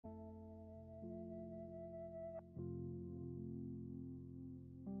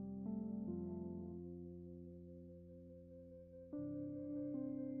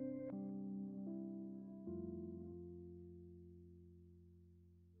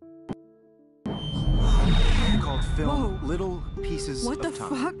film Whoa. little pieces What the of time.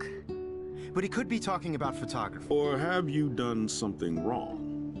 fuck? But he could be talking about photography. Or have you done something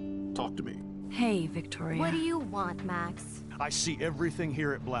wrong? Talk to me. Hey, Victoria. What do you want, Max? I see everything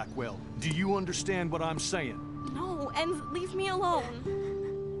here at Blackwell. Do you understand what I'm saying? No, and leave me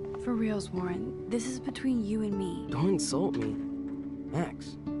alone. For reals, Warren, this is between you and me. Don't insult me.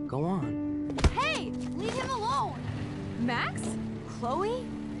 Max, go on. Hey, leave him alone. Max? Chloe?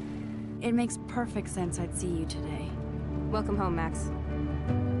 It makes perfect sense I'd see you today. Welcome home, Max.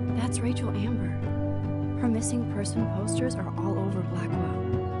 That's Rachel Amber. Her missing person posters are all over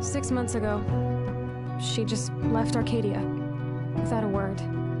Blackwell. 6 months ago, she just left Arcadia. Without a word.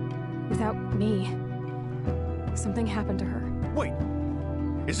 Without me. Something happened to her. Wait,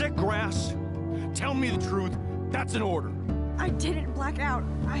 is that grass? Tell me the truth. That's an order. I didn't black out.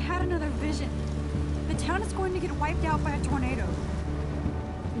 I had another vision. The town is going to get wiped out by a tornado.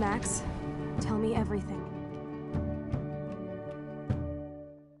 Max, tell me everything.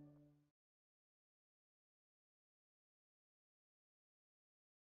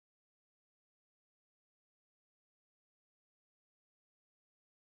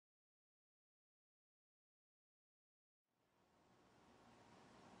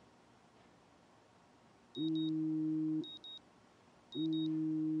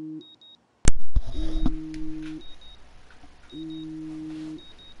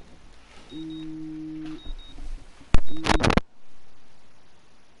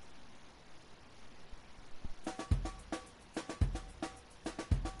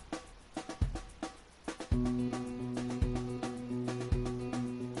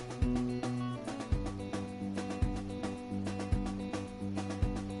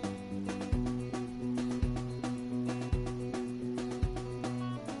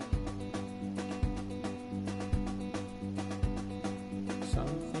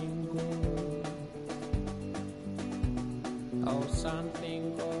 Something good. Oh,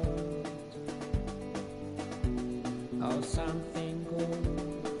 something good. Oh, something good.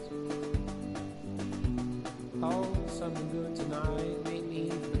 Oh, something good tonight. Make me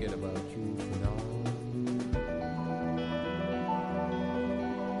forget about you for now.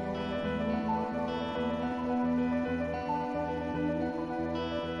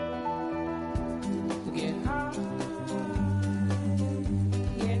 Get high.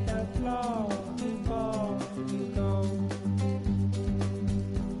 Get the floor before you go.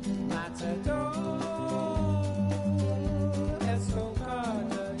 Matador,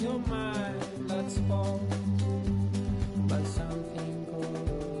 escocada, your mind, let's fall. But something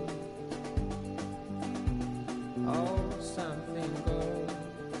good. Oh, something good.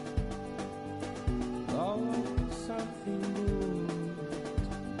 Oh, something good.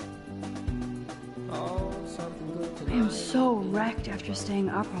 Oh, something good tonight. I am so wrecked after staying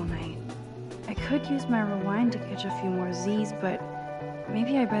up all night. I could use my rewind to catch a few more Z's, but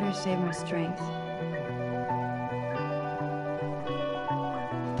maybe I better save my strength.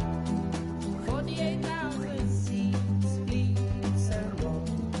 48,000 seeds, leaves and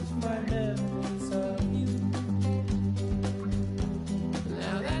roams, my memories of you.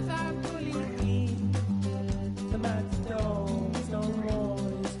 Now that I'm fully clean, the matadors no more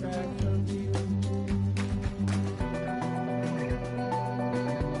distract from you.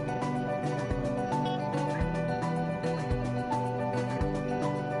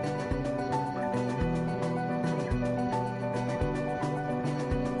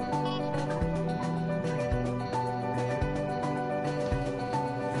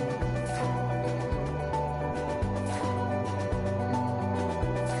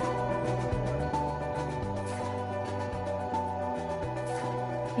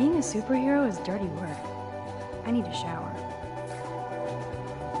 Being a superhero is dirty work. I need a shower.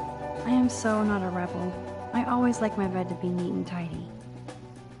 I am so not a rebel. I always like my bed to be neat and tidy.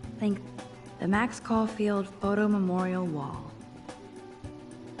 Think the Max Caulfield Photo Memorial Wall.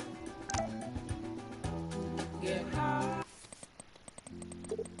 Get high.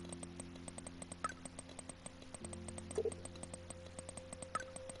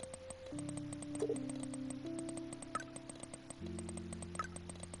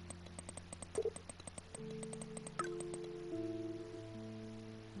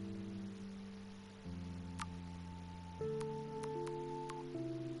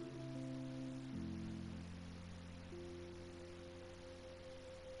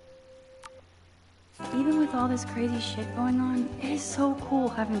 Even with all this crazy shit going on, it is so cool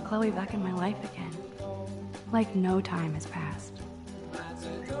having Chloe back in my life again. Like no time has passed.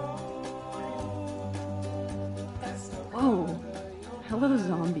 Whoa. Hello,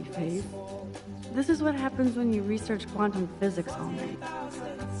 zombie face. This is what happens when you research quantum physics all night.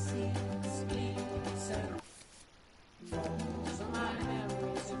 So my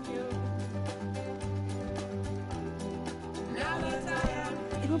memories of you. Now that I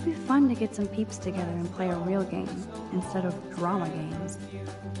am It'll be fun to get some peeps together and play a real game instead of drama games.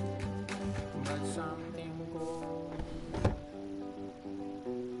 but something goes.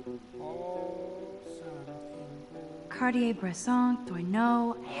 Oh, something goes. Cartier-Bresson,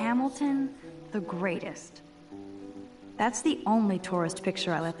 Doisneau, Hamilton, the greatest. That's the only tourist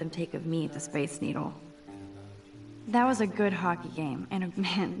picture I let them take of me at the Space Needle. That was a good hockey game, and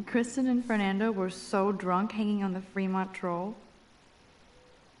man, Kristen and Fernando were so drunk hanging on the Fremont Troll.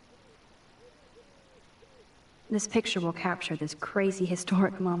 This picture will capture this crazy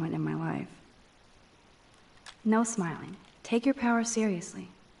historic moment in my life. No smiling. Take your power seriously.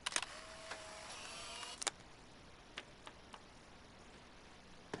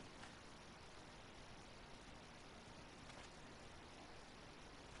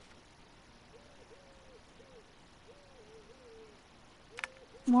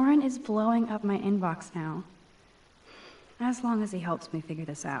 Warren is blowing up my inbox now. As long as he helps me figure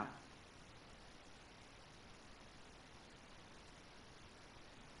this out.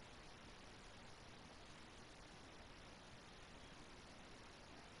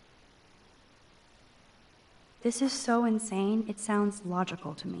 This is so insane, it sounds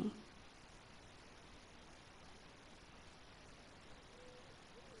logical to me.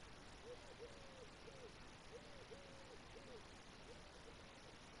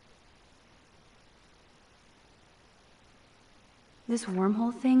 This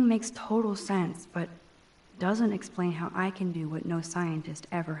wormhole thing makes total sense, but doesn't explain how I can do what no scientist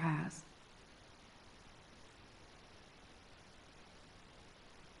ever has.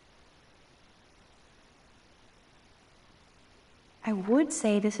 I would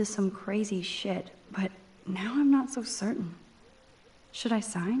say this is some crazy shit, but now I'm not so certain. Should I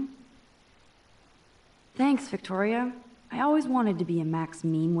sign? Thanks, Victoria. I always wanted to be a Max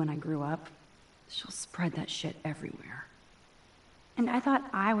meme when I grew up. She'll spread that shit everywhere. And I thought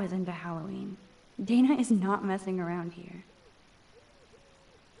I was into Halloween. Dana is not messing around here.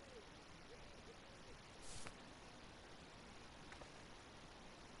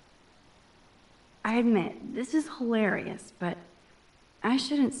 I admit, this is hilarious, but I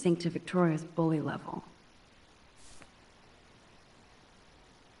shouldn't sink to Victoria's bully level.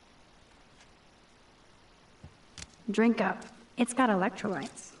 Drink up. It's got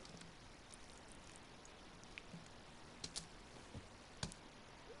electrolytes.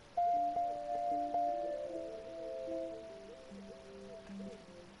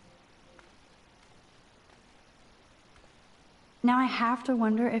 Now I have to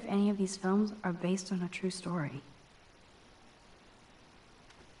wonder if any of these films are based on a true story.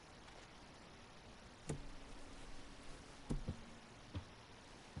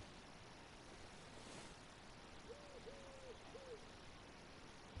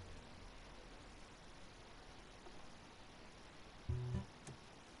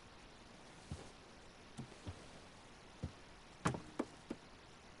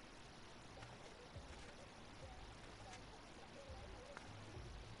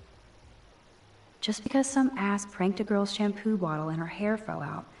 Just because some ass pranked a girl's shampoo bottle and her hair fell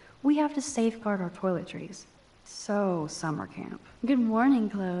out, we have to safeguard our toiletries. So, summer camp. Good morning,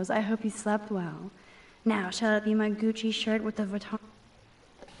 clothes. I hope you slept well. Now, shall it be my Gucci shirt with the Vuitton?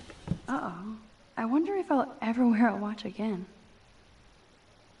 Uh-oh. I wonder if I'll ever wear a watch again.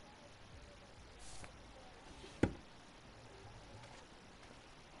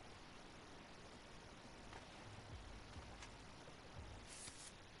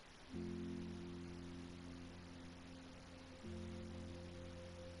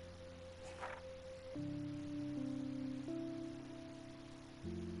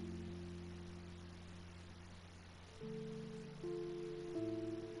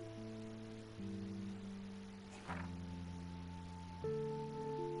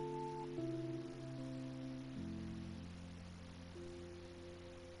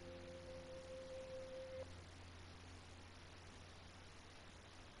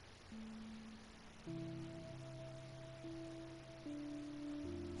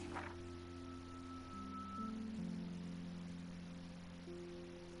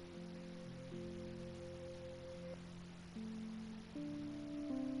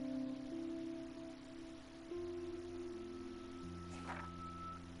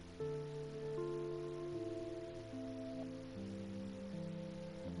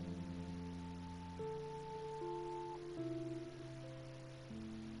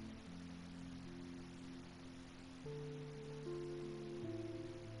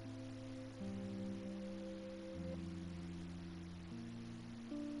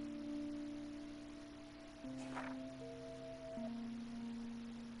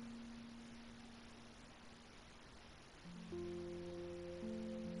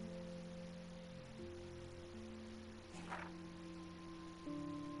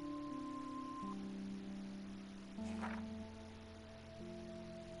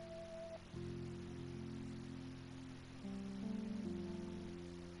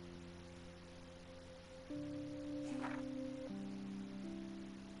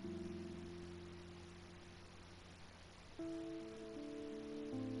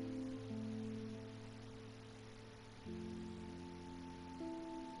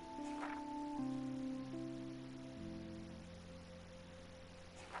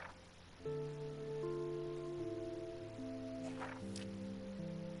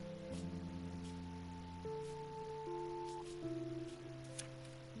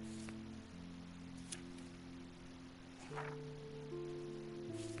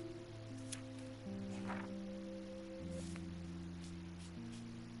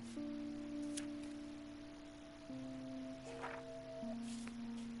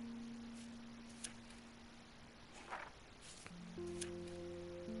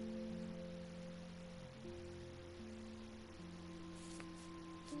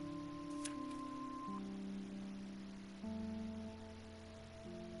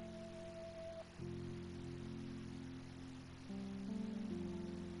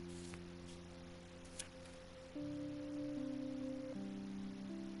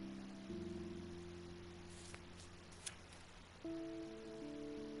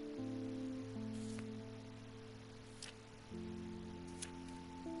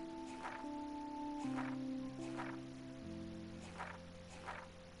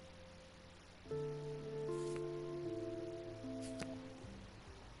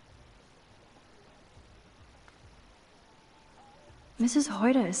 Mrs.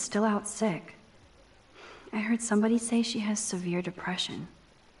 Hoyta is still out sick. I heard somebody say she has severe depression.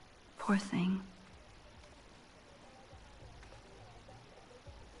 Poor thing.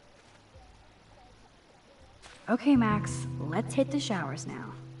 Okay, Max, let's hit the showers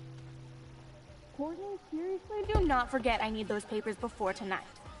now. Courtney, seriously? Do not forget I need those papers before tonight.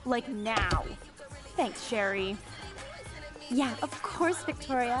 Like now. Thanks, Sherry. Yeah, of course,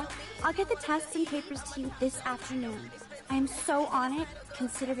 Victoria. I'll get the tests and papers to you this afternoon. I am so on it.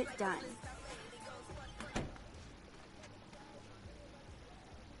 Consider it done.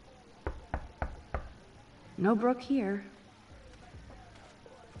 No Brooke here.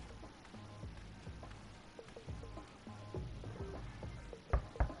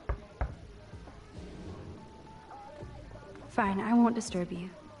 Fine, I won't disturb you.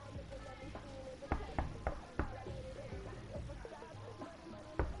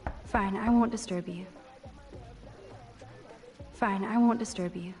 Fine, I won't disturb you. Fine, I won't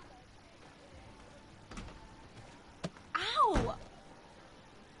disturb you. Ow!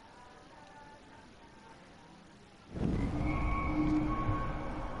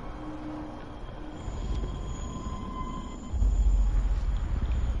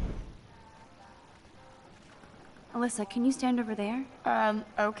 Alyssa, can you stand over there?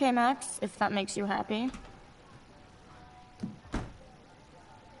 Okay, Max, if that makes you happy.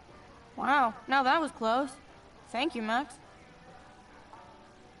 Wow, now that was close. Thank you, Max.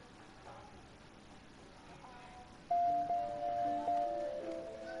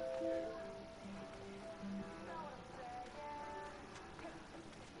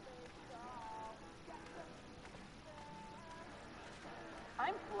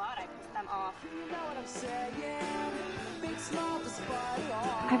 I'm glad I pissed them off.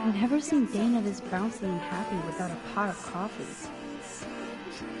 I've never seen Dana this bouncy and happy without a pot of coffee.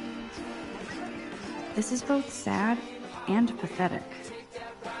 This is both sad and pathetic.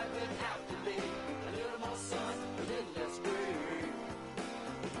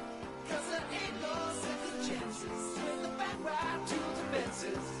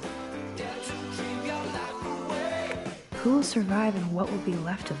 Who will survive and what will be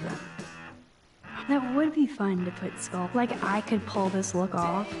left of them? That would be fun to put skull. Like I could pull this look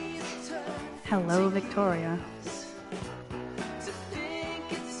off. Hello, Victoria.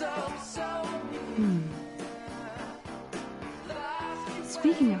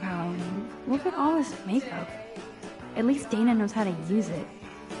 Speaking of Halloween, look at all this makeup. At least Dana knows how to use it.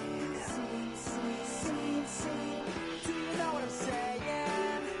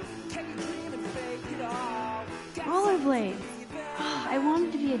 Rollerblades! I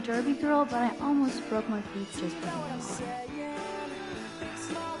wanted to be a derby girl, but I almost broke my feet just putting them on.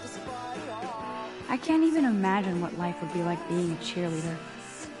 I can't even imagine what life would be like being a cheerleader.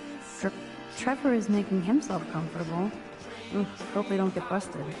 Trevor is making himself comfortable. Oof, hope they don't get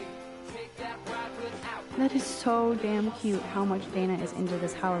busted. That is so damn cute how much Dana is into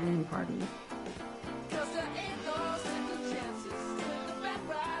this Halloween party.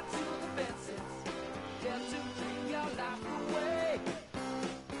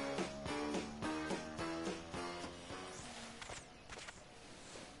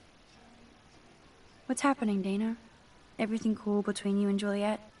 What's happening, Dana? Everything cool between you and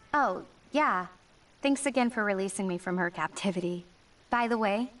Juliet? Oh, yeah. Thanks again for releasing me from her captivity. By the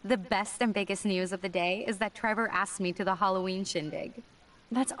way, the best and biggest news of the day is that Trevor asked me to the Halloween shindig.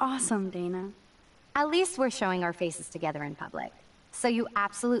 That's awesome, Dana. At least we're showing our faces together in public. So you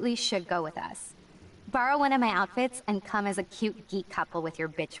absolutely should go with us. Borrow one of my outfits and come as a cute geek couple with your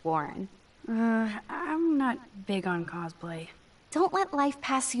bitch Warren. I'm not big on cosplay. Don't let life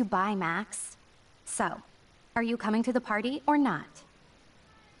pass you by, Max. So, are you coming to the party or not?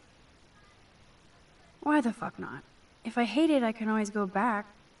 Why the fuck not? If I hate it, I can always go back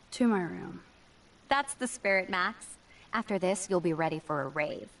to my room. That's the spirit, Max. After this, you'll be ready for a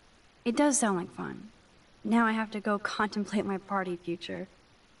rave. It does sound like fun. Now I have to go contemplate my party future.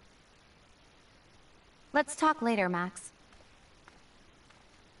 Let's talk later, Max.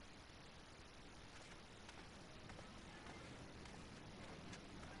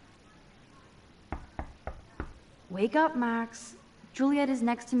 Wake up, Max. Juliet is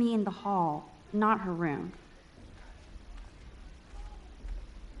next to me in the hall, not her room.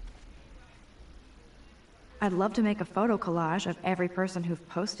 I'd love to make a photo collage of every person who've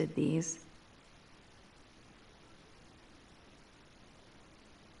posted these.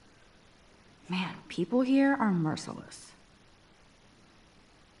 Man, people here are merciless.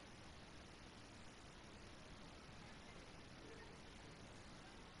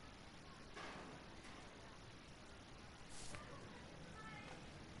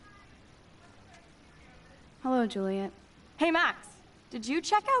 Hello, Juliet. Hey, Max. Did you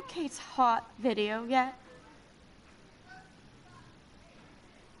check out Kate's hot video yet?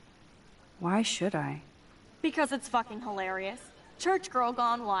 Why should I? Because it's fucking hilarious. Church girl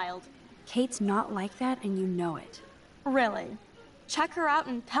gone wild. Kate's not like that, and you know it. Really? Check her out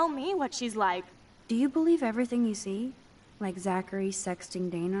and tell me what she's like. Do you believe everything you see? Like Zachary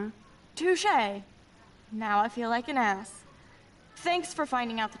sexting Dana? Touché. Now I feel like an ass. Thanks for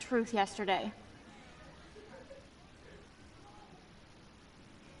finding out the truth yesterday.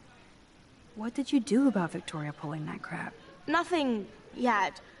 What did you do about Victoria pulling that crap? Nothing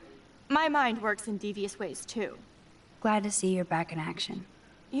yet. My mind works in devious ways, too. Glad to see you're back in action.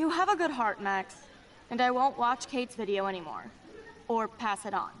 You have a good heart, Max. And I won't watch Kate's video anymore. Or pass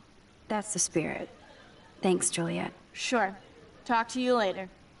it on. That's the spirit. Thanks, Juliet. Sure. Talk to you later.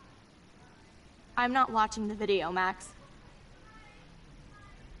 I'm not watching the video, Max.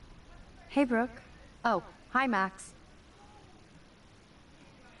 Hey, Brooke. Oh, hi, Max.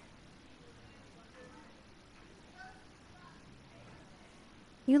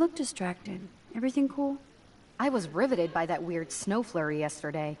 You look distracted. Everything cool? I was riveted by that weird snow flurry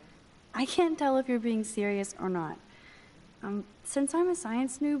yesterday. I can't tell if you're being serious or not. Since I'm a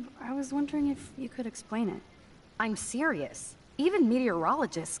science noob, I was wondering if you could explain it. I'm serious. Even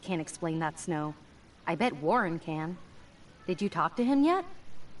meteorologists can't explain that snow. I bet Warren can. Did you talk to him yet?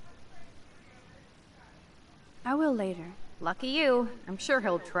 I will later. Lucky you. I'm sure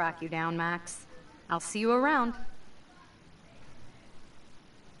he'll track you down, Max. I'll see you around.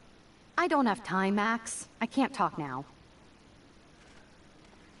 I don't have time, Max. I can't talk now.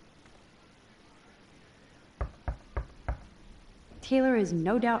 Taylor is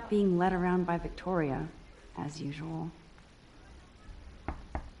no doubt being led around by Victoria, as usual.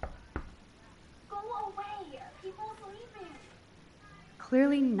 Go away! People are sleeping!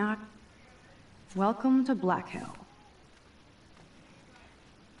 Clearly not. Welcome to Black Hill.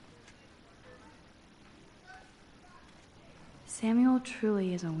 Samuel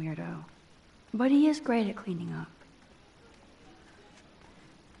truly is a weirdo, but he is great at cleaning up.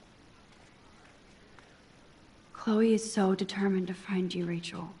 Chloe is so determined to find you,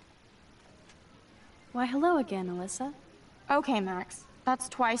 Rachel. Why, hello again, Alyssa. Okay, Max. That's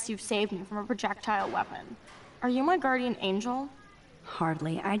twice you've saved me from a projectile weapon. Are you my guardian angel?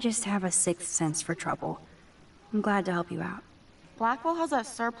 Hardly. I just have a sixth sense for trouble. I'm glad to help you out. Blackwell has a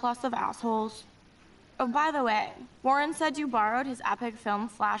surplus of assholes. Oh, by the way, Warren said you borrowed his epic film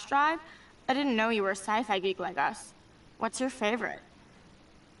flash drive. I didn't know you were a sci-fi geek like us. What's your favorite?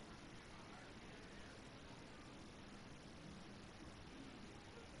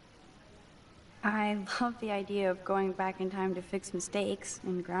 I love the idea of going back in time to fix mistakes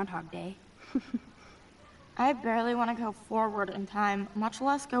in Groundhog Day. I barely want to go forward in time, much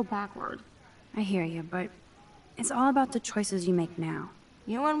less go backward. I hear you, but it's all about the choices you make now.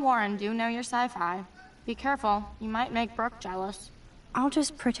 You and Warren do know your sci-fi. Be careful, you might make Brooke jealous. I'll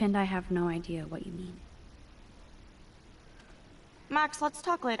just pretend I have no idea what you mean. Max, let's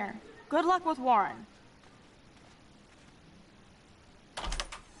talk later. Good luck with Warren.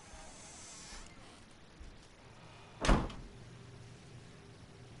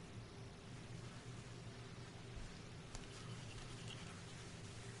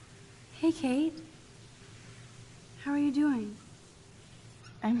 Hey, Kate. How are you doing?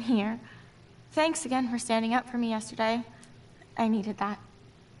 I'm here. Thanks again for standing up for me yesterday. I needed that.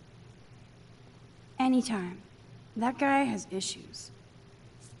 Anytime. That guy has issues.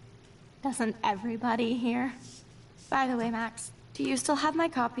 Doesn't everybody here? By the way, Max, do you still have my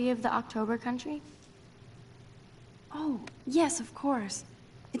copy of The October Country? Oh, yes, of course.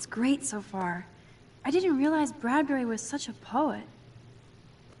 It's great so far. I didn't realize Bradbury was such a poet.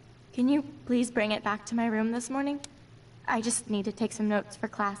 Can you please bring it back to my room this morning? I just need to take some notes for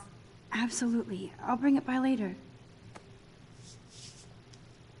class. Absolutely. I'll bring it by later.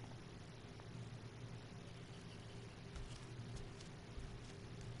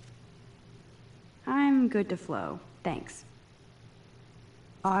 I'm good to flow, thanks.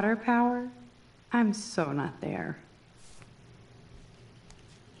 Otter power? I'm so not there.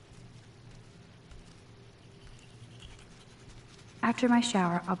 After my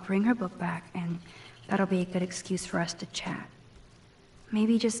shower, I'll bring her book back, and that'll be a good excuse for us to chat.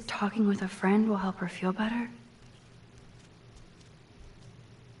 Maybe just talking with a friend will help her feel better?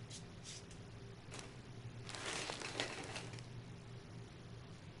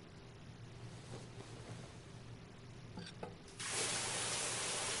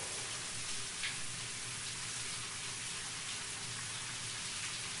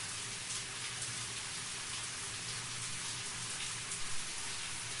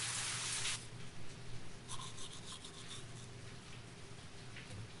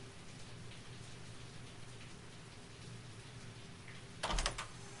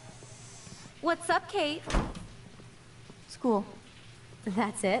 What's up, Kate? School.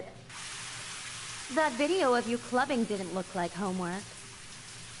 That's it? That video of you clubbing didn't look like homework.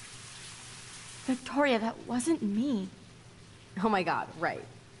 Victoria, that wasn't me. Oh my god, right.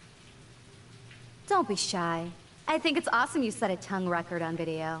 Don't be shy. I think it's awesome you set a tongue record on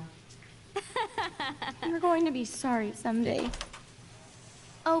video. You're going to be sorry someday.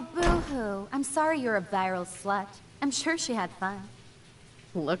 Oh, boo-hoo. I'm sorry you're a viral slut. I'm sure she had fun.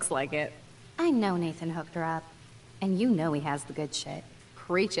 Looks like it. I know Nathan hooked her up. And you know he has the good shit.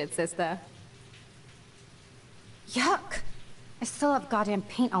 Preach it, sister. Yuck! I still have goddamn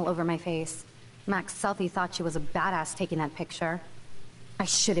paint all over my face. Max Southey thought she was a badass taking that picture. I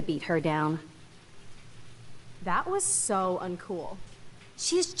should have beat her down. That was so uncool.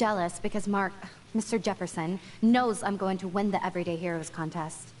 She's jealous because Mr. Jefferson, knows I'm going to win the Everyday Heroes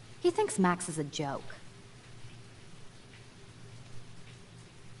contest. He thinks Max is a joke.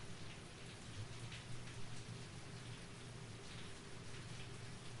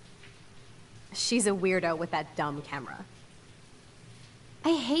 She's a weirdo with that dumb camera.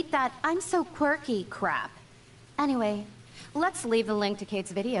 I hate that I'm so quirky crap. Anyway, let's leave the link to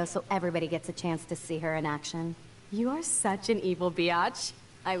Kate's video so everybody gets a chance to see her in action. You are such an evil biatch.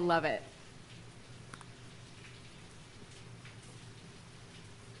 I love it.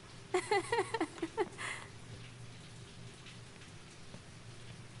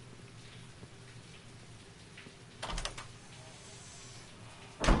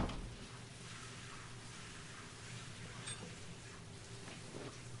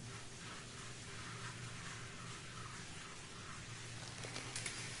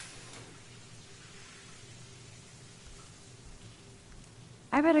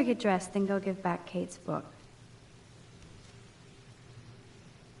 I better get dressed and go give back Kate's book.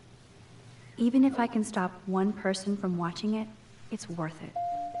 Even if I can stop one person from watching it, it's worth it.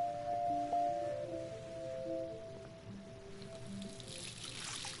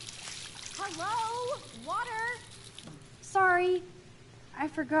 Hello? Water? Sorry, I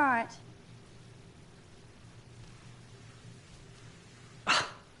forgot.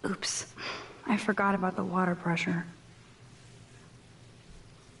 Oops, I forgot about the water pressure.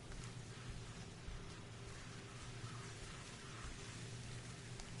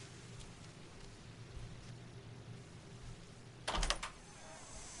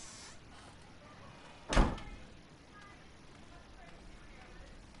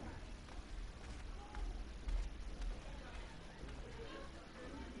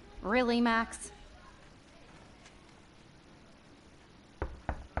 Really, Max?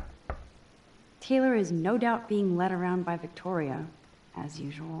 Taylor is no doubt being led around by Victoria, as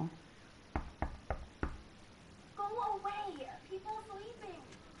usual. Go away! People sleeping!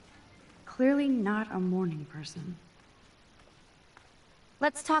 Clearly not a morning person.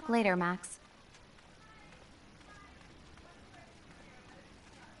 Let's talk later, Max.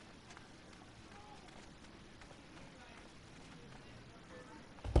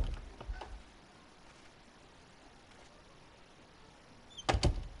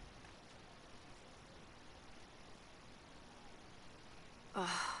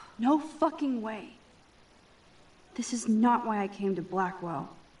 No fucking way. This is not why I came to Blackwell.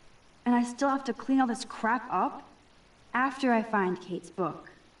 And I still have to clean all this crap up after I find Kate's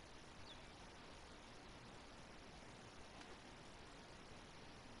book.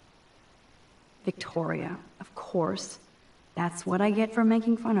 Victoria, of course. That's what I get for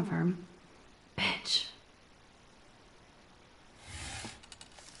making fun of her. Bitch.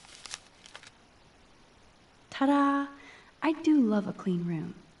 Ta-da! I do love a clean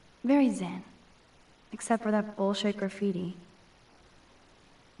room. Very zen. Except for that bullshit graffiti.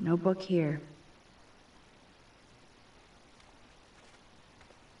 No book here.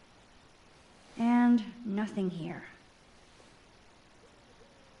 And nothing here.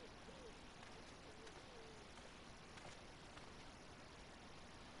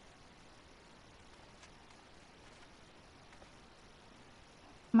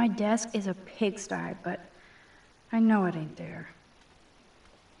 My desk is a pigsty, but I know it ain't there.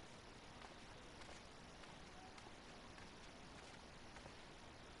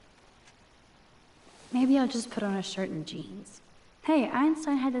 Maybe I'll just put on a shirt and jeans. Hey,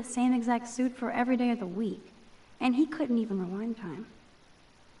 Einstein had the same exact suit for every day of the week, and he couldn't even rewind time.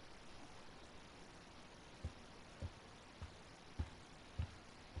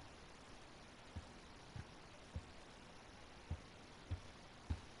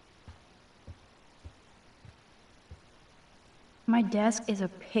 My desk is a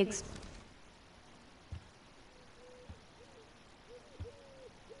pigsty.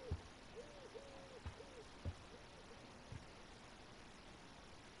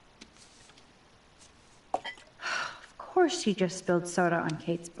 Of course she just spilled soda on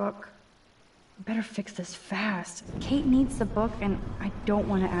Kate's book. I better fix this fast. Kate needs the book, and I don't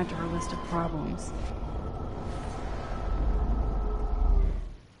want to add to her list of problems.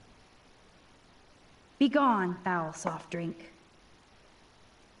 Be gone, foul soft drink.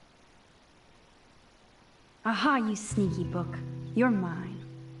 Aha, you sneaky book. You're mine.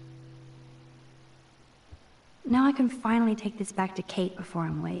 Now I can finally take this back to Kate before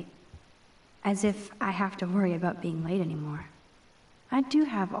I'm late. As if I have to worry about being late anymore. I do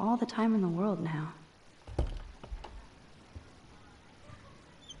have all the time in the world now.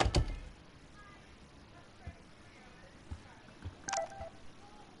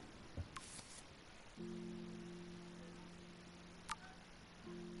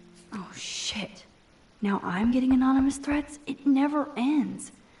 Oh, shit. Now I'm getting anonymous threats? It never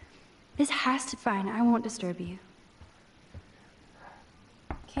ends. This has to be fine. I won't disturb you.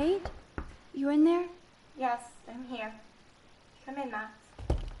 Kate? You in there? Yes, I'm here. Come in, Max.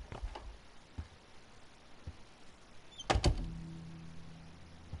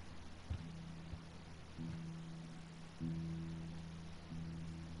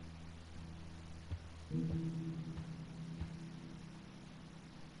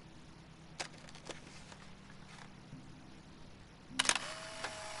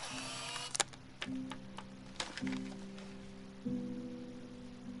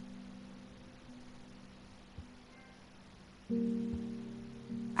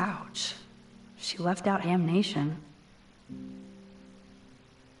 Ouch. She left out Damnation.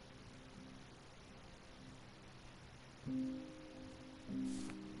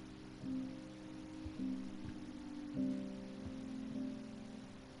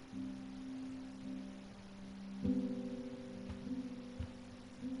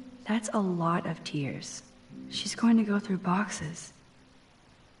 That's a lot of tears. She's going to go through boxes.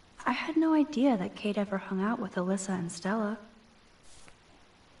 I had no idea that Kate ever hung out with Alyssa and Stella.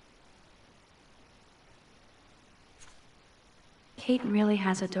 Kate really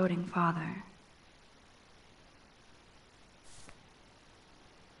has a doting father.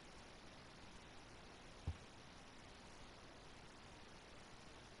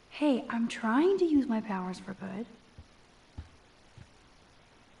 Hey, I'm trying to use my powers for good.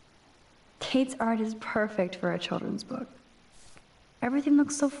 Kate's art is perfect for a children's book. Everything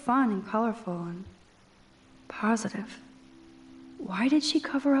looks so fun and colorful and positive. Why did she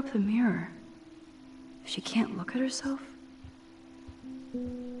cover up the mirror? She can't look at herself?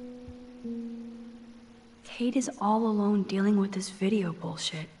 Kate is all alone dealing with this video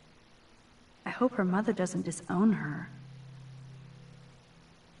bullshit. I hope her mother doesn't disown her.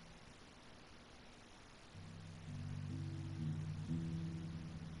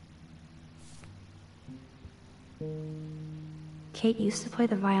 Kate used to play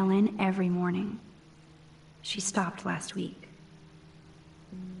the violin every morning. She stopped last week.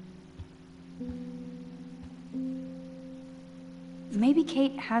 Maybe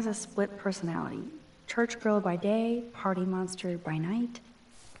Kate has a split personality. Church girl by day, party monster by night.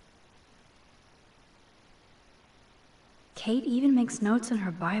 Kate even makes notes in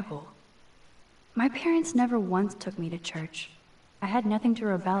her Bible. My parents never once took me to church. I had nothing to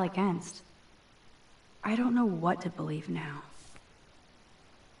rebel against. I don't know what to believe now.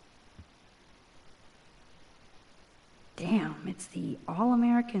 Damn, it's the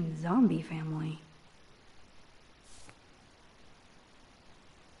all-American zombie family.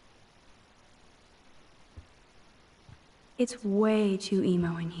 It's way too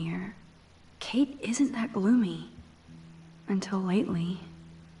emo in here. Kate isn't that gloomy. Until lately.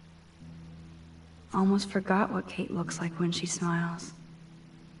 Almost forgot what Kate looks like when she smiles.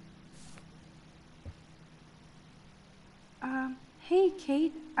 Hey,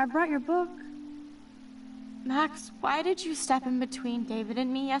 Kate, I brought your book. Max, why did you step in between David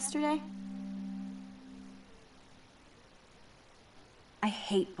and me yesterday? I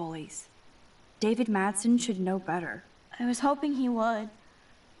hate bullies. David Madsen should know better. I was hoping he would.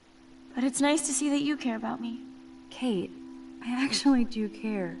 But it's nice to see that you care about me. Kate, I actually do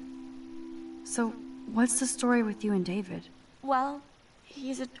care. So, what's the story with you and David? Well,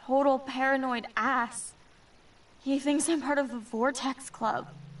 he's a total paranoid ass. He thinks I'm part of the Vortex Club.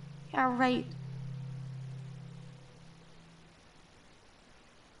 Yeah, right.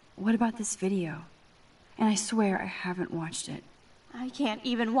 What about this video? And I swear I haven't watched it. I can't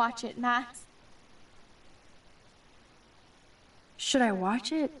even watch it, Max. Should I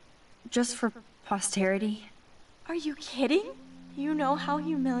watch it? Just for posterity? Are you kidding? You know how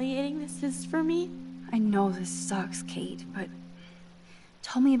humiliating this is for me? I know this sucks, Kate, but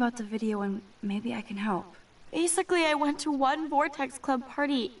tell me about the video and maybe I can help. Basically, I went to one Vortex Club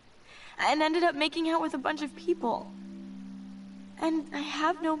party and ended up making out with a bunch of people. And I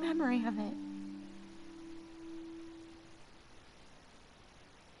have no memory of it.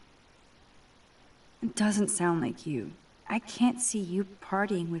 It doesn't sound like you. I can't see you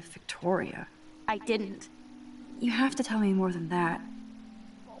partying with Victoria. I didn't. You have to tell me more than that.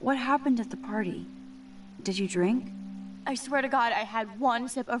 What happened at the party? Did you drink? I swear to God, I had one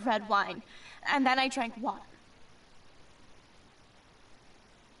sip of red wine, and then I drank water.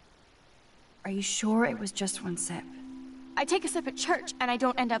 Are you sure it was just one sip? I take a sip at church, and I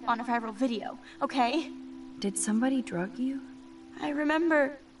don't end up on a viral video, okay? Did somebody drug you? I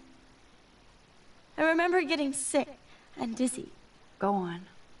remember getting sick and dizzy. Go on.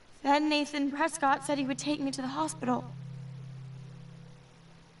 Then Nathan Prescott said he would take me to the hospital.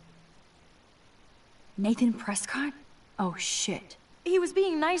 Nathan Prescott? Oh, shit. He was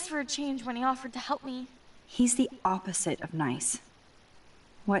being nice for a change when he offered to help me. He's the opposite of nice.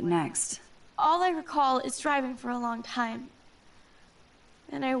 What next? All I recall is driving for a long time.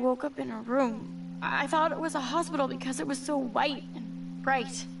 Then I woke up in a room. I thought it was a hospital because it was so white and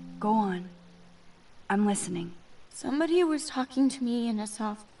bright. Go on. I'm listening. Somebody was talking to me in a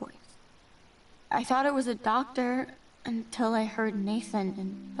soft voice. I thought it was a doctor until I heard Nathan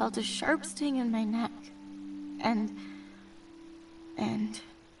and felt a sharp sting in my neck. And...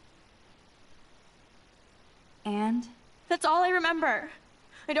 That's all I remember.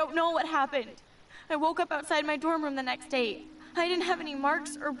 I don't know what happened. I woke up outside my dorm room the next day. I didn't have any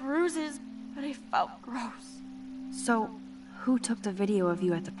marks or bruises, but I felt gross. So, who took the video of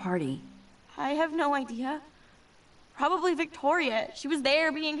you at the party? I have no idea. Probably Victoria. She was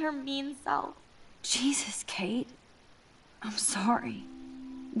there being her mean self. Jesus, Kate. I'm sorry.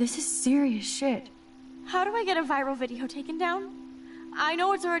 This is serious shit. How do I get a viral video taken down? I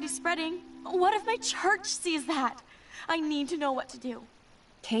know it's already spreading. What if my church sees that? I need to know what to do.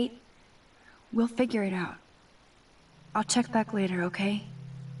 Kate, we'll figure it out. I'll check back later, okay?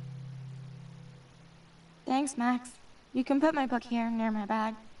 Thanks, Max. You can put my book here near my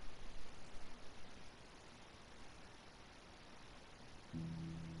bag.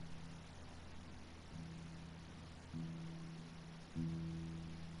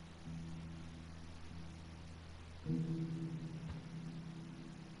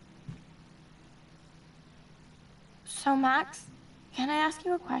 So, Max, can I ask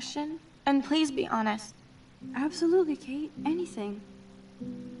you a question? And please be honest. Absolutely, Kate. Anything.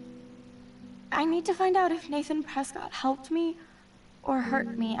 I need to find out if Nathan Prescott helped me or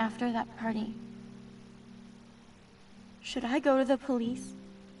hurt me after that party. Should I go to the police?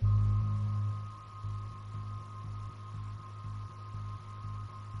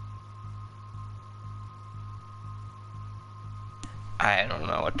 I don't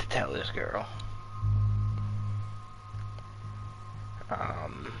know what to tell this girl.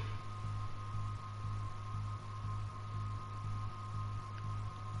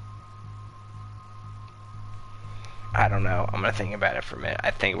 I don't know. I'm gonna think about it for a minute.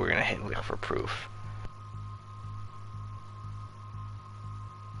 I think we're gonna hit look for proof.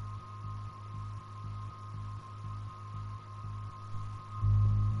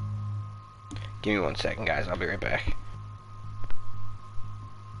 Give me 1 second, guys. I'll be right back.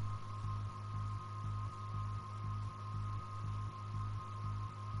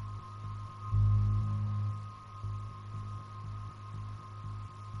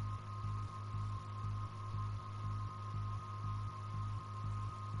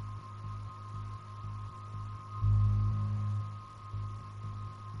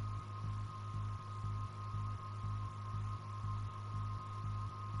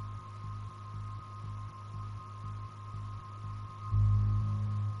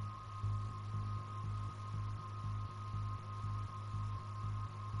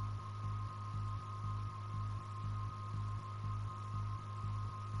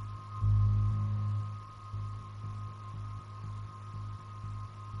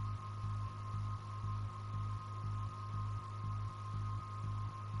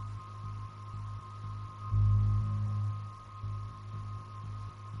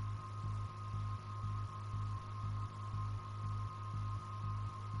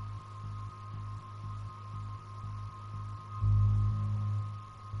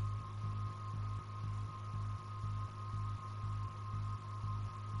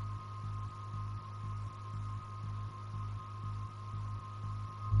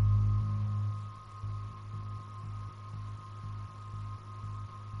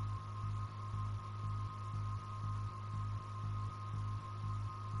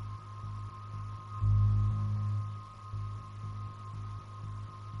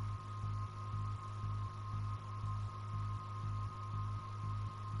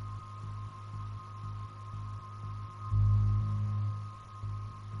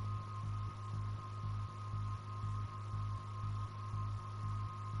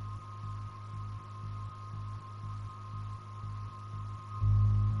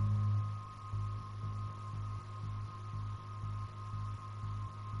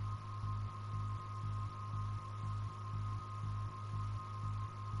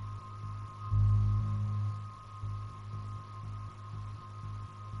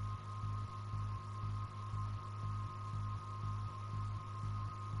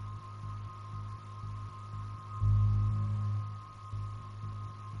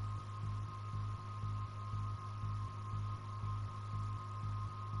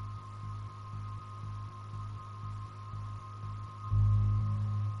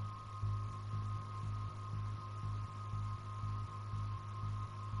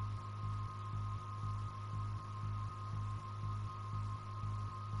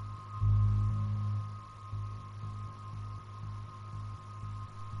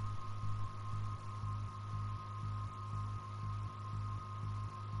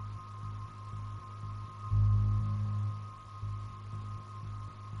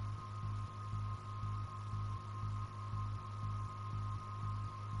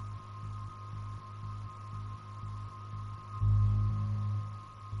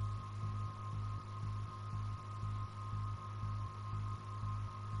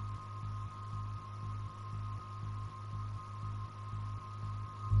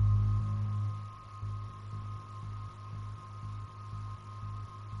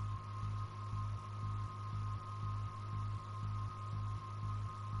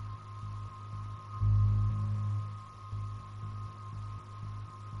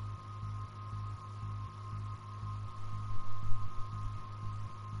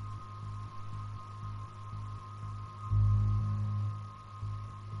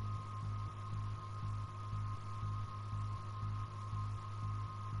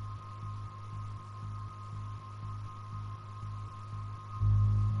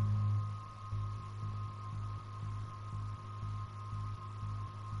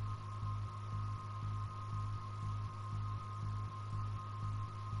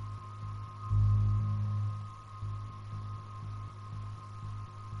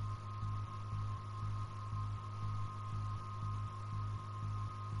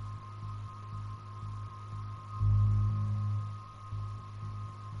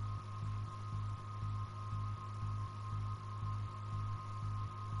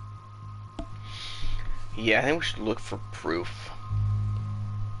 Yeah, I think we should look for proof.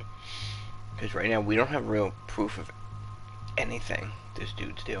 Because right now we don't have real proof of anything this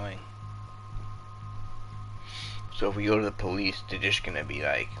dude's doing. So if we go to the police, they're just gonna be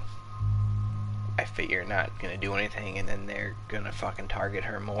like, I figure not gonna do anything, and then they're gonna fucking target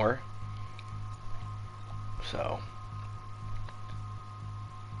her more. So.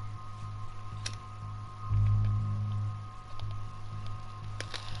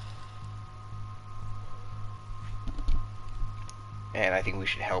 And I think we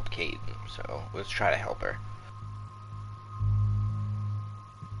should help Kate, so let's try to help her.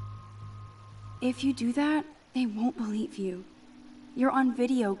 If you do that, they won't believe you. You're on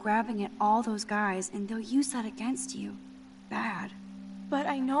video grabbing at all those guys, and they'll use that against you. Bad. But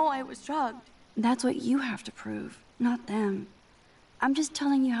I know I was drugged. That's what you have to prove, not them. I'm just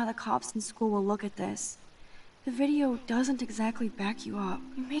telling you how the cops in school will look at this. The video doesn't exactly back you up.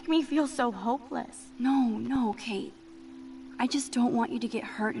 You make me feel so hopeless. No, Kate. I just don't want you to get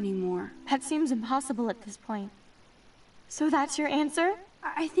hurt anymore. That seems impossible at this point. So that's your answer?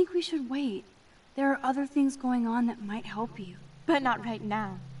 I think we should wait. There are other things going on that might help you. But not right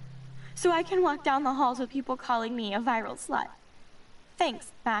now. So I can walk down the halls with people calling me a viral slut.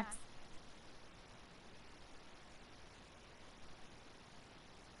 Thanks, Max.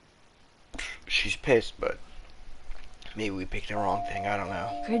 She's pissed, but maybe we picked the wrong thing, I don't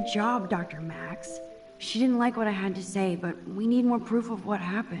know. Good job, Dr. Max. She didn't like what I had to say, but we need more proof of what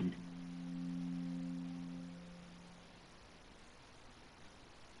happened.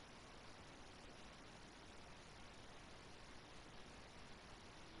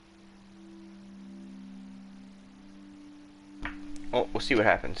 Well, we'll see what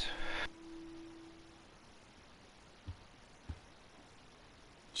happens.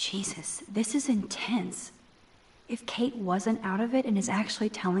 Jesus, this is intense. If Kate wasn't out of it and is actually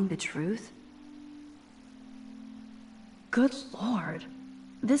telling the truth... Good Lord.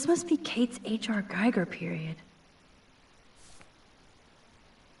 This must be Kate's H.R. Geiger period.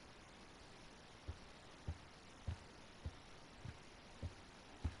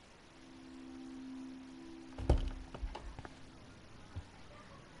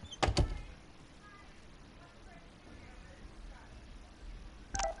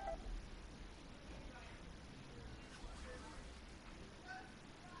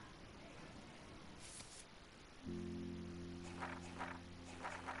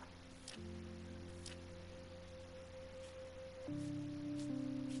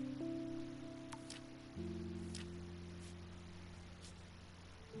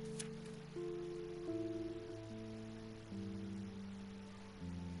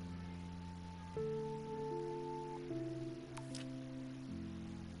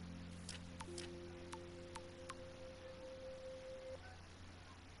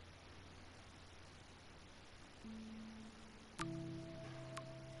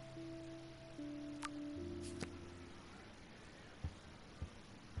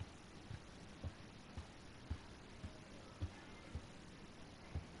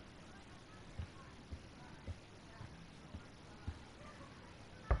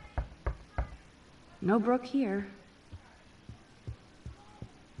 No Brooke here.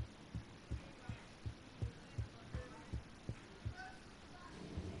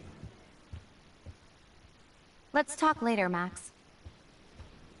 Let's talk later, Max.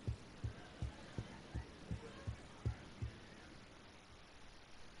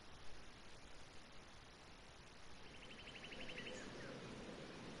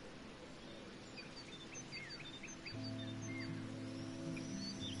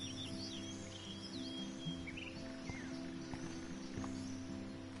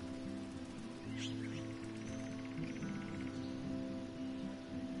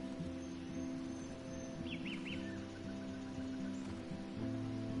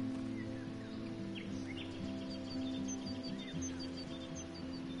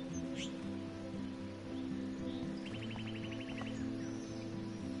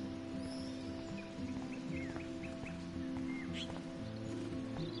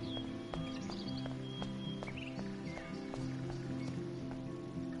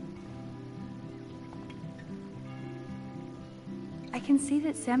 I can see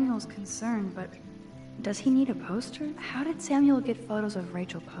that Samuel's concerned, but does he need a poster? How did Samuel get photos of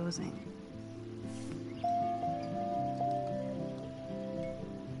Rachel posing?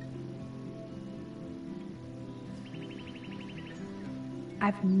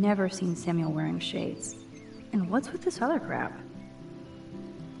 I've never seen Samuel wearing shades. And what's with this other crap?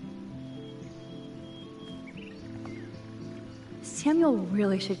 Samuel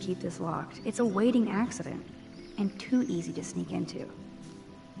really should keep this locked. It's a waiting accident, and too easy to sneak into.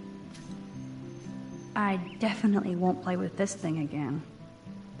 I definitely won't play with this thing again.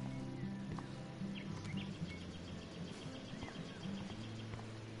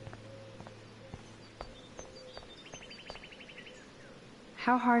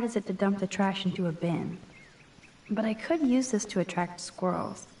 How hard is it to dump the trash into a bin? But I could use this to attract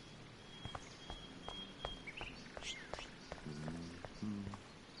squirrels.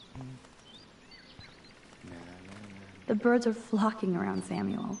 The birds are flocking around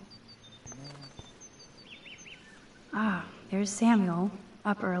Samuel. Ah, there's Samuel,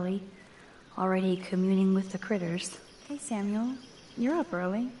 up early, already communing with the critters. Hey, Samuel, you're up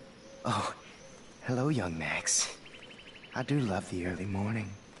early. Oh, hello, young Max. I do love the early morning.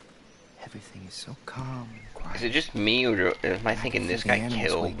 Everything is so calm and quiet. Is it just me, or am I thinking this guy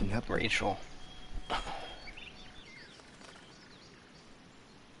killed Rachel?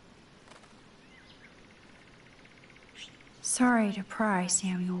 Sorry to pry,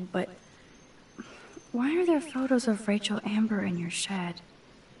 Samuel, but why are there photos of Rachel Amber in your shed?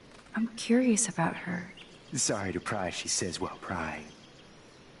 I'm curious about her. Sorry to pry, she says while prying.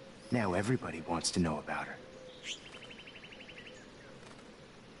 Now everybody wants to know about her.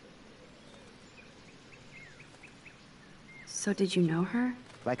 So did you know her?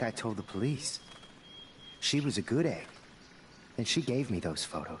 Like I told the police. She was a good egg. And she gave me those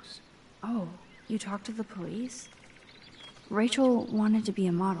photos. Oh, you talked to the police? Rachel wanted to be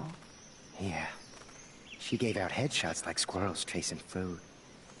a model. Yeah. She gave out headshots like squirrels chasing food.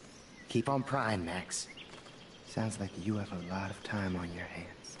 Keep on prying, Max. Sounds like you have a lot of time on your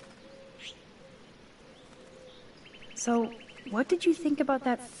hands. So, what did you think about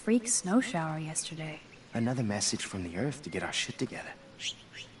that freak snow shower yesterday? Another message from the Earth to get our shit together.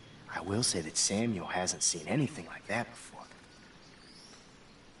 I will say that Samuel hasn't seen anything like that before.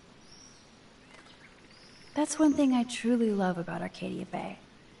 That's one thing I truly love about Arcadia Bay.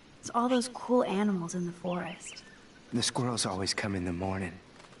 It's all those cool animals in the forest. The squirrels always come in the morning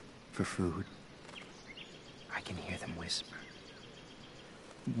for food. I can hear them whisper.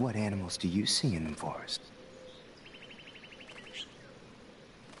 What animals do you see in the forest?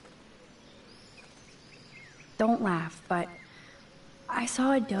 Don't laugh, but I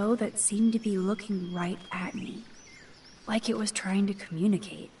saw a doe that seemed to be looking right at me. Like it was trying to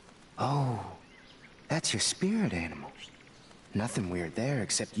communicate. Oh, that's your spirit animal. Nothing weird there,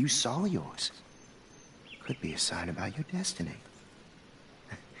 except you saw yours. Could be a sign about your destiny.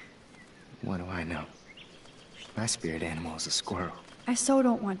 What do I know? My spirit animal is a squirrel. I so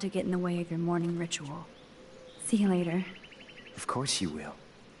don't want to get in the way of your morning ritual. See you later. Of course you will.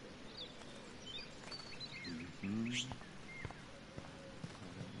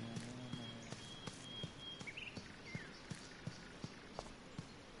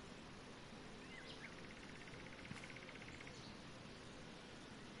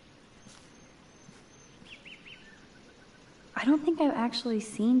 I don't think I've actually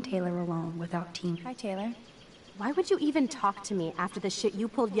seen Taylor alone without Team. Hi, Taylor. Why would you even talk to me after the shit you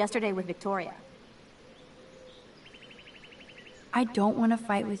pulled yesterday with Victoria? I don't want to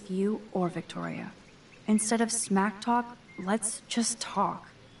fight with you or Victoria. Instead of smack talk, let's just talk.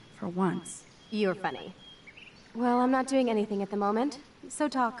 For once. You're funny. Well, I'm not doing anything at the moment, so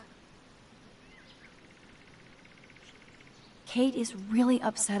talk. Kate is really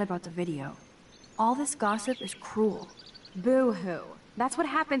upset about the video. All this gossip is cruel. Boo-hoo. That's what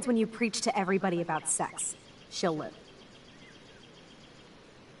happens when you preach to everybody about sex. She'll live.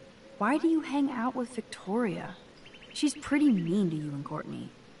 Why do you hang out with Victoria? She's pretty mean to you and Courtney.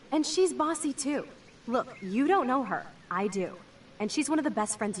 And she's bossy too. Look, you don't know her. I do. And she's one of the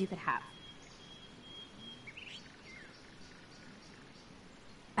best friends you could have.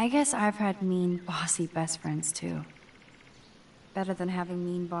 I guess I've had mean, bossy best friends too. Better than having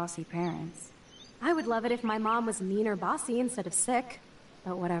mean, bossy parents. I would love it if my mom was mean or bossy instead of sick.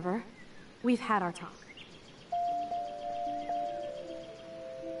 But whatever. We've had our talk.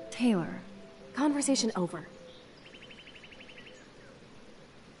 Taylor. Conversation over.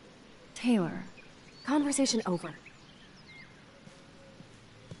 Taylor. Conversation over.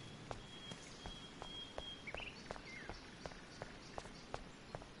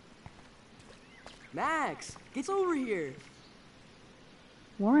 Max, get over here.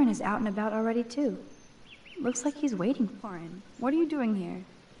 Warren is out and about already too. Looks like he's waiting for him. What are you doing here?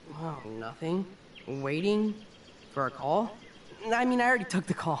 Oh, nothing. Waiting for a call? I mean, I already took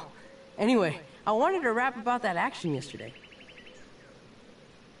the call. Anyway, I wanted to rap about that action yesterday.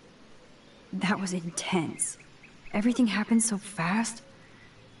 That was intense. Everything happened so fast.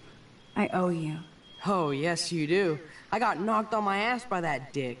 I owe you. Oh, yes, you do. I got knocked on my ass by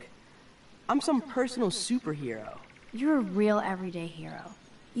that dick. I'm some personal superhero. You're a real everyday hero.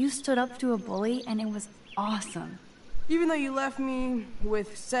 You stood up to a bully, and it was awesome. Even though you left me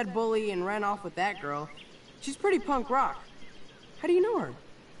with said bully and ran off with that girl, she's pretty punk rock. How do you know her?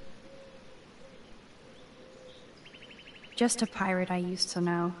 Just a pirate I used to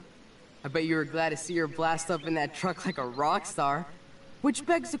know. I bet you were glad to see her blast up in that truck like a rock star. Which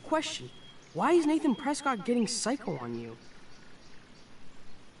begs the question, why is Nathan Prescott getting psycho on you?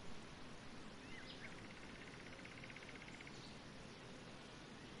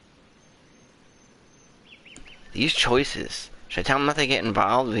 These choices. Should I tell him not to get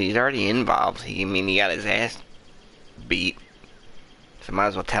involved? He's already involved. He got his ass beat. So might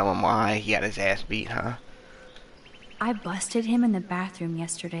as well tell him why he got his ass beat, huh? I busted him in the bathroom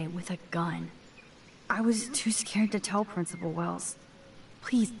yesterday with a gun. I was too scared to tell Principal Wells.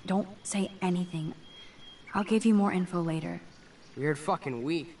 Please don't say anything. I'll give you more info later. Weird fucking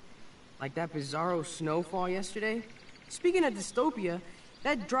week. Like that bizarro snowfall yesterday. Speaking of dystopia,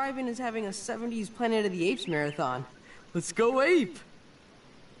 that drive-in is having a 70s Planet of the Apes marathon. Let's go ape!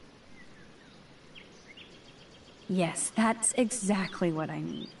 Yes, that's exactly what I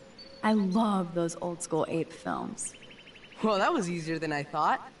need. I love those old school ape films. Well, that was easier than I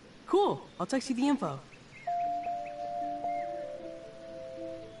thought. Cool, I'll text you the info.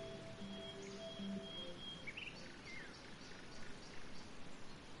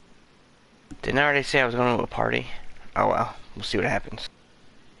 Didn't I already say I was going to a party? Oh well, we'll see what happens.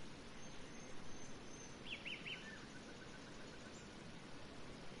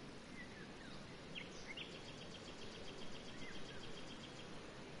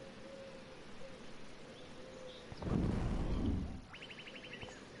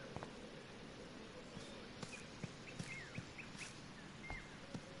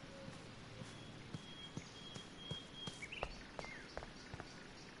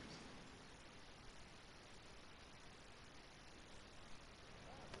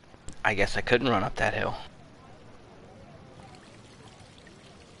 I guess I couldn't run up that hill.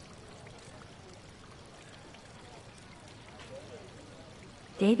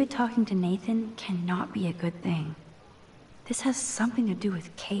 David talking to Nathan cannot be a good thing. This has something to do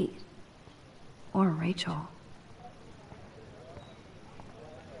with Kate. Or Rachel.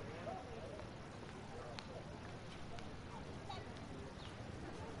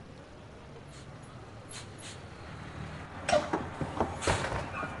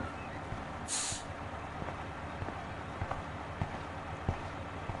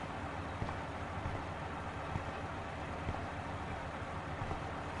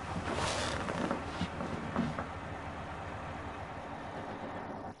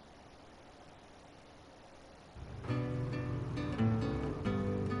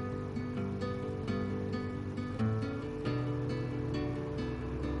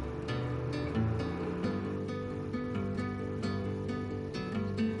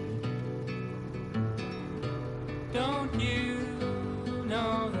 Don't you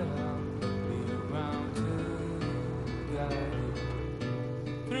know that I'll be around to guide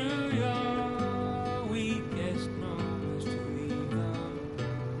you through your weakest moments to leave them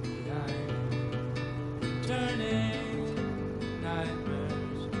behind, turning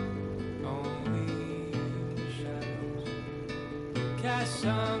nightmares only shadows. Cast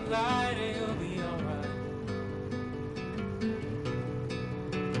some light, it'll be alright.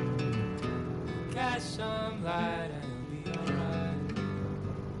 Cast some light.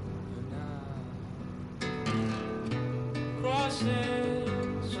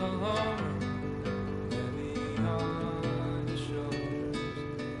 Crosses along, heavy on the shoulders.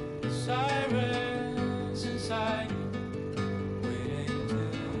 Sirens inside you, waiting to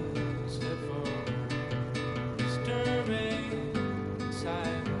step forward. Disturbing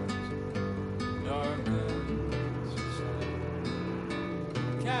silence, darkens inside.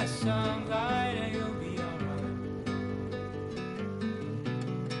 Cast some light and you'll be alright.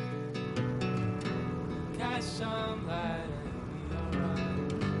 Cast some light.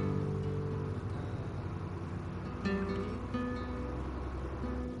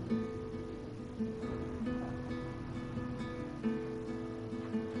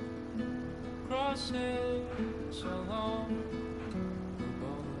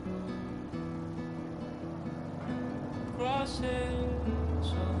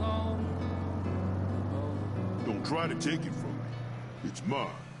 Don't try to take it from me. It's mine.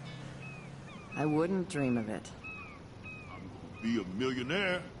 I wouldn't dream of it. I'm gonna be a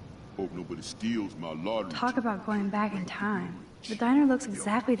millionaire. Hope nobody steals my lottery. Talk about going back in time. The diner looks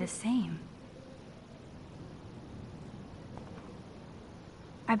exactly the same.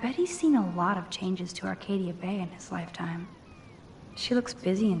 I bet he's seen a lot of changes to Arcadia Bay in his lifetime. She looks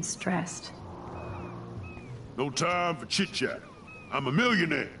busy and stressed. No time for chit-chat. I'm a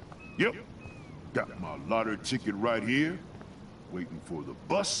millionaire. Yep. Got my lottery ticket right here, waiting for the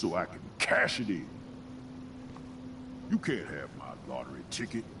bus so I can cash it in. You can't have my lottery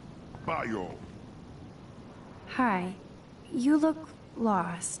ticket. Buy your own. Hi. You look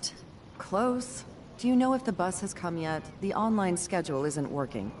lost. Close. Do you know if the bus has come yet? The online schedule isn't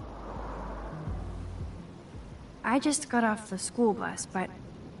working. I just got off the school bus, but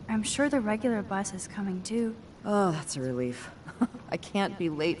I'm sure the regular bus is coming too. Oh, that's a relief. I can't be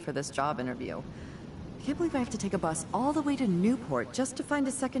late for this job interview. I can't believe I have to take a bus all the way to Newport just to find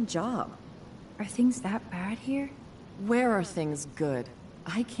a second job. Are things that bad here? Where are things good?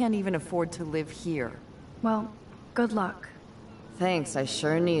 I can't even afford to live here. Well, good luck. Thanks, I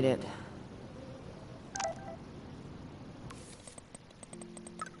sure need it.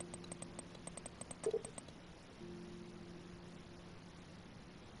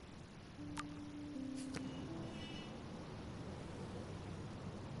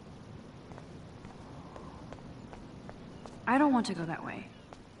 I don't want to go that way.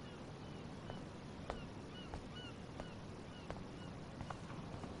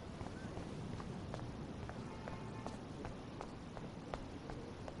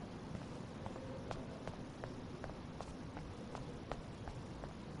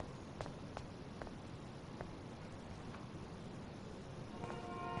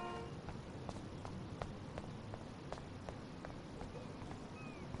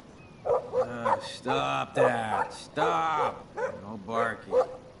 Stop that! Stop! No barking.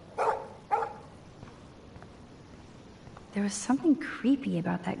 There was something creepy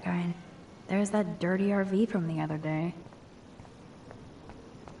about that guy, and there's that dirty RV from the other day.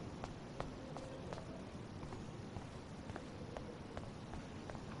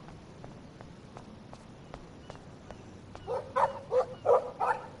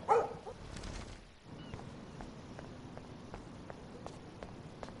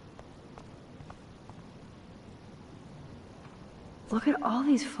 Look at all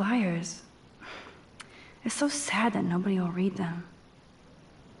these flyers. It's so sad that nobody will read them.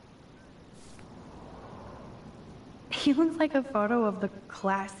 He looks like a photo of the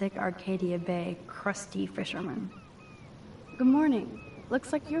classic Arcadia Bay crusty fisherman. Good morning.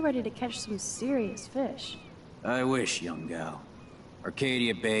 Looks like you're ready to catch some serious fish. I wish, young gal.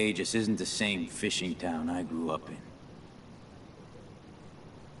 Arcadia Bay just isn't the same fishing town I grew up in.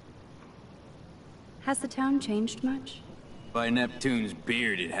 Has the town changed much? By Neptune's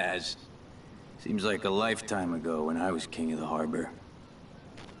beard, it has. Seems like a lifetime ago when I was king of the harbor.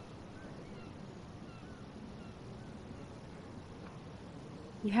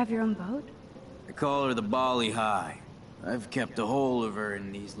 You have your own boat? I call her the Bali High. I've kept a hold of her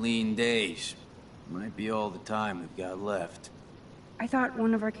in these lean days. Might be all the time we've got left. I thought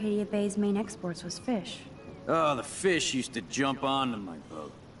one of Arcadia Bay's main exports was fish. Oh, the fish used to jump onto my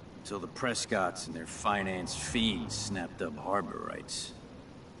boat. Until the Prescotts and their finance fiends snapped up harbor rights.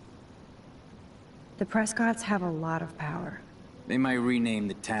 The Prescotts have a lot of power. They might rename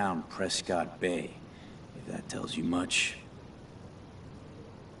the town Prescott Bay, if that tells you much.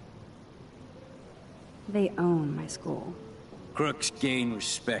 They own my school. Crooks gain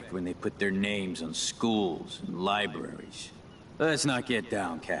respect when they put their names on schools and libraries. Let's not get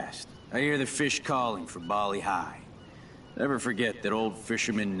downcast. I hear the fish calling for Bali High. Never forget that old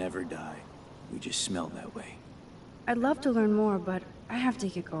fishermen never die. We just smell that way. I'd love to learn more, but I have to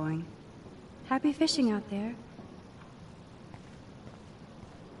get going. Happy fishing out there.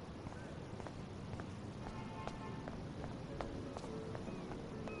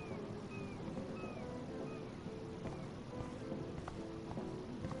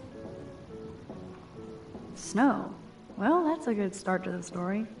 Snow. Well, that's a good start to the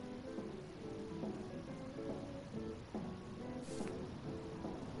story.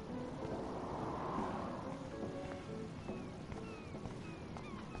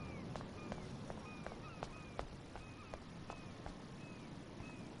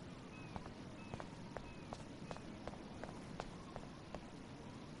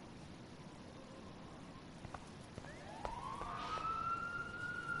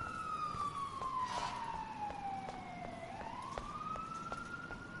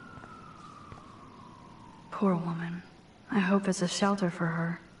 Poor woman. I hope it's a shelter for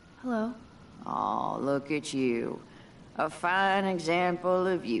her. Hello. Oh, look at you. A fine example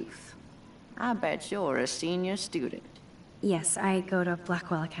of youth. I bet you're a senior student. Yes, I go to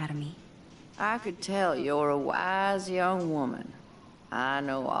Blackwell Academy. I could tell you're a wise young woman. I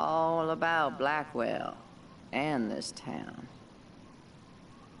know all about Blackwell and this town.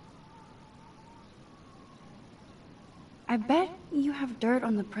 I bet you have dirt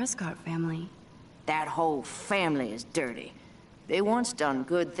on the Prescott family. That whole family is dirty. They once done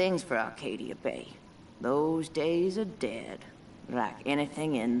good things for Arcadia Bay. Those days are dead, like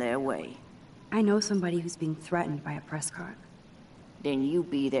anything in their way. I know somebody who's being threatened by a Prescott. Then you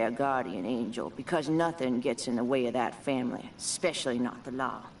be their guardian angel, because nothing gets in the way of that family, especially not the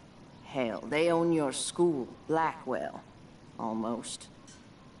law. Hell, they own your school, Blackwell. Almost.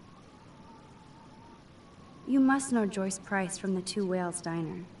 You must know Joyce Price from the Two Whales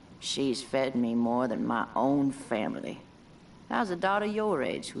Diner. She's fed me more than my own family. How's a daughter your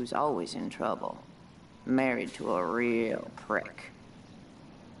age who's always in trouble? Married to a real prick.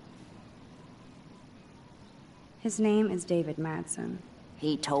 His name is David Madsen.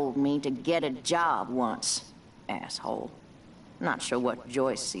 He told me to get a job once. Asshole. Not sure what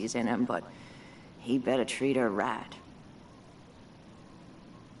Joyce sees in him, but he better treat her right.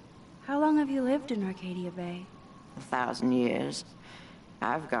 How long have you lived in Arcadia Bay? 1,000 years.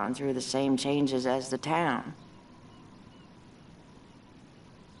 I've gone through the same changes as the town.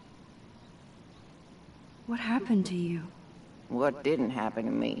 What happened to you? What didn't happen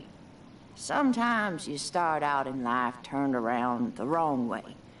to me? Sometimes you start out in life turned around the wrong way.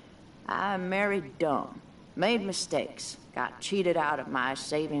 I married dumb, made mistakes, got cheated out of my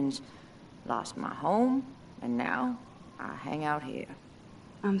savings, lost my home, and now I hang out here.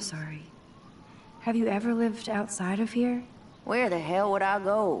 I'm sorry. Have you ever lived outside of here? Where the hell would I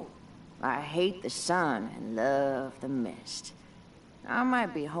go? I hate the sun and love the mist. I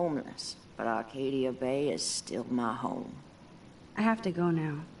might be homeless, but Arcadia Bay is still my home. I have to go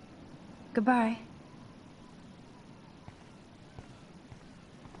now. Goodbye.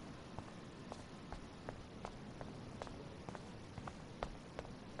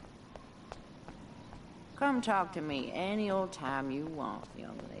 Come talk to me any old time you want,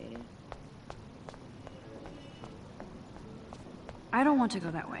 young lady. I don't want to go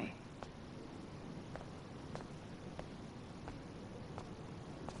that way.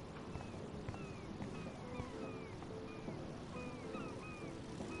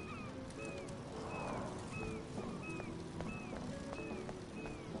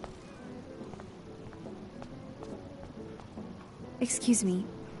 Excuse me,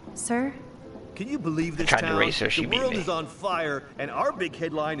 sir? Can you believe this I tried to town? race her, she The beat world me. is on fire, and our big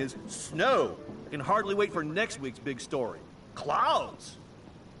headline is snow. I can hardly wait for next week's big story. Clouds!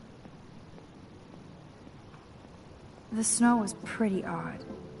 The snow was pretty odd.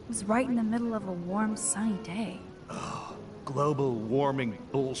 It was right in the middle of a warm, sunny day. Global warming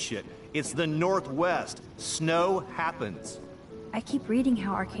bullshit. It's the Northwest. Snow happens. I keep reading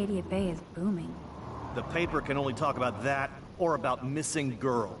how Arcadia Bay is booming. The paper can only talk about that or about missing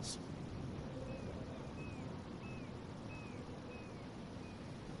girls.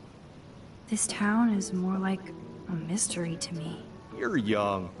 This town is more like a mystery to me. You're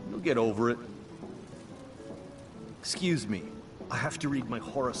young. You'll get over it. Excuse me. I have to read my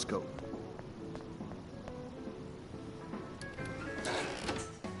horoscope.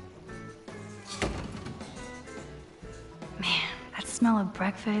 Man, that smell of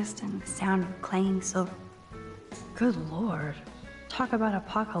breakfast and the sound of clanging silver. Good lord. Talk about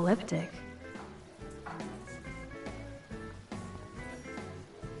apocalyptic.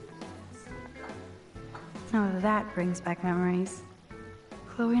 Now that brings back memories.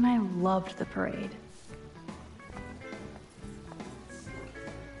 Chloe and I loved the parade.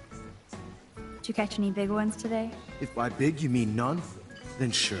 Did you catch any big ones today? If by big you mean none,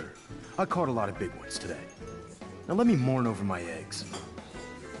 then sure. I caught a lot of big ones today. Now let me mourn over my eggs.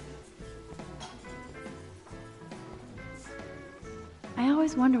 I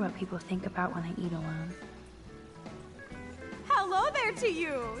always wonder what people think about when they eat alone. Hello there to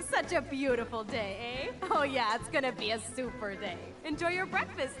you! Such a beautiful day, eh? Oh yeah, it's gonna be a super day. Enjoy your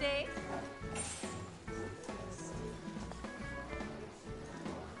breakfast, eh?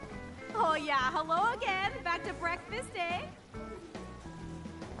 Oh yeah, hello again. Back to breakfast, eh?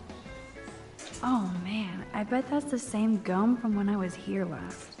 Oh man, I bet that's the same gum from when I was here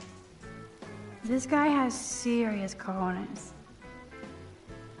last. This guy has serious cojones.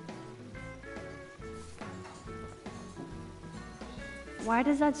 Why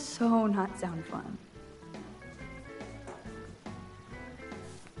does that so not sound fun?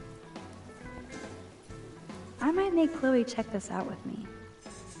 I might make Chloe check this out with me.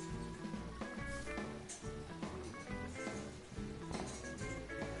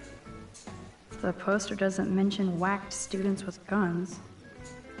 The poster doesn't mention whacked students with guns.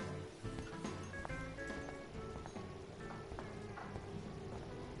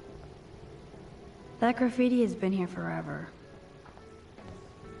 That graffiti has been here forever.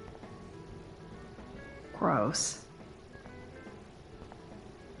 Gross.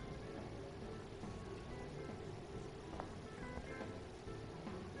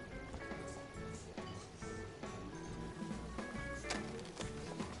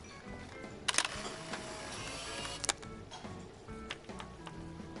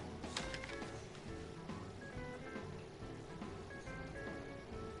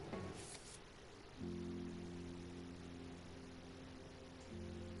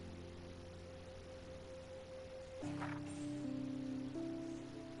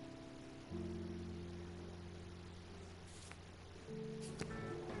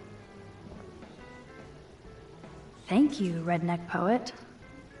 Thank you, redneck poet.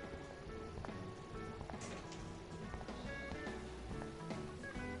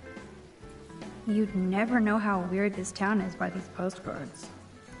 You'd never know how weird this town is by these postcards.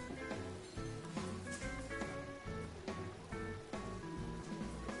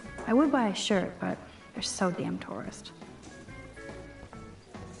 I would buy a shirt, but they're so damn tourist.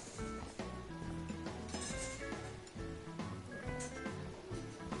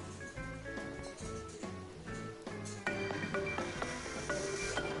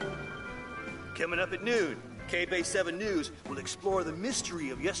 Coming up at noon, K-Bay 7 News will explore the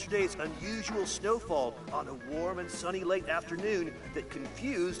mystery of yesterday's unusual snowfall on a warm and sunny late afternoon that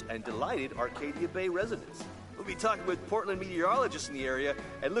confused and delighted Arcadia Bay residents. We'll be talking with Portland meteorologists in the area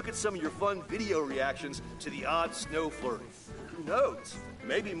and look at some of your fun video reactions to the odd snow flurry. Who knows?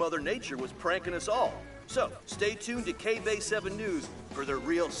 Maybe Mother Nature was pranking us all. So, stay tuned to K-Bay 7 News for the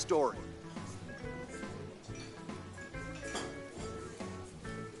real story.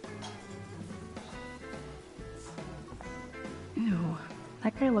 Ew,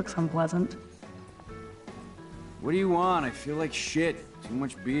 that guy looks unpleasant. What do you want? I feel like shit. Too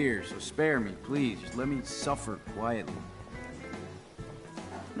much beer, so spare me, please. Just let me suffer quietly.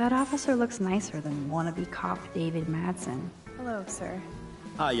 That officer looks nicer than wannabe cop David Madsen. Hello, sir.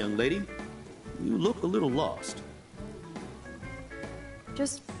 Hi, young lady. You look a little lost.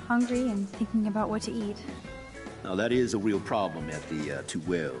 Just hungry and thinking about what to eat. Now, that is a real problem at the Two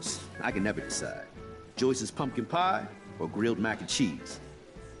Wells. I can never decide. Joyce's pumpkin pie or grilled mac and cheese?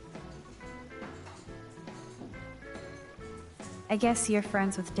 I guess you're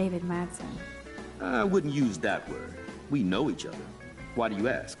friends with David Madsen. I wouldn't use that word. We know each other. Why do you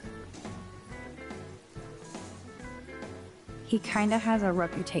ask? He kinda has a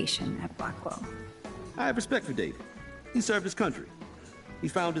reputation at Blackwell. I have respect for David. He served his country. He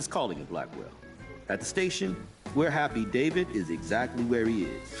found his calling in Blackwell. At the station, we're happy David is exactly where he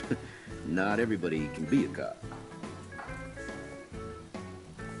is. Not everybody can be a cop.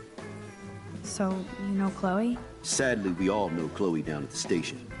 So, you know Chloe? Sadly, we all know Chloe down at the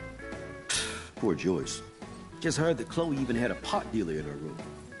station. Poor Joyce. Just heard that Chloe even had a pot dealer in her room.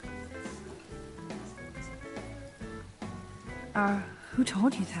 Who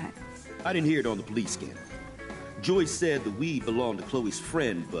told you that? I didn't hear it on the police scanner. Joyce said the weed belonged to Chloe's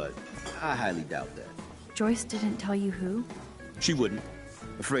friend, but I highly doubt that. Joyce didn't tell you who? She wouldn't.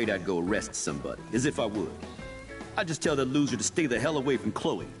 Afraid I'd go arrest somebody, as if I would. I'd just tell that loser to stay the hell away from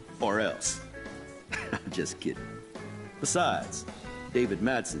Chloe, or else. I'm just kidding. Besides, David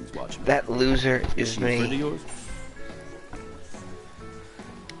Madsen's watching. That loser is she a friend of me. yours?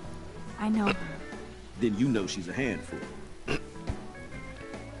 I know her. Then you know she's a handful.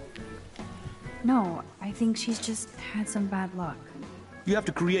 No, I think she's just had some bad luck. You have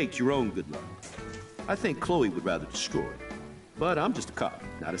to create your own good luck. I think Chloe would rather destroy. But I'm just a cop,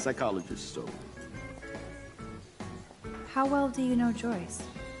 not a psychologist, so... How well do you know Joyce?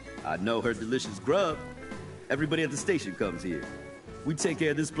 I know her delicious grub. Everybody at the station comes here. We take care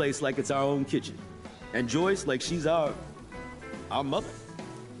of this place like it's our own kitchen. And Joyce like she's our mother.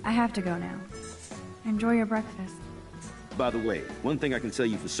 I have to go now. Enjoy your breakfast. By the way, one thing I can tell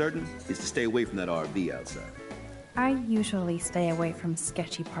you for certain is to stay away from that RV outside. I usually stay away from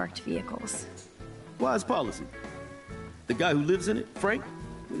sketchy parked vehicles. Wise policy. The guy who lives in it, Frank,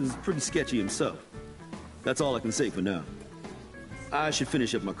 is pretty sketchy himself. That's all I can say for now. I should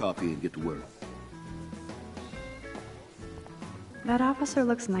finish up my coffee and get to work. That officer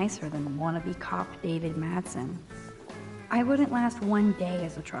looks nicer than wannabe cop David Madsen. I wouldn't last one day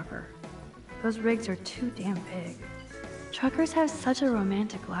as a trucker. Those rigs are too damn big. Truckers have such a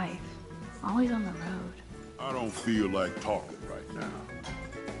romantic life, always on the road. I don't feel like talking right now.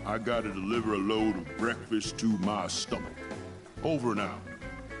 I gotta deliver a load of breakfast to my stomach. Over and out.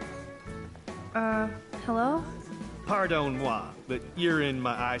 Hello? Pardon moi, but you're in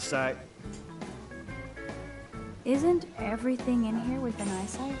my eyesight. Isn't everything in here within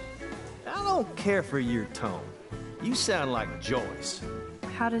eyesight? I don't care for your tone. You sound like Joyce.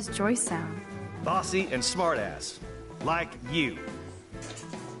 How does Joyce sound? Bossy and smartass. Like you.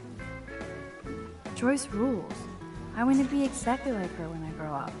 Joyce rules. I want to be exactly like her when I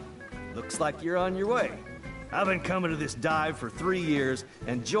grow up. Looks like you're on your way. I've been coming to this dive for 3 years,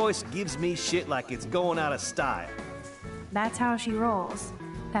 and Joyce gives me shit like it's going out of style. That's how she rolls.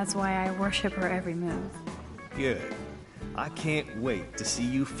 That's why I worship her every move. Good. I can't wait to see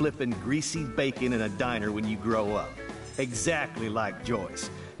you flipping greasy bacon in a diner when you grow up. Exactly like Joyce.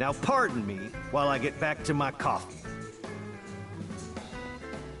 Now pardon me while I get back to my coffee.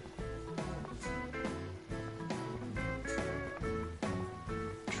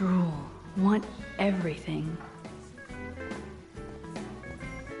 Drool. Want everything.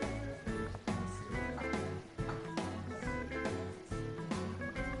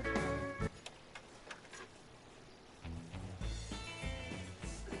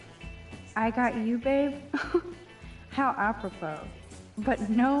 I got you, babe? How apropos. But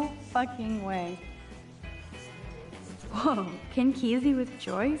no fucking way. Whoa, Ken Kesey with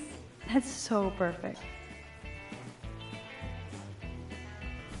Joyce? That's so perfect.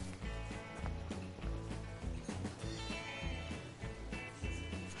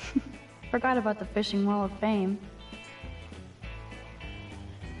 Forgot about the Fishing Wall of Fame.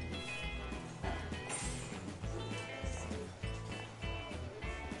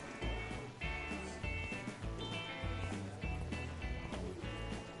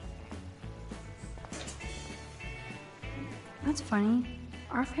 That's funny.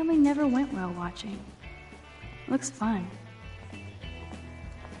 Our family never went whale watching. Looks fun.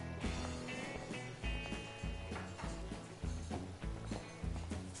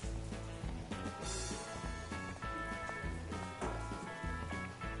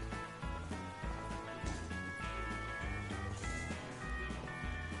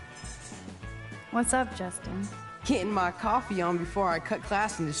 What's up, Justin? Getting my coffee on before I cut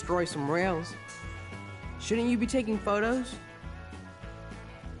class and destroy some rails. Shouldn't you be taking photos?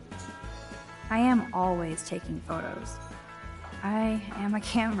 I am always taking photos. I am a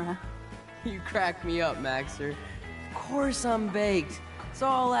camera. You crack me up, Maxer. Of course I'm baked, so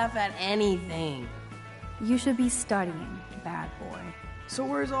I'll laugh at anything. You should be studying, bad boy. So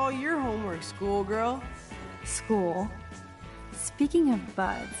where's all your homework, schoolgirl? School? Speaking of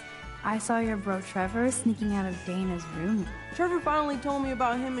buds, I saw your bro Trevor sneaking out of Dana's room. Trevor finally told me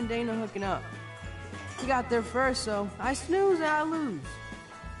about him and Dana hooking up. He got there first, so I snooze and I lose.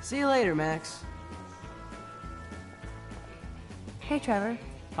 See you later, Max. Hey, Trevor.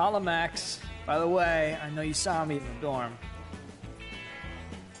 Holla, Max. By the way, I know you saw me in the dorm.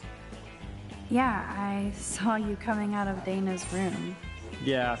 Yeah, I saw you coming out of Dana's room.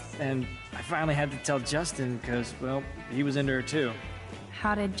 Yeah, and I finally had to tell Justin because, well, he was into her too.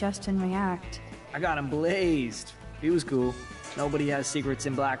 How did Justin react? I got him blazed. He was cool. Nobody has secrets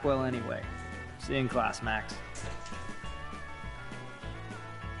in Blackwell anyway. See you in class, Max.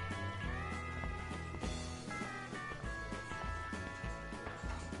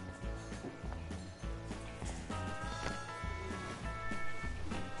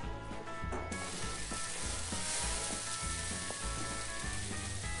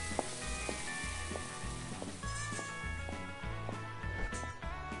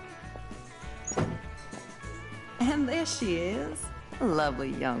 And there she is. A lovely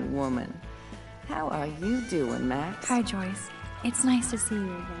young woman. How are you doing, Max? Hi, Joyce. It's nice to see you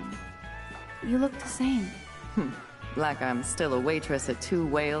again. You look the same. Like I'm still a waitress at Two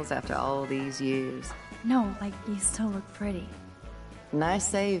Whales after all these years. No, like you still look pretty. Nice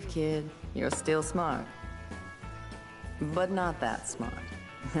save, kid. You're still smart. But not that smart.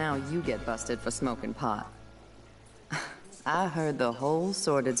 Now you get busted for smoking pot. I heard the whole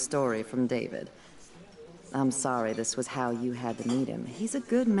sordid story from David. I'm sorry this was how you had to meet him. He's a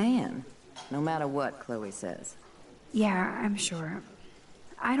good man, no matter what Chloe says. Yeah, I'm sure.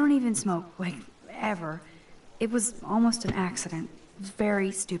 I don't even smoke, like, ever. It was almost an accident.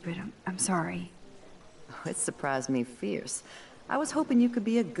 Very stupid. I'm sorry. It surprised me fierce. I was hoping you could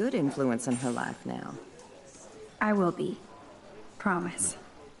be a good influence in her life now. I will be. Promise.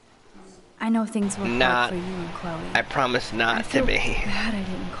 I know things were hard for you and Chloe. I promise not to be. I feel bad I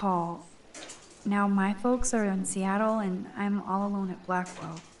didn't call. Now my folks are in Seattle and I'm all alone at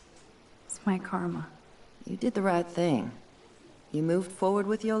Blackwell. It's my karma. You did the right thing. You moved forward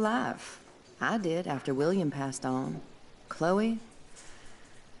with your life. I did after William passed on. Chloe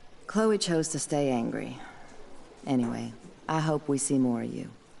chose to stay angry. Anyway, I hope we see more of you.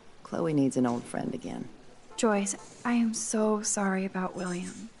 Chloe needs an old friend again. Joyce, I am so sorry about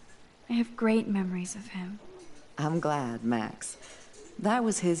William. I have great memories of him. I'm glad, Max. That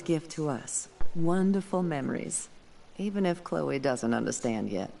was his gift to us. Wonderful memories. Even if Chloe doesn't understand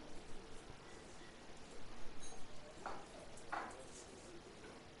yet.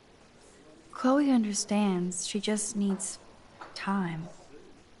 Chloe understands. She just needs time.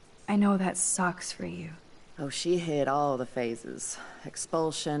 I know that sucks for you. Oh, she hit all the phases.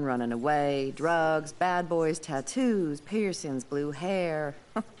 Expulsion, running away, drugs, bad boys, tattoos, piercings, blue hair.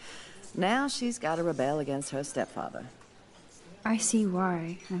 Now she's got to rebel against her stepfather. I see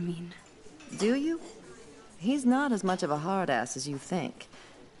why, I mean. Do you? He's not as much of a hard ass as you think.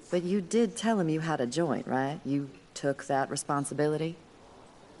 But you did tell him you had a joint, right? You took that responsibility?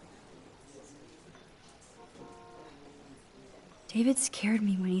 David scared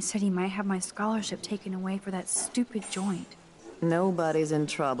me when he said he might have my scholarship taken away for that stupid joint. Nobody's in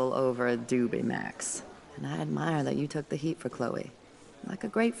trouble over a doobie, Max. And I admire that you took the heat for Chloe. Like a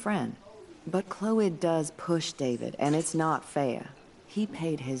great friend. But Chloe does push David, and it's not fair. He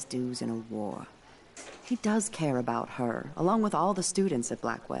paid his dues in a war. He does care about her, along with all the students at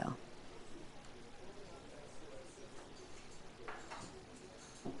Blackwell.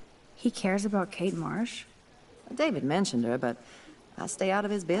 He cares about Kate Marsh? David mentioned her, but I stay out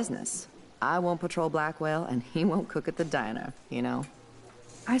of his business. I won't patrol Blackwell, and he won't cook at the diner, you know?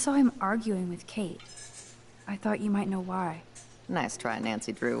 I saw him arguing with Kate. I thought you might know why. Nice try,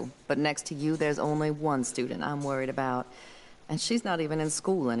 Nancy Drew. But next to you, there's only one student I'm worried about. And she's not even in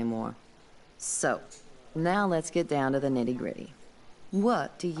school anymore. So, now let's get down to the nitty-gritty.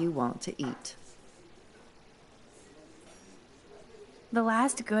 What do you want to eat? The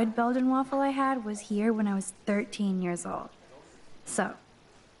last good Belgian waffle I had was here when I was 13 years old. So,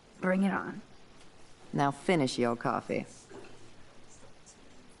 bring it on. Now finish your coffee.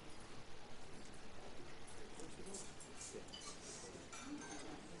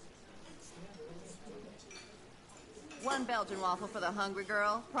 One Belgian waffle for the hungry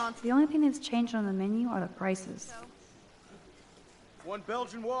girl. Prawn. The only thing that's changed on the menu are the prices. One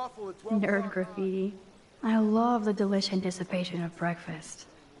Belgian waffle at 12. Nerd graffiti. I love the delish anticipation of breakfast.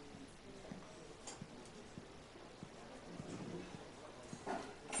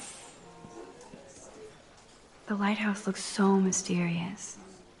 The lighthouse looks so mysterious.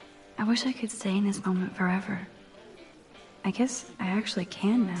 I wish I could stay in this moment forever. I guess I actually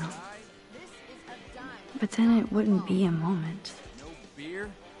can now. But then it wouldn't be a moment. No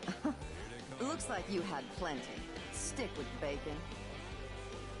beer? Looks like you had plenty. Stick with bacon.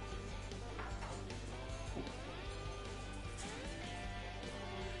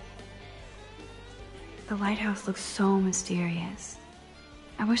 The lighthouse looks so mysterious.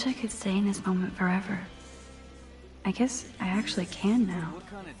 I wish I could stay in this moment forever. I guess I actually can now. What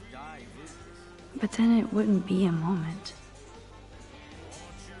kind of dive is this? But then it wouldn't be a moment.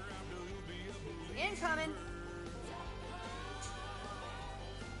 Incoming!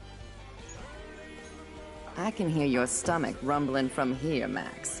 I can hear your stomach rumbling from here,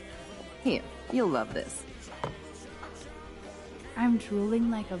 Max. Here, you'll love this. I'm drooling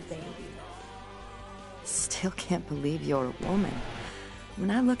like a baby. Still can't believe you're a woman. When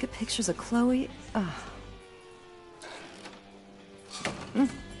I look at pictures of Chloe,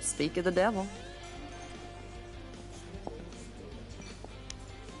 speak of the devil.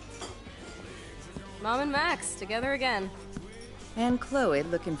 Mom and Max, together again. And Chloe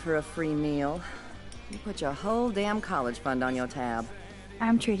looking for a free meal. You put your whole damn college fund on your tab.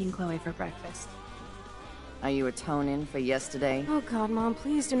 I'm treating Chloe for breakfast. Are you atoning for yesterday? Oh God, Mom,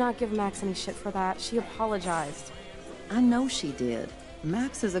 please do not give Max any shit for that. She apologized. I know she did.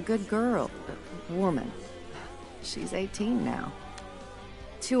 Max is a good girl. Woman. She's 18 now.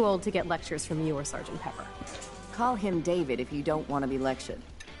 Too old to get lectures from you or Sergeant Pepper. Call him David if you don't want to be lectured.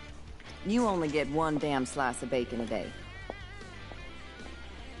 You only get one damn slice of bacon a day.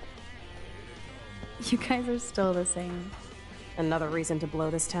 You guys are still the same. Another reason to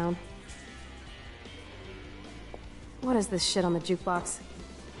blow this town. What is this shit on the jukebox?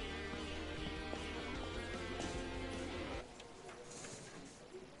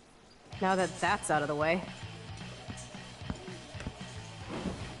 Now that that's out of the way,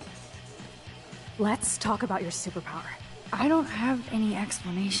 let's talk about your superpower. I don't have any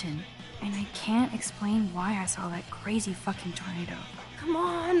explanation, and I can't explain why I saw that crazy fucking tornado. Come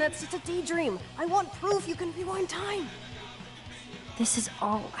on, that's just a daydream. I want proof you can rewind time. This is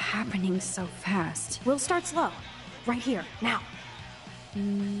all happening so fast. We'll start slow. Right here, now.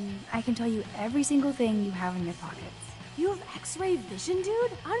 I can tell you every single thing you have in your pockets. You have X-ray vision,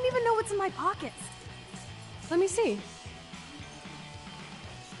 dude? I don't even know what's in my pockets. Let me see.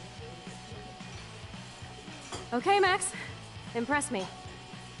 Okay, Max. Impress me.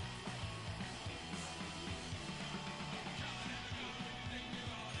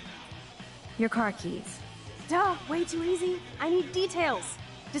 Your car keys. Duh, way too easy. I need details.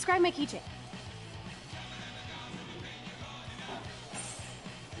 Describe my keychain.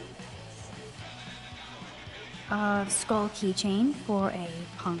 A skull keychain for a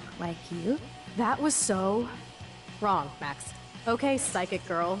punk like you. That was so wrong, Max. Okay, psychic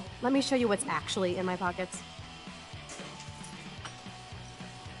girl. Let me show you what's actually in my pockets.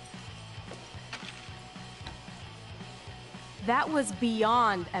 That was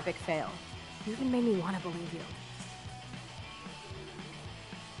beyond epic fail. You even made me want to believe you.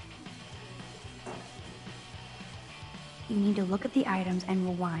 You need to look at the items and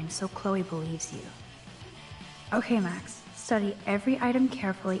rewind so Chloe believes you. Okay, Max. Study every item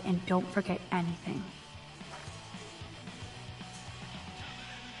carefully and don't forget anything.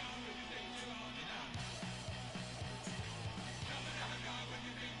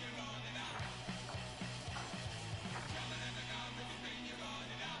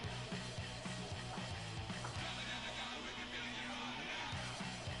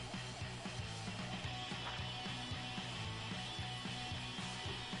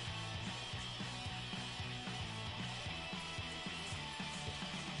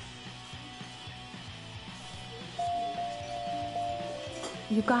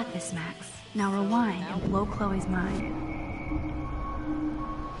 You got this, Max. Now rewind and blow Chloe's mind.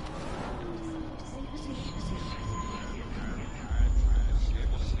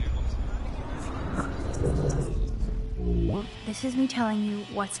 This is me telling you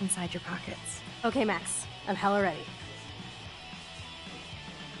what's inside your pockets. Okay, Max. I'm hella ready.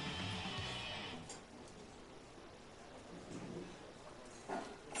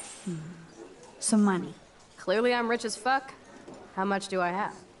 Some money. Clearly I'm rich as fuck. How much do I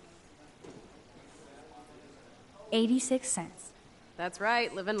have? 86 cents. That's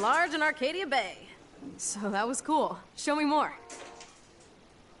right, living large in Arcadia Bay. So that was cool. Show me more.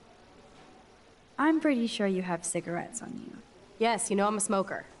 I'm pretty sure you have cigarettes on you. Yes, you know I'm a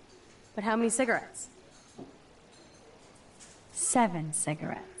smoker. But how many cigarettes? 7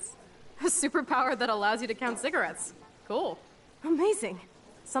 cigarettes. A superpower that allows you to count cigarettes. Cool. Amazing.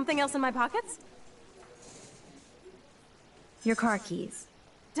 Something else in my pockets? Your car keys.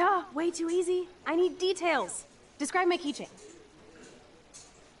 Duh, way too easy. I need details. Describe my keychain.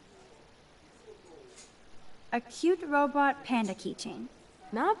 A cute robot panda keychain.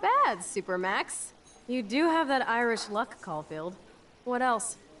 Not bad, Super Max. You do have that Irish luck, Caulfield. What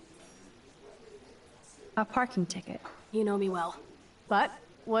else? A parking ticket. You know me well. But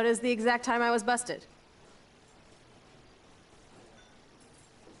what is the exact time I was busted?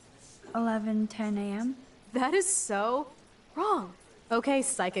 11:10 a.m. That is so wrong. Okay,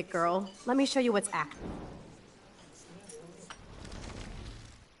 psychic girl. Let me show you what's act.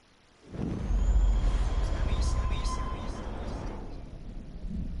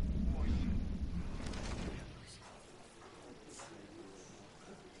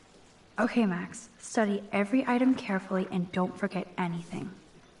 Okay, Max. Study every item carefully and don't forget anything.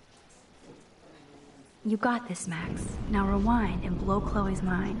 You got this, Max. Now rewind and blow Chloe's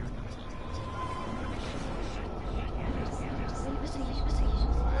mind.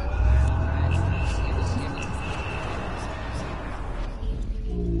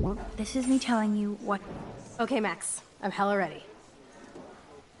 This is me telling you what... Okay, Max. I'm hella ready.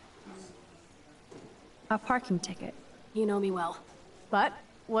 A parking ticket. You know me well. But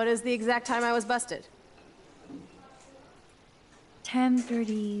what is the exact time I was busted?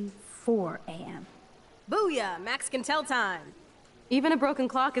 10:34 a.m. Booyah! Max can tell time! Even a broken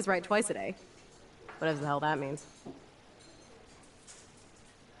clock is right twice a day. Whatever the hell that means.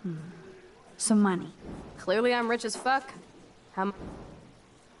 Some money. Clearly I'm rich as fuck. How much?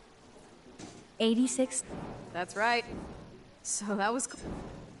 86. That's right. So that was...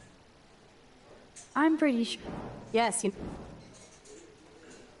 I'm pretty sure... Yes, you...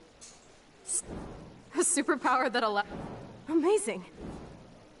 A superpower that allows... Amazing.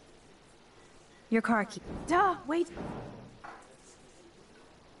 Your car key. Duh, wait.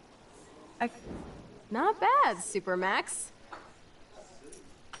 Not bad, Super Max.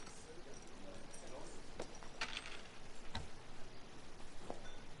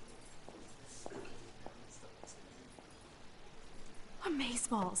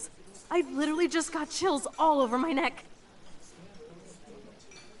 Amazeballs. I literally just got chills all over my neck.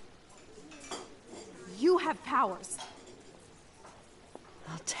 You have powers.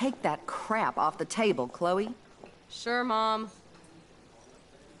 I'll take that crap off the table, Chloe. Sure, Mom.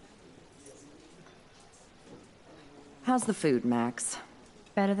 How's the food, Max?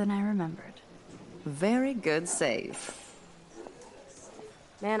 Better than I remembered. Very good save.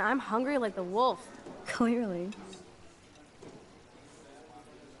 Man, I'm hungry like the wolf. Clearly.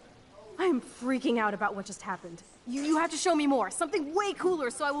 I'm freaking out about what just happened. You have to show me more. Something way cooler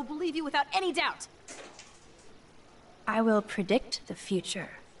so I will believe you without any doubt. I will predict the future.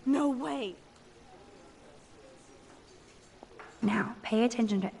 No way. Now, pay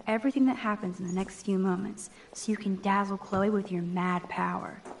attention to everything that happens in the next few moments so you can dazzle Chloe with your mad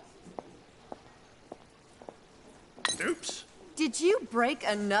power. Oops. Did you break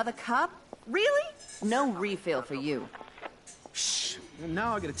another cup? Really? No refill for you. Shh. Well,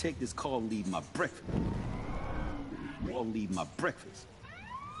 now I gotta take this call and leave my breakfast.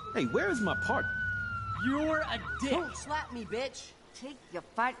 Hey, where is my partner? You're a dick. Don't slap me, bitch. Take your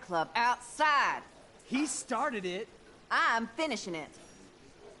fight club outside. He started it. I'm finishing it.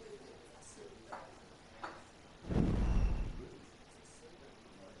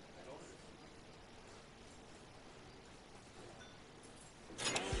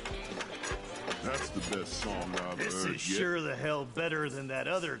 That's the best song I've This heard is yet. sure the hell better than that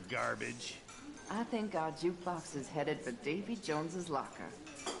other garbage. I think our jukebox is headed for Davy Jones's locker.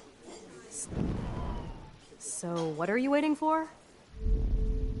 So, what are you waiting for?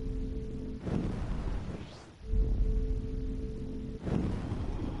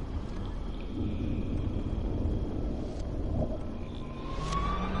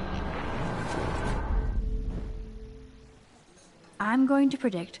 I'm going to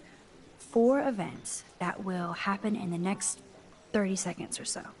predict 4 events that will happen in the next 30 seconds or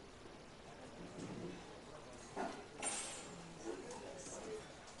so.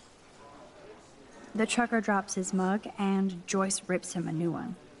 The trucker drops his mug and Joyce rips him a new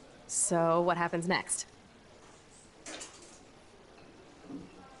one. So, what happens next?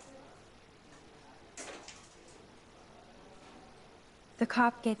 The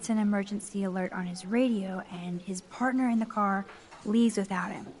cop gets an emergency alert on his radio and his partner in the car leaves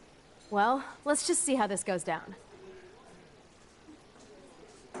without him. Well, let's just see how this goes down.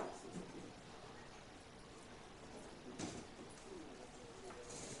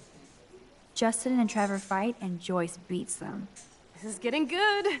 Justin and Trevor fight and Joyce beats them. This is getting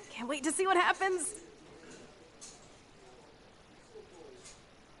good. Can't wait to see what happens.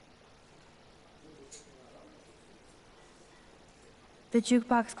 The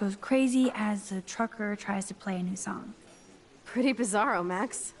jukebox goes crazy as the trucker tries to play a new song. Pretty bizarro,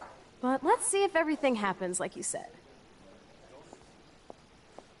 Max. But let's see if everything happens like you said.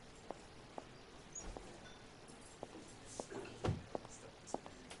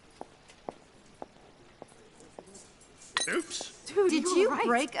 Oops. Dude, Did you you were right.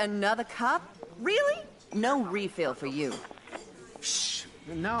 break another cup? Really? No refill for you. Shh.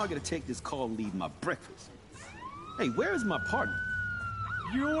 And now I gotta take this call and leave my breakfast. Hey, where is my partner?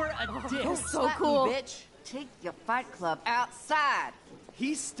 You're a dick. You're so Slap cool. Me, bitch. Take your fight club outside.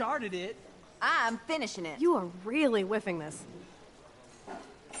 He started it. I'm finishing it. You are really whiffing this.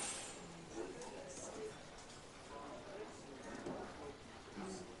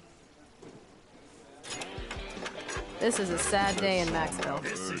 This is a sad day in Maxville.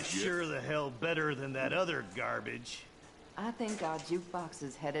 This is sure the hell better than that other garbage. I think our jukebox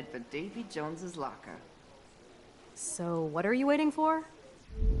is headed for Davy Jones's locker. So, what are you waiting for?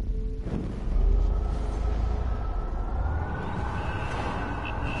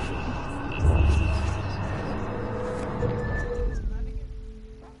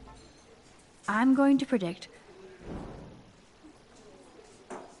 I'm going to predict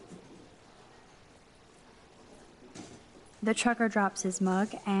the trucker drops his mug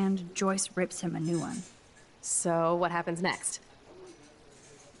and Joyce rips him a new one. So, what happens next?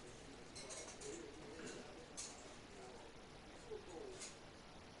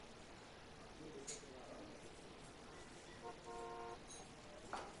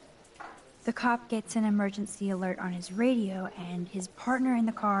 The cop gets an emergency alert on his radio and his partner in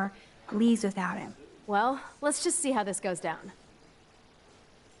the car leaves without him. Well, let's just see how this goes down.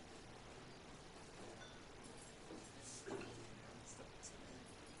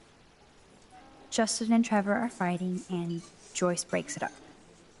 Justin and Trevor are fighting and Joyce breaks it up.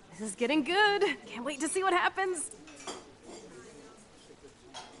 This is getting good. Can't wait to see what happens.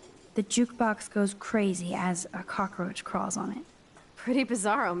 The jukebox goes crazy as a cockroach crawls on it. Pretty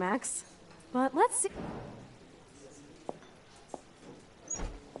bizarro, Max. But let's see.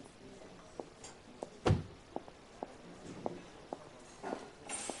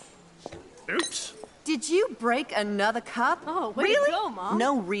 Oops. Did you break another cup? Oh, way really? to go, Mom.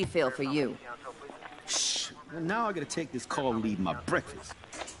 No refill for you. Shh. And now I gotta take this call and leave my breakfast.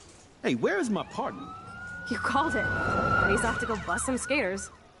 Hey, where is my partner? You called it. And he's off to go bust some skaters.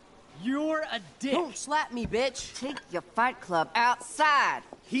 You're a dick. Don't slap me, bitch. Take your fight club outside.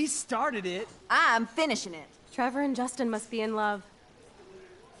 He started it. I'm finishing it. Trevor and Justin must be in love.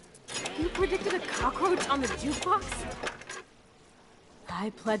 You predicted a cockroach on the jukebox?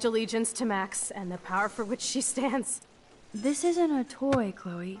 I pledge allegiance to Max and the power for which she stands. This isn't a toy,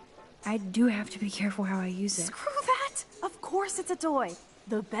 Chloe. I do have to be careful how I use it. Screw that! Of course it's a toy.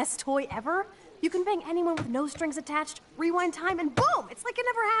 The best toy ever? You can bang anyone with no strings attached, rewind time, and boom! It's like it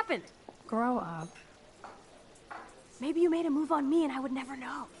never happened. Grow up. Maybe you made a move on me and I would never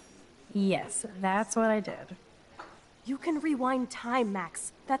know. Yes, that's what I did. You can rewind time,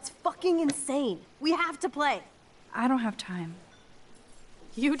 Max. That's fucking insane. We have to play. I don't have time.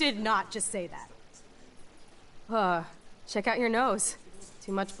 You did not just say that. Check out your nose.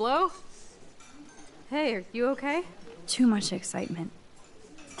 Too much blow? Hey, are you okay? Too much excitement.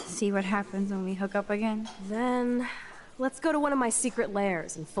 See what happens when we hook up again? Then, let's go to one of my secret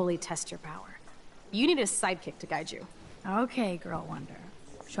lairs and fully test your power. You need a sidekick to guide you. Okay, Girl Wonder.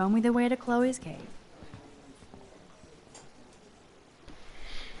 Show me the way to Chloe's cave.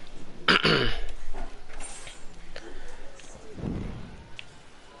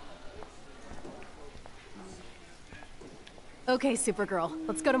 Okay, Supergirl,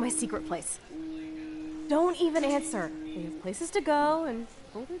 let's go to my secret place. Don't even answer. We have places to go and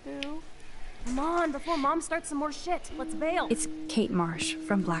people to do. Come on, before Mom starts some more shit. Let's bail. It's Kate Marsh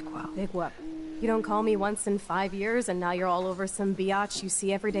from Blackwell. Big whoop. You don't call me once in 5 years, and now you're all over some biatch you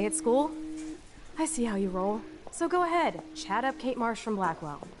see every day at school? I see how you roll. So go ahead, chat up Kate Marsh from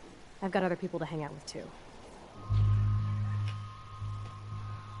Blackwell. I've got other people to hang out with, too.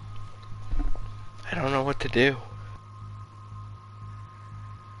 I don't know what to do.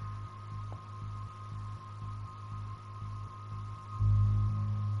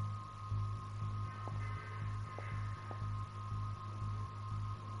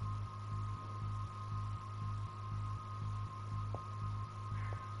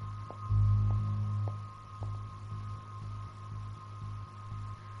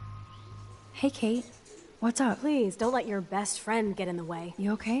 Hey, Kate. What's up? Please, don't let your best friend get in the way.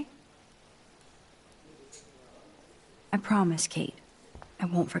 You okay? I promise, Kate. I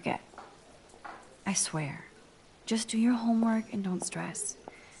won't forget. I swear. Just do your homework and don't stress.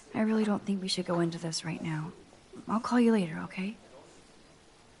 I really don't think we should go into this right now. I'll call you later, okay?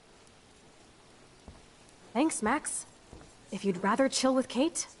 Thanks, Max. If you'd rather chill with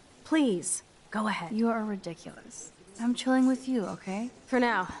Kate, please, go ahead. You are ridiculous. I'm chilling with you, okay? For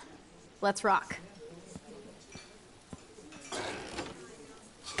now. Let's rock.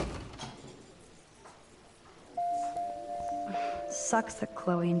 Sucks that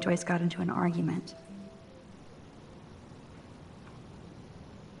Chloe and Joyce got into an argument.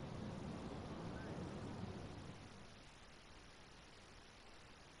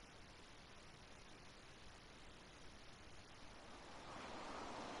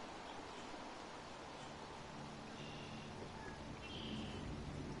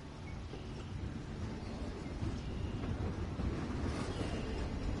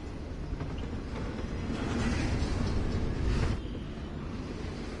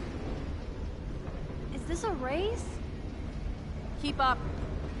 Is this a race? Keep up.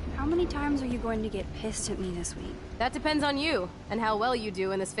 How many times are you going to get pissed at me this week? That depends on you, and how well you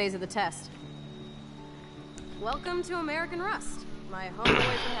do in this phase of the test. Welcome to American Rust, my home away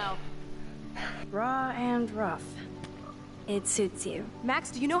from hell. Raw and rough. It suits you. Max,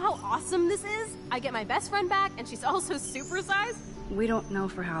 do you know how awesome this is? I get my best friend back, and she's also supersized. We don't know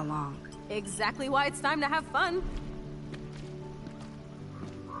for how long. Exactly why it's time to have fun.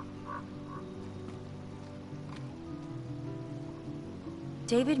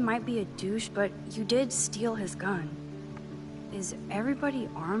 David might be a douche, but you did steal his gun. Is everybody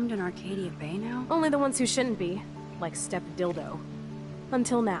armed in Arcadia Bay now? Only the ones who shouldn't be, like Step Dildo.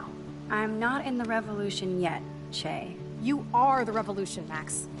 Until now. I'm not in the revolution yet, Che. You are the revolution,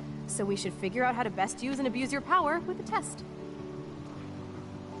 Max. So we should figure out how to best use and abuse your power with the test.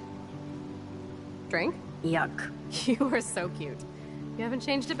 Drink? Yuck. You are so cute. You haven't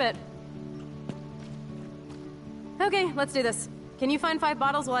changed a bit. Okay, let's do this. Can you find 5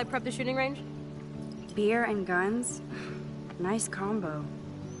 bottles while I prep the shooting range? Beer and guns? Nice combo.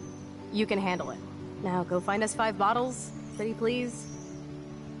 You can handle it. Now go find us 5 bottles, pretty please.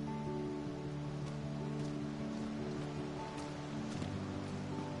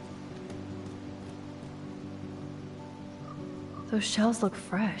 Those shells look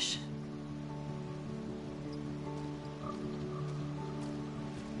fresh.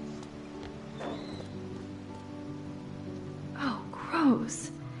 Oh,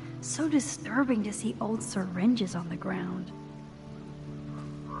 gross. So disturbing to see old syringes on the ground.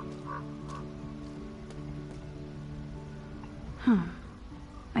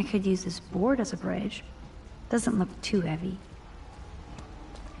 I could use this board as a bridge. Doesn't look too heavy.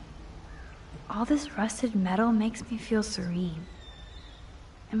 All this rusted metal makes me feel serene.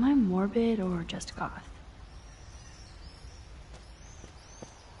 Am I morbid or just goth?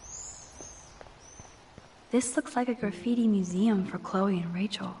 This looks like a graffiti museum for Chloe and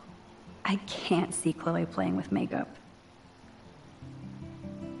Rachel. I can't see Chloe playing with makeup.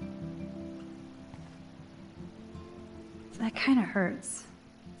 That kind of hurts.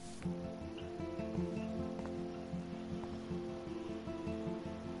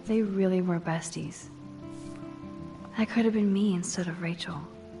 They really were besties. That could have been me instead of Rachel.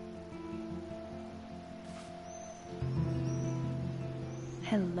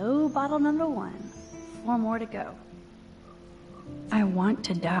 Hello, bottle number 1. 4 more to go. I want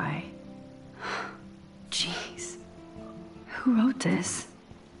to die. Jeez. Who wrote this?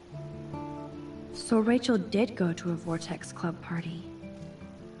 So Rachel did go to a Vortex Club party.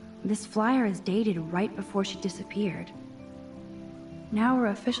 This flyer is dated right before she disappeared. Now we're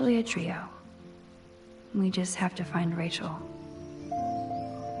officially a trio. We just have to find Rachel.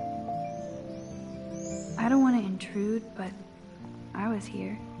 I don't want to intrude, but I was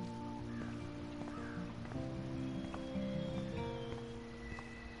here.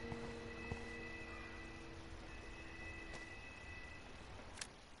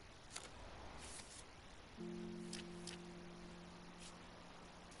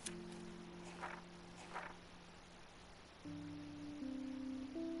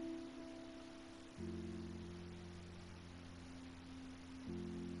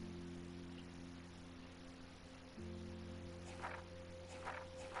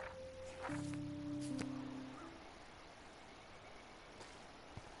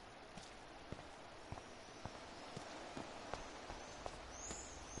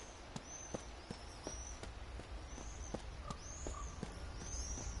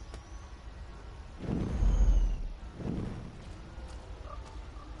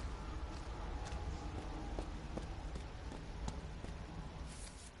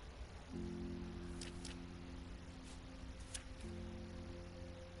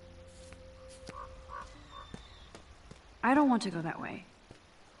 I don't want to go that way.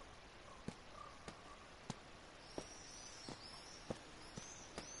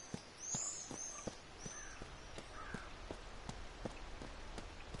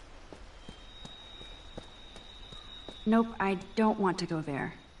 Nope, I don't want to go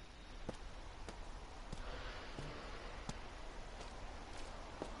there.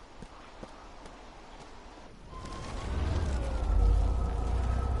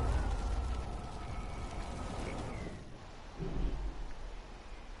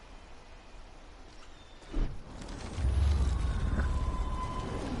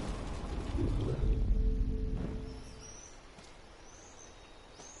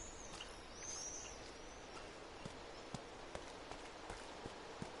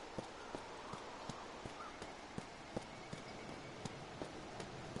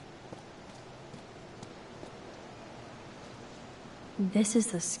 This is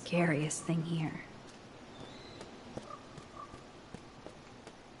the scariest thing here.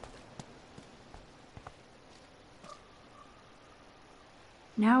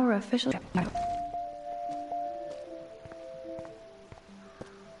 Now we're officially...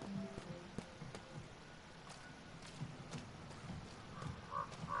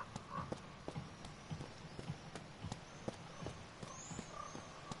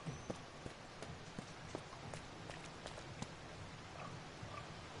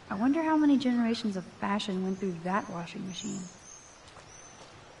 I wonder how many generations of fashion went through that washing machine.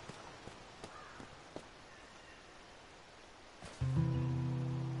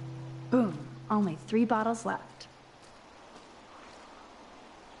 Boom. Only 3 bottles left.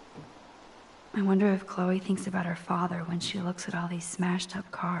 I wonder if Chloe thinks about her father when she looks at all these smashed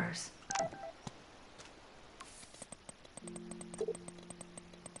up cars.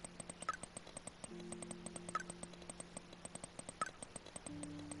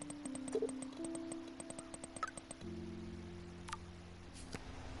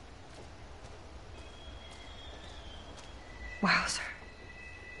 Wowzer.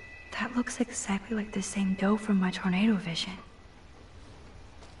 That looks exactly like the same doe from my tornado vision.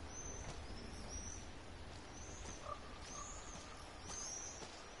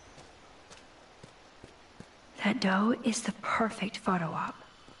 That doe is the perfect photo op.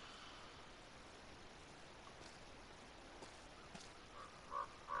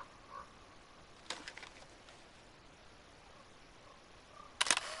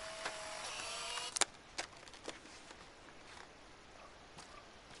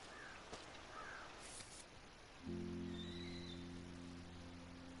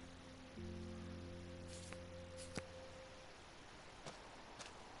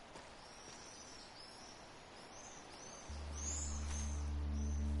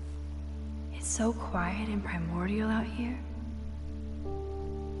 It's so quiet and primordial out here.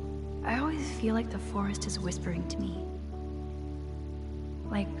 I always feel like the forest is whispering to me.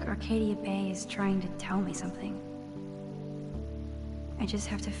 Like Arcadia Bay is trying to tell me something. I just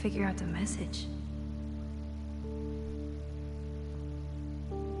have to figure out the message.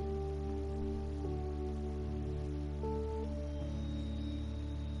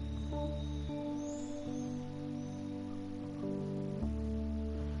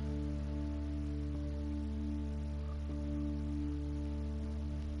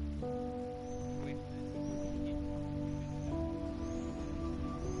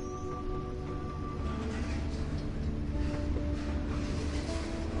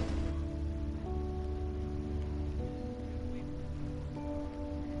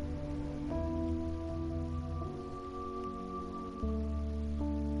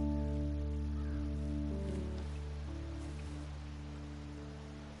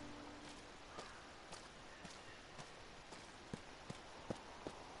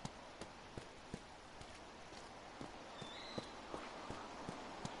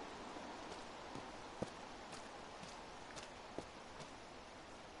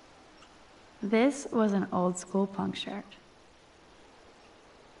 This was an old school punk shirt.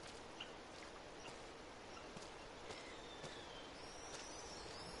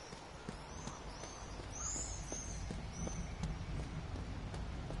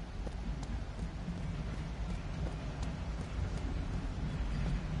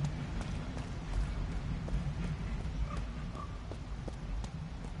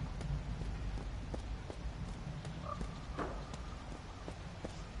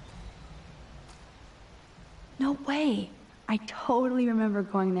 No way! I totally remember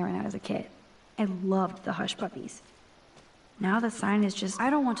going there when I was a kid. I loved the Hush Puppies. Now the sign is just, I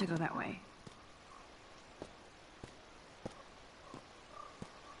don't want to go that way.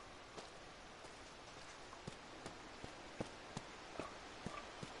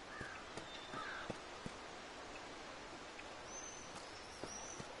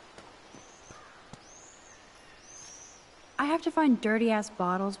 I have to find dirty-ass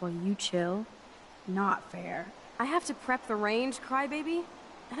bottles while you chill? Not fair. I have to prep the range, crybaby.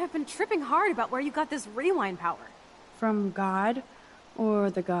 And I've been tripping hard about where you got this rewind power. From God? Or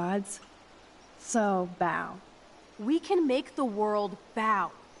the gods? So, bow. We can make the world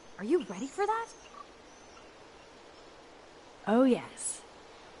bow. Are you ready for that? Oh yes.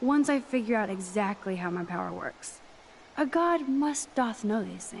 Once I figure out exactly how my power works. A god must doth know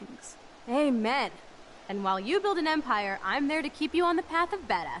these things. Amen. And while you build an empire, I'm there to keep you on the path of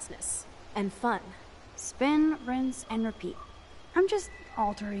badassness. And fun. Spin, rinse, and repeat. I'm just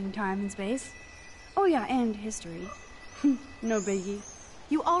altering time and space. Oh yeah, and history. No biggie.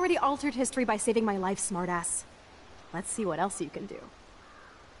 You already altered history by saving my life, smartass. Let's see what else you can do.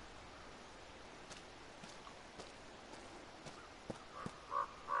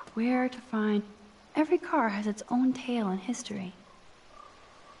 Where to find... Every car has its own tale and history.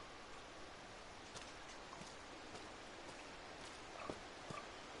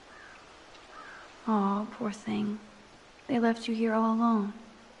 Aw, poor thing. They left you here all alone.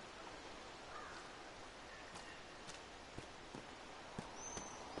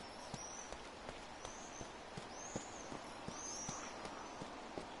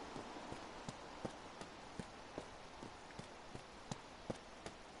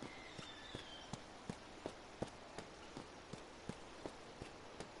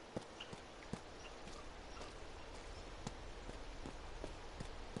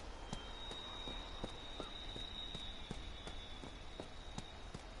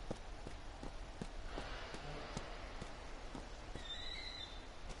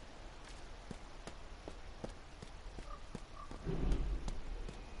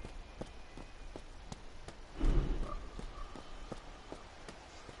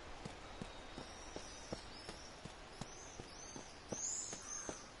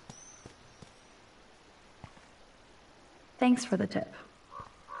 Thanks for the tip.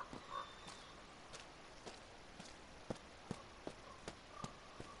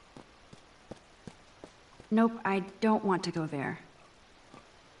 Nope, I don't want to go there.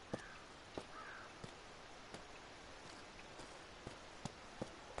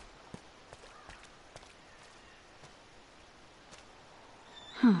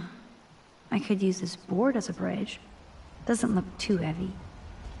 I could use this board as a bridge. Doesn't look too heavy.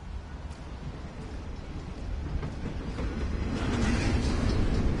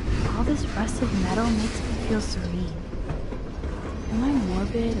 All this rusted metal makes me feel serene. Am I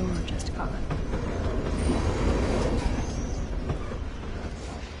morbid or just color?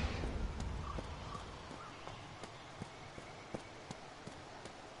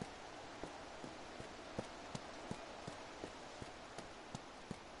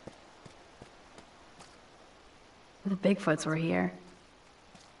 The Bigfoots were here.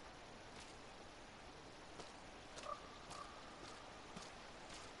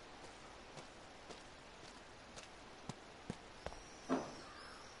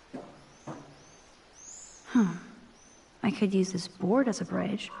 I could use this board as a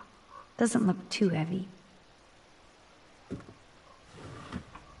bridge. Doesn't look too heavy.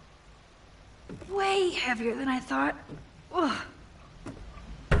 Way heavier than I thought. Ugh.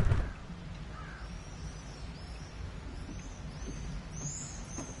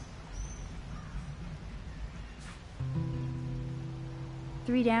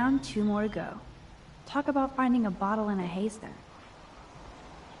 Three down, two more to go. Talk about finding a bottle in a haystack.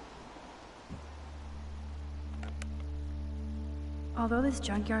 Although this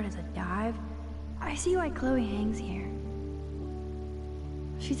junkyard is a dive, I see why Chloe hangs here.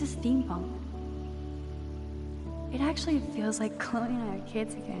 She's a steampunk. It actually feels like Chloe and I are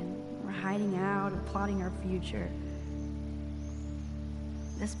kids again. We're hiding out and plotting our future.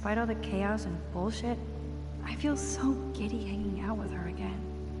 Despite all the chaos and bullshit, I feel so giddy hanging out with her again.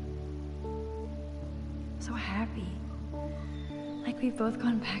 So happy. Like we've both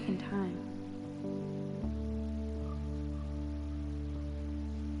gone back in time.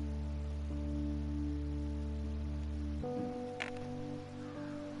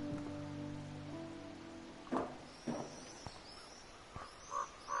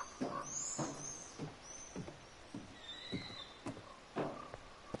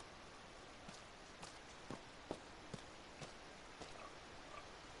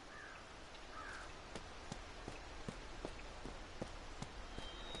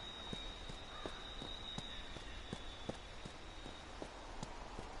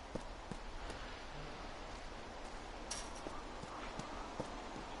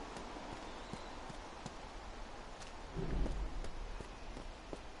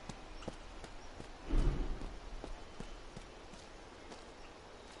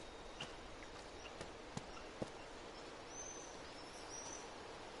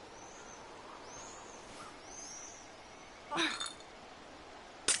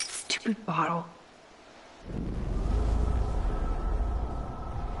 stupid bottle.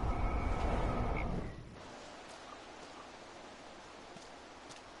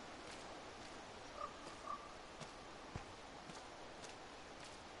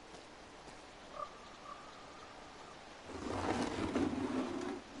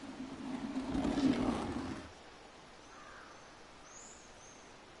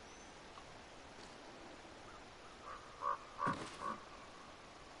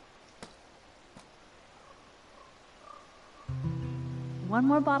 One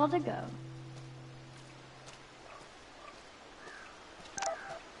more bottle to go.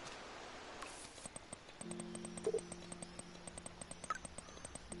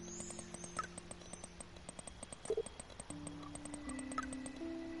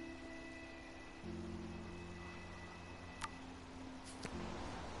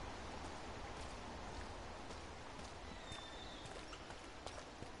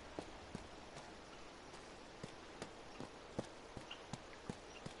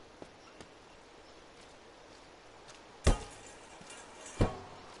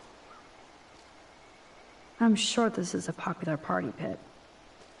 I'm sure this is a popular party pit.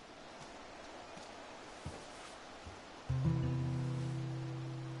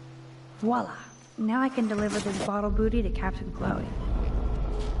 Voila! Now I can deliver this bottle booty to Captain Chloe.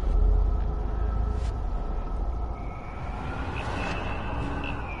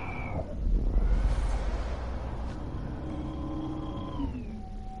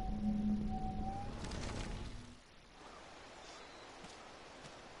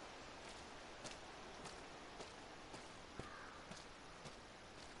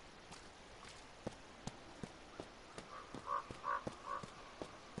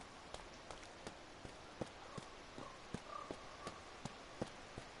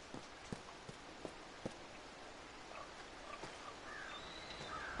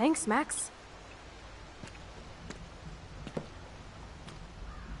 Thanks, Max.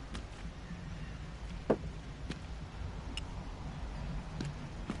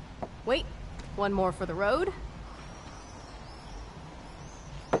 Wait, one more for the road.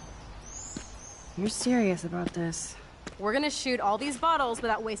 You're serious about this? We're gonna shoot all these bottles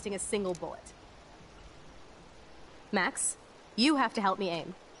without wasting a single bullet. Max, you have to help me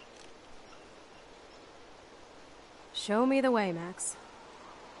aim. Show me the way, Max.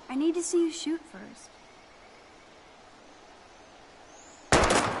 I need to see you shoot first.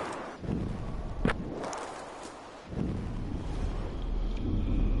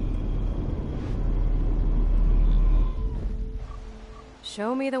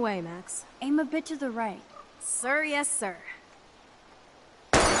 Show me the way, Max. Aim a bit to the right. Sir, yes, sir.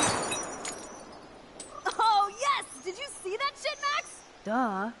 Oh, yes! Did you see that shit, Max?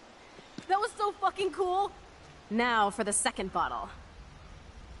 Duh. That was so fucking cool. Now for the second bottle.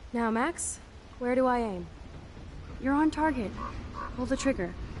 Now, Max, where do I aim? You're on target. Pull the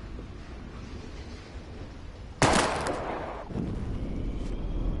trigger.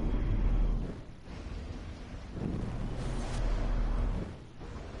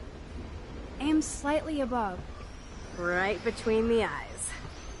 Aim slightly above. Right between the eyes.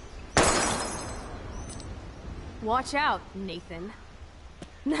 Watch out, Nathan.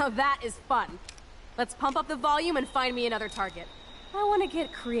 Now that is fun. Let's pump up the volume and find me another target. I want to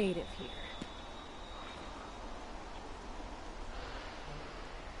get creative here.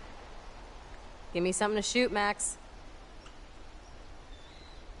 Give me something to shoot, Max.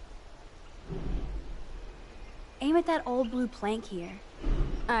 Aim at that old blue plank here.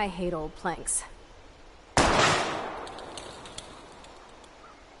 I hate old planks.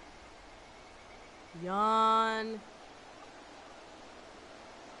 Yawn.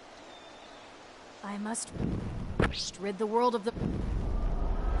 I must rid the world of the...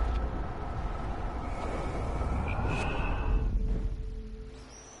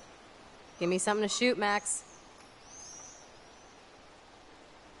 Give me something to shoot, Max.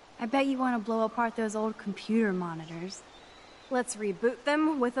 I bet you want to blow apart those old computer monitors. Let's reboot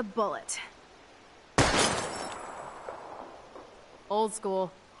them with a bullet. Old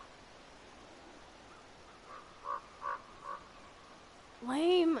school.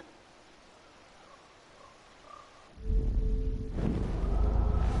 Lame.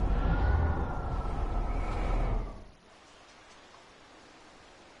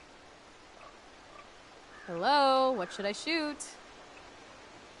 Hello, what should I shoot?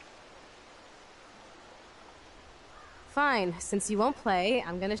 Fine, since you won't play,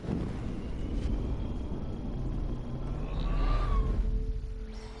 I'm gonna...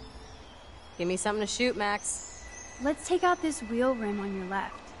 Give me something to shoot, Max. Let's take out this wheel rim on your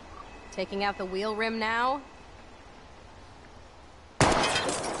left. Taking out the wheel rim now?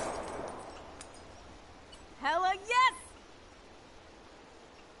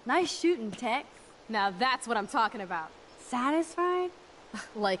 Nice shooting, Tex. Now that's what I'm talking about. Satisfied?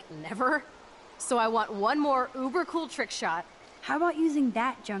 Like, never? So I want one more uber cool trick shot. How about using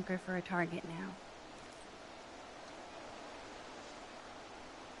that junker for a target now?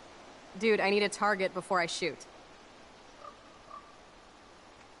 Dude, I need a target before I shoot.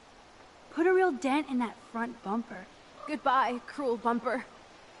 Put a real dent in that front bumper. Goodbye, cruel bumper.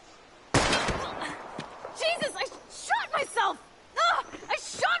 Jesus, I shot myself! Ugh, I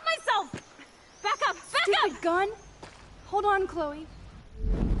shot myself! Back up, back Stupid up! gun! Hold on, Chloe.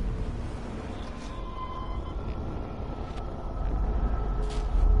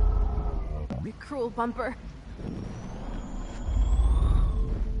 Cruel bumper.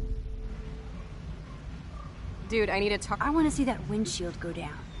 Dude, I need a target. I want to see that windshield go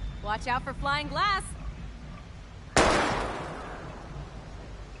down. Watch out for flying glass.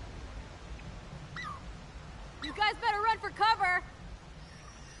 You guys better run for cover.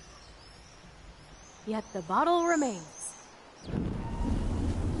 Yet the bottle remains.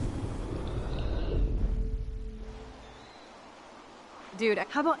 Dude,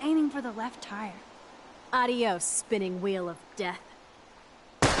 how about aiming for the left tire? Adios, spinning wheel of death.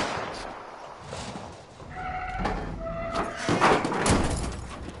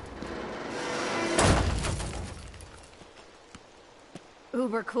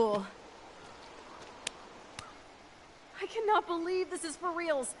 Uber cool. I cannot believe this is for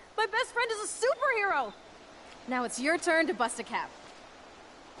reals. My best friend is a superhero. Now it's your turn to bust a cap.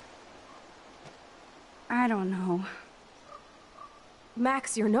 I don't know.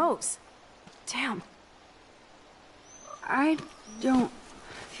 Max, your nose. Damn. I don't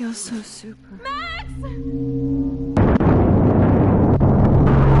feel so super. Max!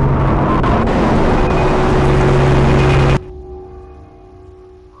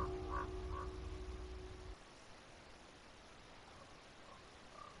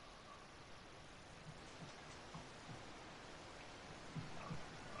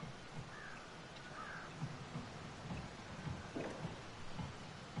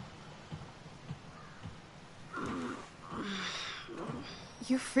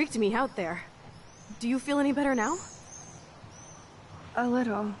 You freaked me out there. Do you feel any better now? A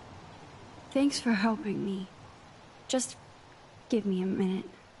little. Thanks for helping me. Just give me a minute.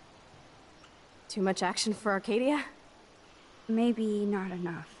 Too much action for Arcadia? Maybe not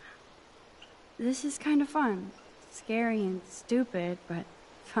enough. This is kind of fun. Scary and stupid, but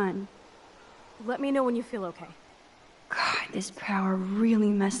fun. Let me know when you feel okay. God, this power really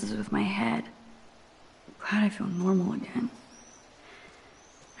messes with my head. I'm glad I feel normal again.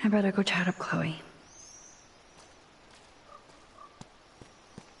 I better go chat up Chloe.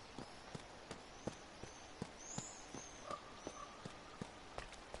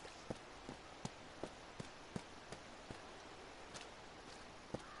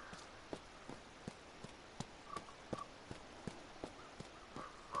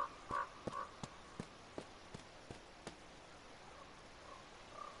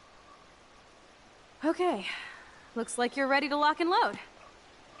 Okay. Looks like you're ready to lock and load.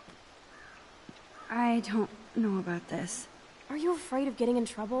 I don't know about this. Are you afraid of getting in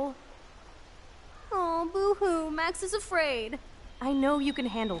trouble? Oh, boo-hoo, Max is afraid. I know you can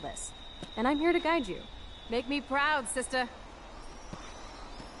handle this, and I'm here to guide you. Make me proud, sister.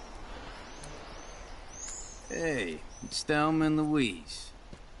 Hey, it's Thelma and Louise.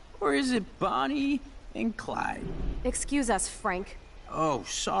 Or is it Bonnie and Clyde? Excuse us, Frank. Oh,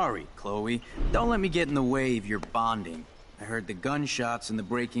 sorry, Chloe. Don't let me get in the way of your bonding. I heard the gunshots and the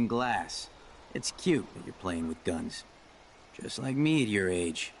breaking glass. It's cute that you're playing with guns. Just like me at your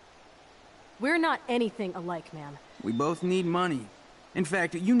age. We're not anything alike, man. We both need money. In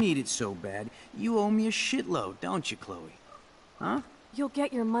fact, you need it so bad, you owe me a shitload, don't you, Chloe? Huh? You'll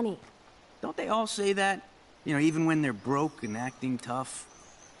get your money. Don't they all say that? You know, even when they're broke and acting tough?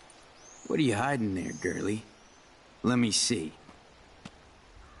 What are you hiding there, girlie? Let me see.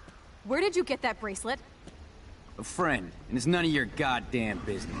 Where did you get that bracelet? A friend, and it's none of your goddamn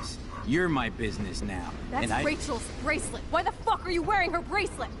business. You're my business now. That's and Rachel's bracelet. Why the fuck are you wearing her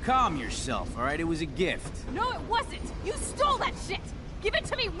bracelet? Calm yourself, all right? It was a gift. No, it wasn't. You stole that shit. Give it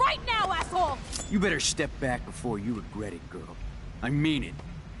to me right now, asshole. You better step back before you regret it, girl. I mean it.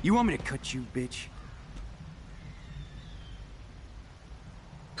 You want me to cut you, bitch?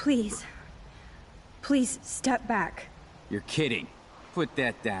 Please. Please, step back. You're kidding. Put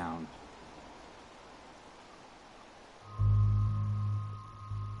that down.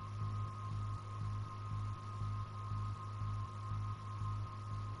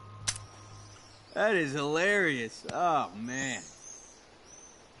 That is hilarious. Oh, man.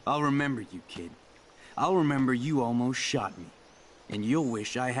 I'll remember you, kid. I'll remember you almost shot me. And you'll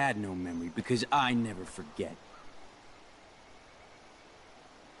wish I had no memory, because I never forget.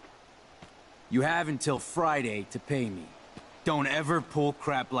 You have until Friday to pay me. Don't ever pull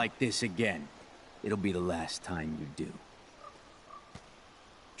crap like this again. It'll be the last time you do.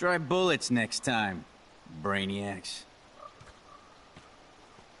 Try bullets next time, brainiacs.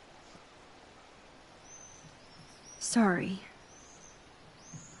 Sorry.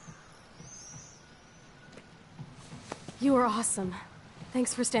 You were awesome.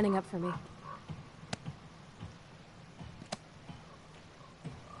 Thanks for standing up for me.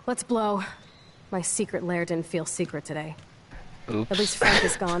 Let's blow. My secret lair didn't feel secret today. Oops. At least Frank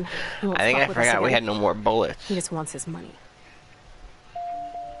is gone. He won't I think fuck I with us forgot we again. had no more bullets. He just wants his money.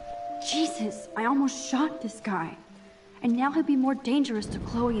 Jesus, I almost shot this guy. And now he'll be more dangerous to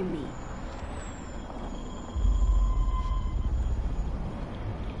Chloe and me.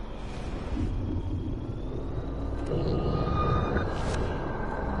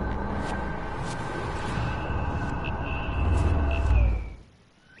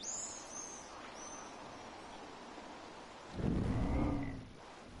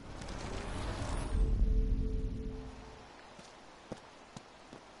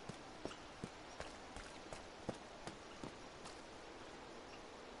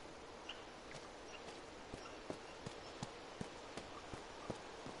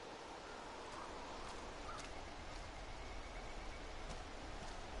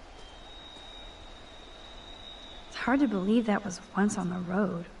 It's hard to believe that was once on the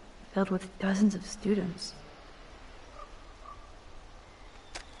road, filled with dozens of students.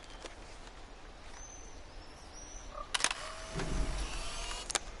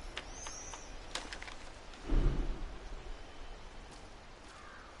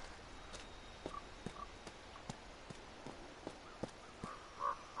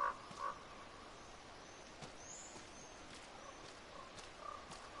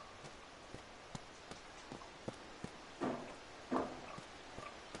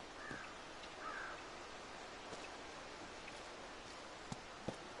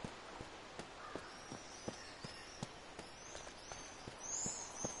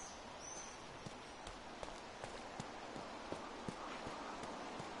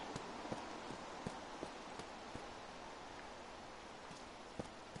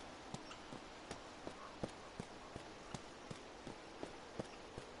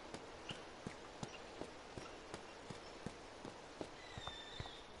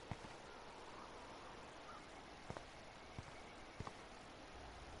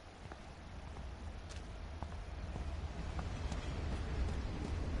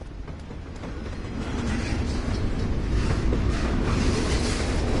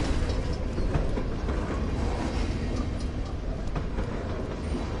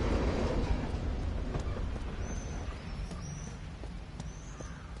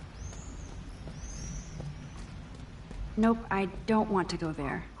 Nope, I don't want to go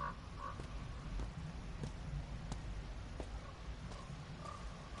there.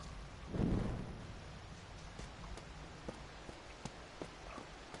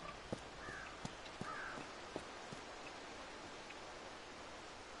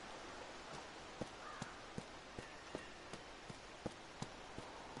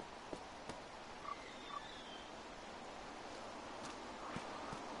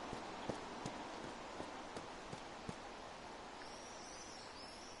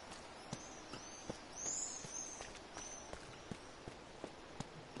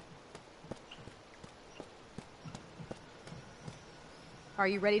 Are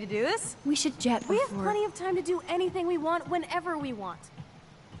you ready to do this? We should jet before. We have plenty of time to do anything we want whenever we want.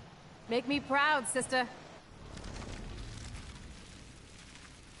 Make me proud, sister.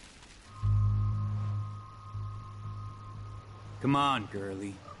 Come on,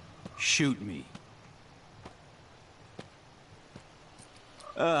 girlie. Shoot me.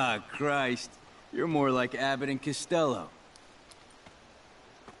 Ah, Christ. You're more like Abbott and Costello.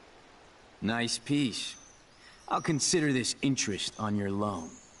 Nice piece. I'll consider this interest on your loan.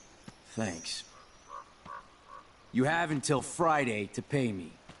 Thanks. You have until Friday to pay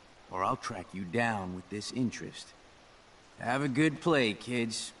me, or I'll track you down with this interest. Have a good play,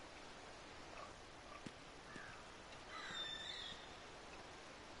 kids.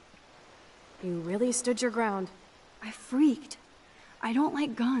 You really stood your ground. I freaked. I don't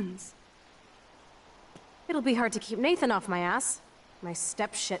like guns. It'll be hard to keep Nathan off my ass. My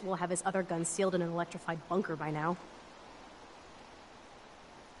step-shit will have his other gun sealed in an electrified bunker by now.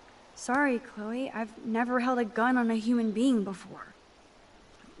 Sorry, Chloe. I've never held a gun on a human being before.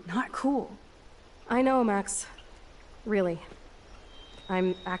 Not cool. I know, Max. Really.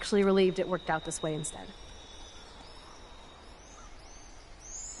 I'm actually relieved it worked out this way instead.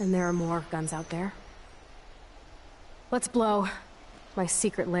 And there are more guns out there. Let's blow. My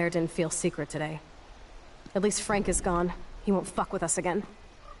secret lair didn't feel secret today. At least Frank is gone. He won't fuck with us again.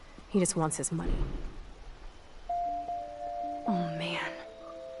 He just wants his money. Oh man.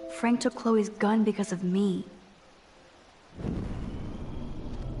 Frank took Chloe's gun because of me.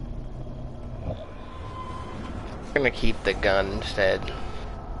 I'm gonna keep the gun instead.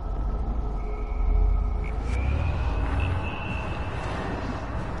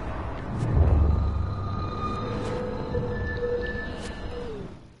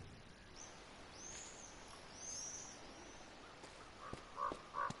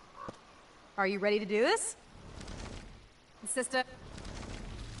 Are you ready to do this? Sister?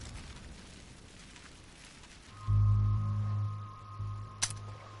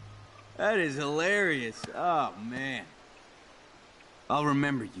 That is hilarious. Oh, man. I'll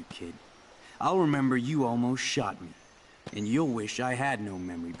remember you, kid. I'll remember you almost shot me. And you'll wish I had no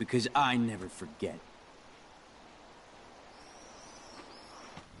memory, because I never forget.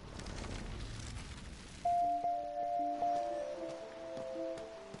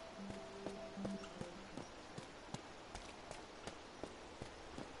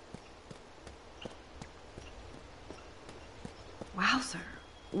 Wowzer.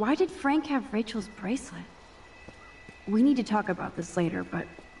 Why did Frank have Rachel's bracelet? We need to talk about this later, but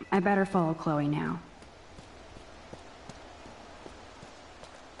I better follow Chloe now.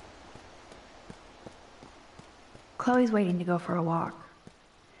 Chloe's waiting to go for a walk.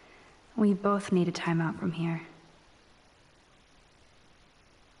 We both need a timeout from here.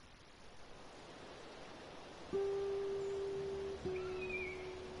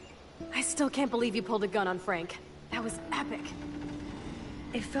 I still can't believe you pulled a gun on Frank. That was epic.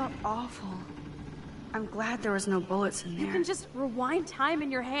 It felt awful. I'm glad there was no bullets in there. You can just rewind time in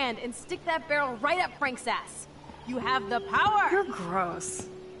your hand and stick that barrel right up Frank's ass. You have the power! You're gross.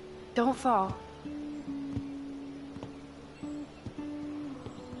 Don't fall.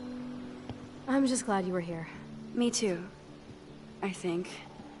 I'm just glad you were here. Me too, I think.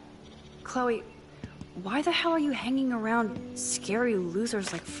 Chloe, why the hell are you hanging around scary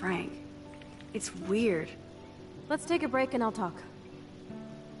losers like Frank? It's weird. Let's take a break and I'll talk.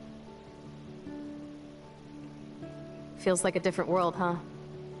 Feels like a different world, huh?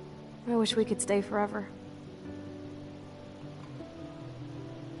 I wish we could stay forever.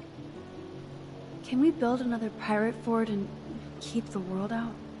 Can we build another pirate fort and keep the world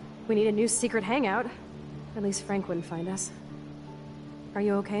out? We need a new secret hangout. At least Frank wouldn't find us. Are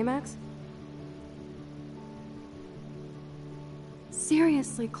you okay, Max?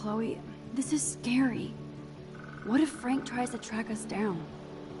 Seriously, Chloe, this is scary. What if Frank tries to track us down?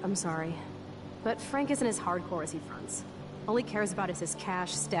 I'm sorry, but Frank isn't as hardcore as he fronts. All he cares about is his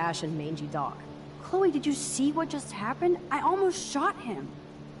cash, stash, and mangy dog. Chloe, did you see what just happened? I almost shot him.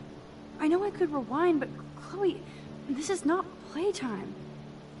 I know I could rewind, but Chloe, this is not playtime.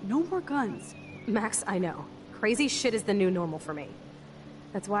 No more guns. Max, I know. Crazy shit is the new normal for me.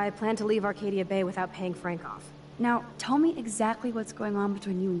 That's why I plan to leave Arcadia Bay without paying Frank off. Now, tell me exactly what's going on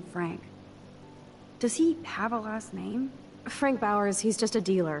between you and Frank. Does he have a last name? Frank Bowers, he's just a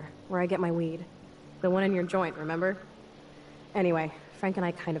dealer, where I get my weed. The one in your joint, remember? Anyway, Frank and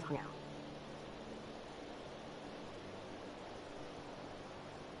I kind of hung out.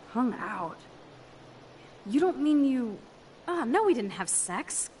 Hung out? You don't mean you... Ah, no, we didn't have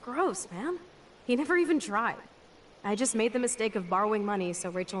sex. Gross, man. He never even tried. I just made the mistake of borrowing money so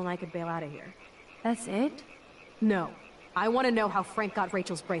Rachel and I could bail out of here. That's it? No. I want to know how Frank got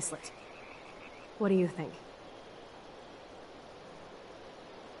Rachel's bracelet. What do you think?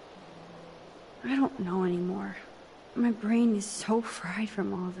 I don't know anymore. My brain is so fried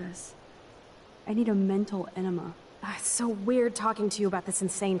from all this. I need a mental enema. It's so weird talking to you about this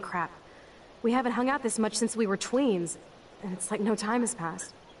insane crap. We haven't hung out this much since we were tweens, and it's like no time has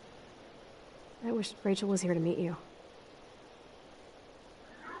passed. I wish Rachel was here to meet you.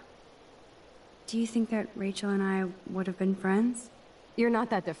 Do you think that Rachel and I would have been friends? You're not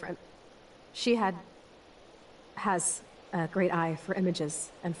that different. She has a great eye for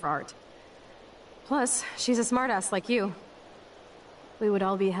images and for art. Plus, she's a smartass like you. We would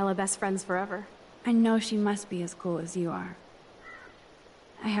all be hella best friends forever. I know she must be as cool as you are.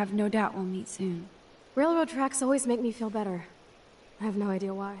 I have no doubt we'll meet soon. Railroad tracks always make me feel better. I have no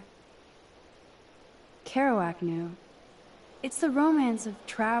idea why. Kerouac knew. It's the romance of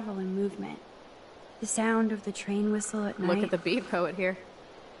travel and movement. The sound of the train whistle at night. Look at the beat poet here.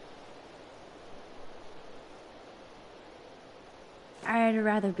 I'd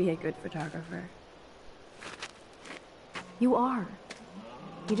rather be a good photographer. You are.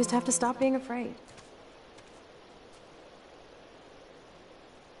 You just have to stop being afraid.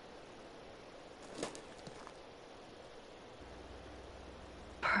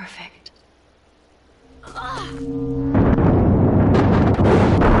 perfect.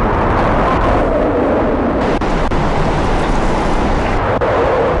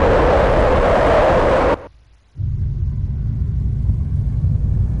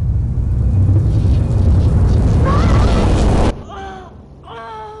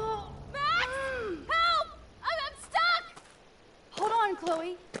 Hold on,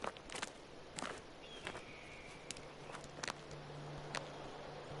 Chloe.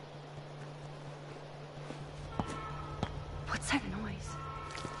 What's that noise?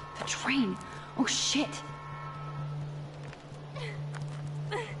 The train. Oh shit.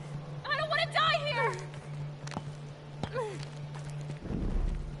 I don't want to die here!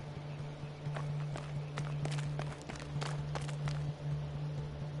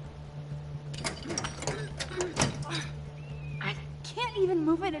 I can't even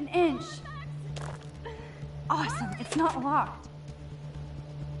move it an inch. Awesome, it's not locked.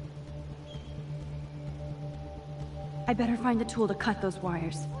 I better find a tool to cut those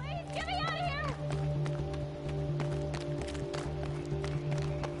wires. Get me out of here!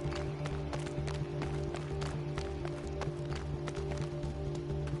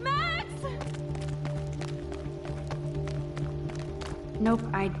 Max! Nope,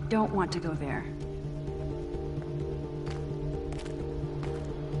 I don't want to go there.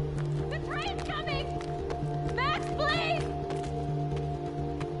 The train's coming! Max, please!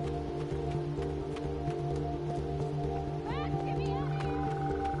 Max, get me out of here!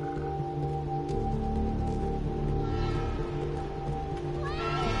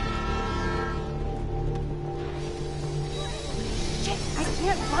 Shit, I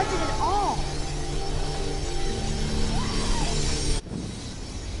can't budge it at all.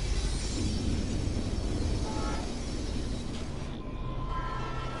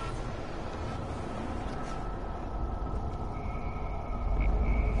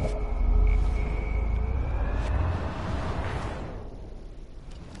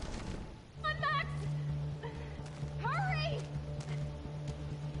 Hurry!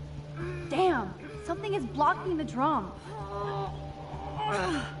 Damn, something is blocking the drum.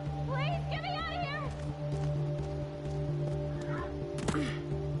 Please, get me out of here!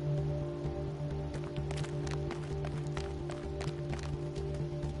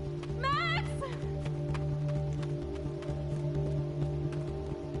 Max!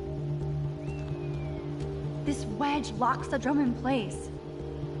 This wedge locks the drum in place.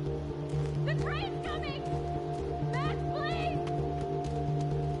 The train's coming! Max, please!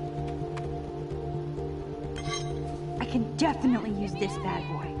 I can definitely use this bad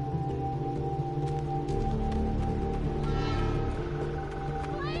boy.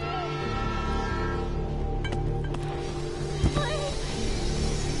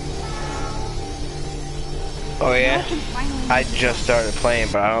 Oh yeah? I just started playing,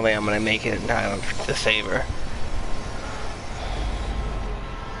 but I don't think I'm gonna make it in time to save her.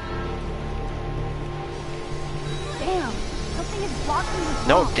 Damn, something is blocking the drum.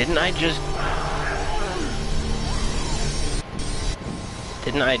 No, didn't I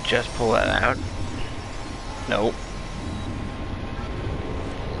just pull that out? Nope.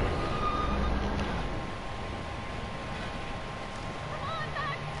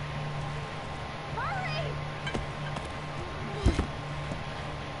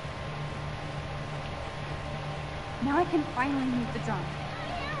 Now I can finally move the drum.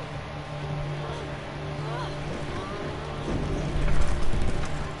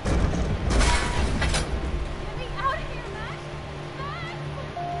 Get me out of here, Max!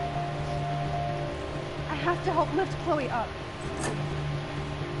 I have to help lift Chloe up.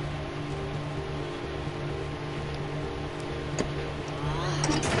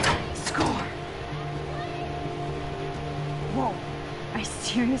 Score! Whoa, I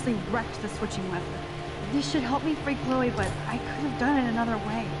seriously wrecked the switching lever. This should help me free Chloe, but I could have done it another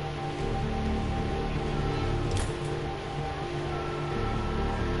way.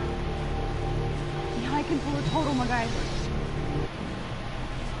 Now I can pull a total MacGyver.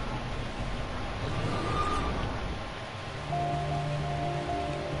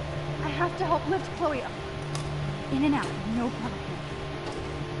 I have to help lift Chloe up. In and out, no problem.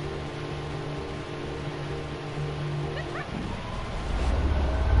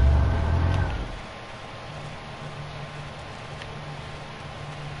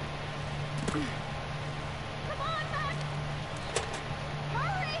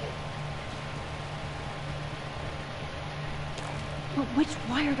 But which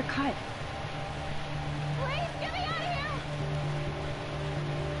wire to cut? Please, get me out of here!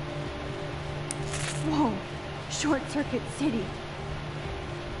 Whoa! Short Circuit City.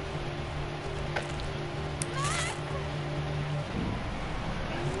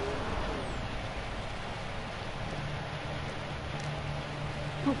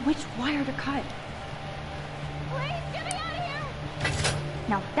 wire to cut. Please, get me out of here!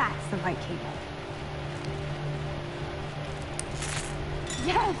 Now that's the right cable.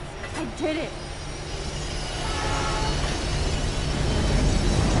 Yes, I did it.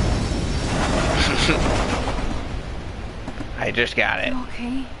 I just got it. You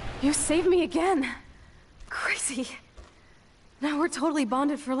okay? You saved me again. Crazy. Now we're totally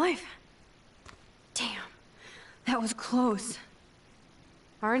bonded for life. Damn, that was close.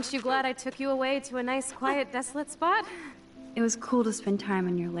 Aren't you glad I took you away to a nice, quiet, desolate spot? It was cool to spend time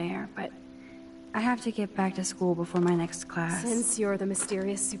in your lair, but I have to get back to school before my next class. Since you're the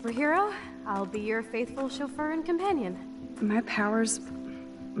mysterious superhero, I'll be your faithful chauffeur and companion. My powers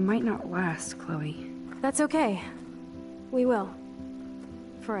might not last, Chloe. That's okay. We will.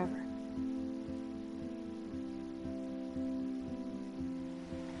 Forever.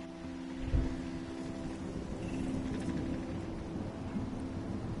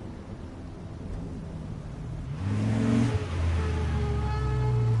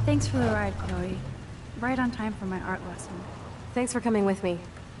 Thanks for the ride, Chloe. Right on time for my art lesson. Thanks for coming with me.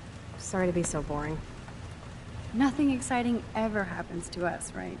 Sorry to be so boring. Nothing exciting ever happens to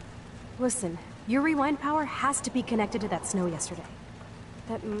us, right? Listen, your rewind power has to be connected to that snow yesterday.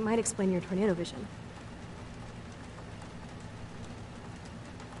 That might explain your tornado vision.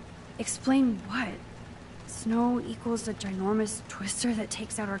 Explain what? Snow equals a ginormous twister that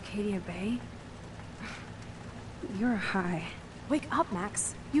takes out Arcadia Bay? You're high. Wake up,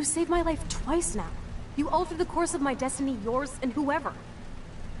 Max. You saved my life twice now. You altered the course of my destiny, yours, and whoever.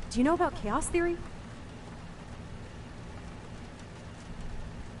 Do you know about chaos theory?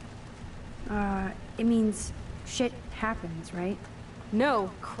 It means shit happens, right?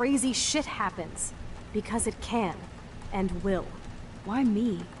 No, crazy shit happens. Because it can. And will. Why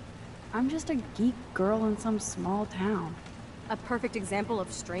me? I'm just a geek girl in some small town. A perfect example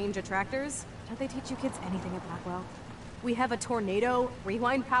of strange attractors? Don't they teach you kids anything at Blackwell? We have a tornado,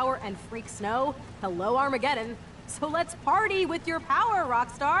 rewind power, and freak snow. Hello, Armageddon. So let's party with your power,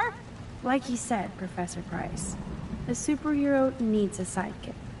 Rockstar! Like you said, Professor Price, a superhero needs a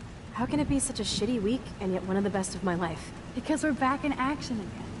sidekick. How can it be such a shitty week, and yet one of the best of my life? Because we're back in action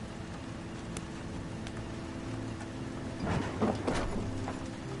again.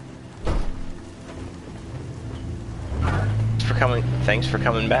 Thanks for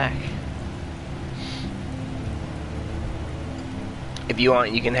coming back. If you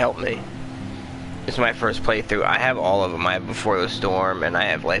want, you can help me. It's my first playthrough. I have all of them. I have Before the Storm, and I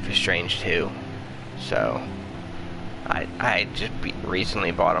have Life is Strange too. So, I just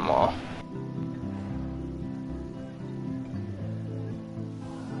recently bought them all.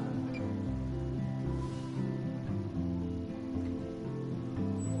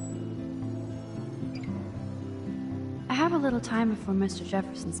 I have a little time before Mr.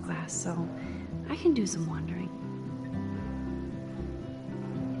 Jefferson's class, so I can do some wandering.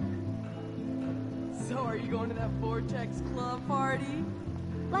 So are you going to that Vortex Club party?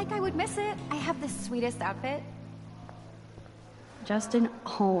 Like I would miss it. I have the sweetest outfit. Justin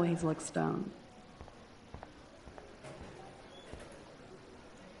always looks stoned.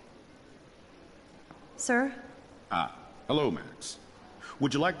 Sir? Ah, hello, Max.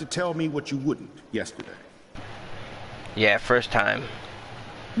 Would you like to tell me what you wouldn't yesterday? Yeah, first time.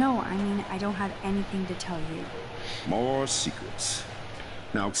 No, I mean, I don't have anything to tell you. More secrets.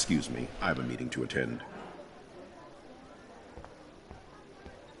 Now, excuse me, I have a meeting to attend.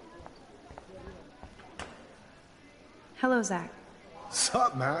 Hello, Zach.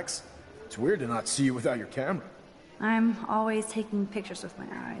 Sup, Max? It's weird to not see you without your camera. I'm always taking pictures with my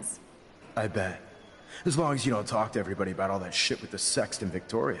eyes. I bet. As long as you don't talk to everybody about all that shit with the sext and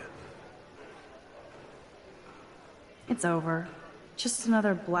Victoria. It's over. Just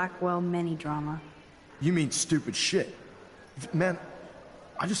another Blackwell mini-drama. You mean stupid shit? Man,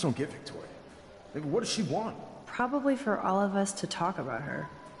 I just don't get Victoria. Like, what does she want? Probably for all of us to talk about her.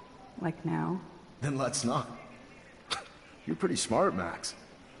 Like now. Then let's not. You're pretty smart, Max.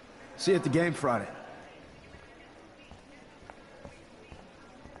 See you at the game Friday.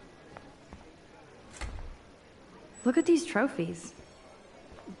 Look at these trophies.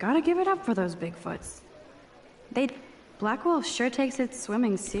 Gotta give it up for those Bigfoots. Blackwell sure takes its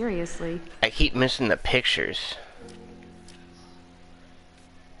swimming seriously. I keep missing the pictures.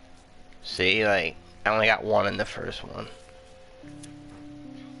 See, like, I only got one in the first one.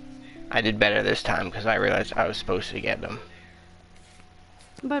 I did better this time because I realized I was supposed to get them.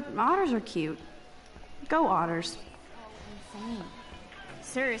 But otters are cute. Go otters. Insane.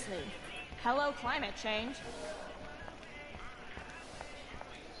 Seriously. Hello, climate change.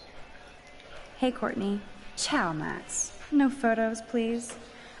 Hey, Courtney. Ciao, Max. No photos, please.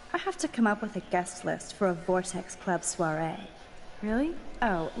 I have to come up with a guest list for a Vortex Club soiree. Really?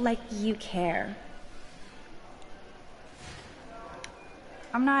 Oh, like you care.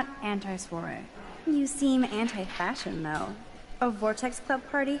 I'm not anti-soiree. You seem anti-fashion, though. A Vortex Club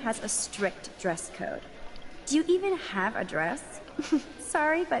party has a strict dress code. Do you even have a dress?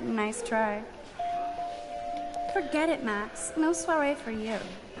 Sorry, but nice try. Forget it, Max. No soiree for you.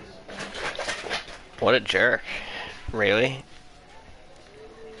 What a jerk. Really?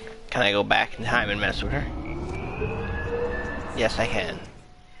 Can I go back in time and mess with her? Yes, I can.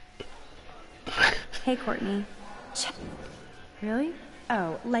 Hey, Courtney. Really?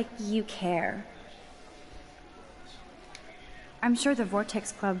 Oh, like you care. I'm sure the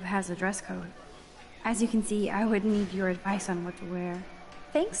Vortex Club has a dress code. As you can see, I would need your advice on what to wear.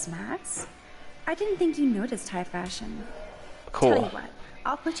 Thanks, Max. I didn't think you noticed high fashion. Cool. Tell you what,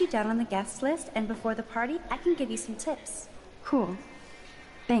 I'll put you down on the guest list, and before the party, I can give you some tips. Cool.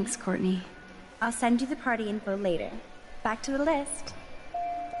 Thanks, Courtney. I'll send you the party info later. Back to the list.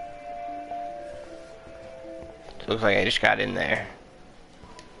 Looks like I just got in there.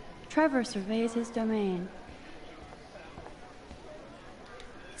 Trevor surveys his domain.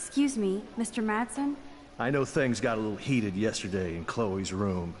 Excuse me, Mr. Madsen? I know things got a little heated yesterday in Chloe's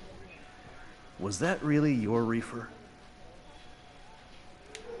room. Was that really your reefer?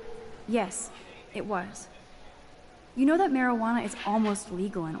 Yes, it was. You know that marijuana is almost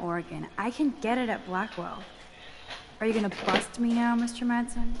legal in Oregon. I can get it at Blackwell. Are you gonna bust me now, Mr.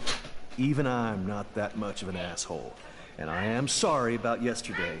 Madsen? Even I'm not that much of an asshole. And I am sorry about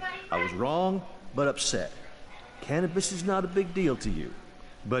yesterday. I was wrong, but upset. Cannabis is not a big deal to you,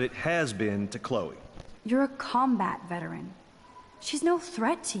 but it has been to Chloe. You're a combat veteran. She's no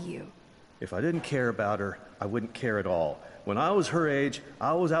threat to you. If I didn't care about her, I wouldn't care at all. When I was her age,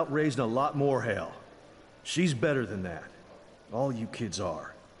 I was out raising a lot more hell. She's better than that. All you kids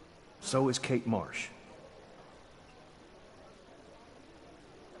are. So is Kate Marsh.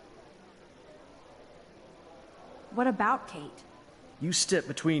 What about Kate? You stepped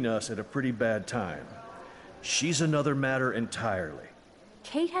between us at a pretty bad time. She's another matter entirely.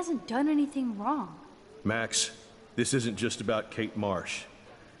 Kate hasn't done anything wrong. Max, this isn't just about Kate Marsh.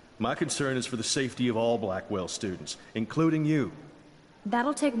 My concern is for the safety of all Blackwell students, including you.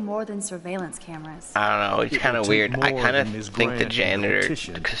 That'll take more than surveillance cameras. I don't know, he's kind of weird. I kind of think the janitor,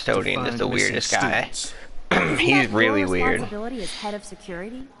 the custodian, is the weirdest guy. He's really weird. Responsibility as head of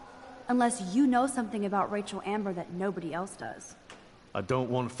security? Unless you know something about Rachel Amber that nobody else does. I don't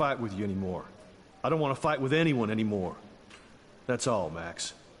want to fight with you anymore. I don't want to fight with anyone anymore. That's all,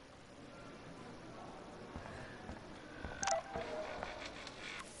 Max.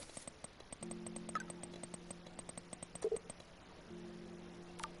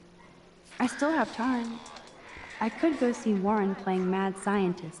 I still have time. I could go see Warren playing mad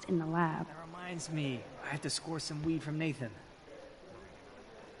scientist in the lab. That reminds me, I have to score some weed from Nathan.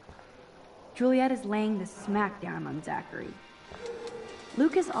 Juliet is laying the smack down on Zachary.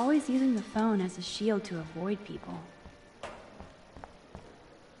 Luke is always using the phone as a shield to avoid people.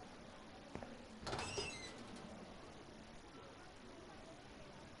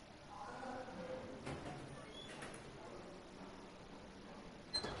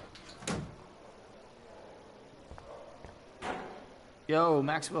 Yo,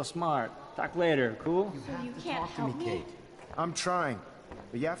 Maxwell Smart. Talk later, cool? So you can't help me? Kate. I'm trying,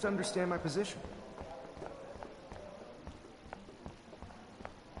 but you have to understand my position.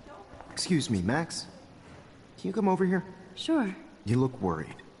 Excuse me, Max. Can you come over here? Sure. You look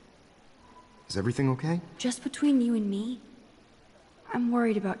worried. Is everything okay? Just between you and me, I'm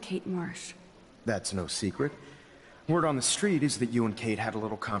worried about Kate Marsh. That's no secret. Word on the street is that you and Kate had a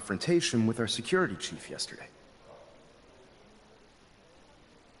little confrontation with our security chief yesterday.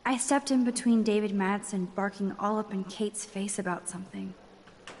 I stepped in between David Madsen barking all up in Kate's face about something.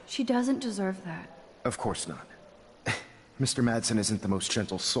 She doesn't deserve that. Of course not. Mr. Madsen isn't the most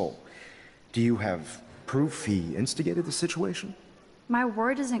gentle soul. Do you have proof he instigated the situation? My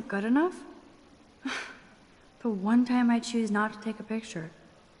word isn't good enough? The one time I choose not to take a picture.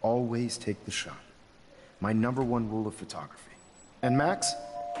 Always take the shot. My #1 rule of photography. And Max,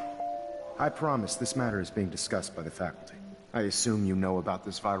 I promise this matter is being discussed by the faculty. I assume you know about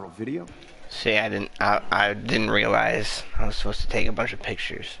this viral video? See, I didn't realize I was supposed to take a bunch of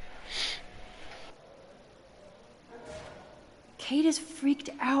pictures. Kate is freaked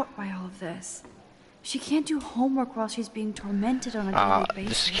out by all of this. She can't do homework while she's being tormented on a daily basis.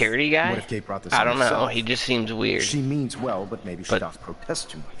 The security guy? What if Kate brought this I on don't know. herself? He just seems weird. She means well, but maybe she does protest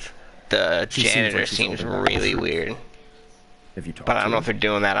too much. The She seems janitor like she's seems holding back the really truth. weird. Have you talked But I to don't know her? if they're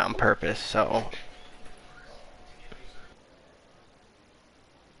doing that on purpose, so...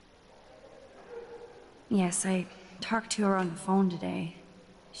 Yes, I talked to her on the phone today.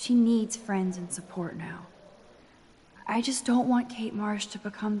 She needs friends and support now. I just don't want Kate Marsh to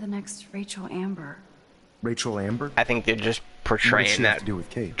become the next Rachel Amber. Rachel Amber? I think they're just What does portraying she have that to do with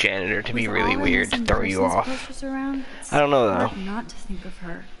Kate? janitor to be With really all her weird to missing throw you persons off. posters around, it's I don't know though. hard not to think of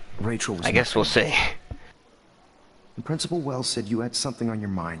her. Rachel was I guess we'll see. And Principal Wells said you had something on your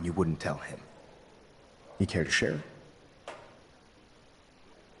mind you wouldn't tell him. You care to share?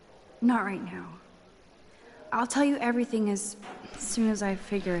 Not right now. I'll tell you everything as soon as I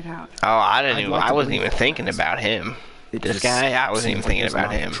figure it out. Oh, I wasn't believe even thinking about him. It This just guy, I wasn't even seems like thinking there's a about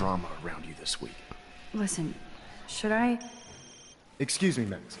lot of him. drama around you this week. Listen, should I? Excuse me,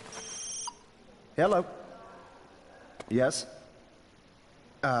 Max. Hello? Yes?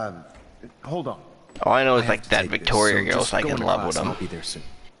 Hold on. All I know is I like have to that take this, Victoria so girl's just like go in into love class with and him. I'll be there soon.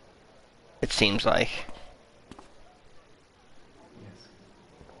 It seems like.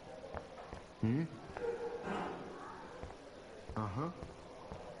 Hmm? Uh-huh.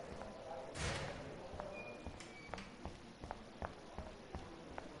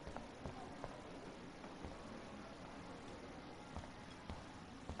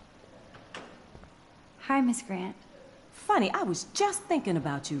 Hi, Miss Grant. Funny, I was just thinking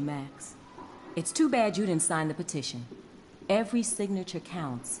about you, Max. It's too bad you didn't sign the petition. Every signature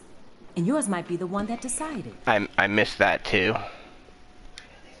counts, and yours might be the one that decided. I missed that too.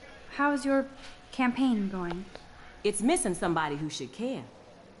 How's your campaign going? It's missing somebody who should care.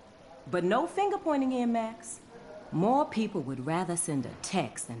 But no finger pointing here, Max. More people would rather send a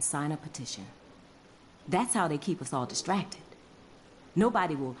text than sign a petition. That's how they keep us all distracted.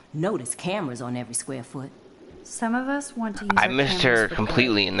 Nobody will notice cameras on every square foot. Some of us want to use I our missed cameras her for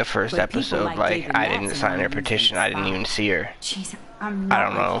completely good. in the first But people episode. like Like, David I didn't Madsen sign her use petition. them I didn't even see her. Jeez, I'm I not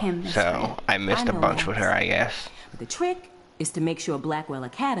don't know. like him, Miss So Grant. I missed a know, bunch with Max. her, I guess. But the trick is to make sure Blackwell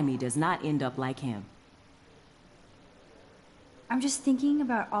Academy does not end up like him. I'm just thinking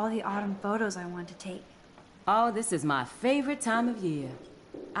about all the autumn photos I want to take. Oh, this is my favorite time of year.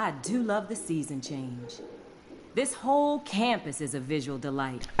 I do love the season change. This whole campus is a visual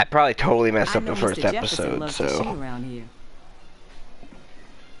delight. I probably totally messed I up know the first Mr. Jefferson episode, loves to shoot so. around here.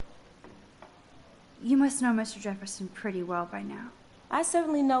 You must know Mr. Jefferson pretty well by now. I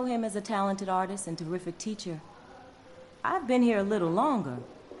certainly know him as a talented artist and terrific teacher. I've been here a little longer,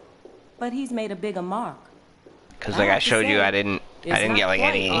 but he's made a bigger mark. Because like I showed you, I didn't get like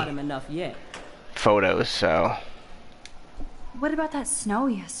any autumn enough yet. photos, so. What about that snow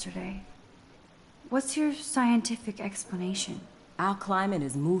yesterday? What's your scientific explanation? Our climate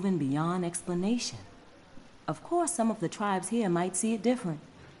is moving beyond explanation. Of course, some of the tribes here might see it different.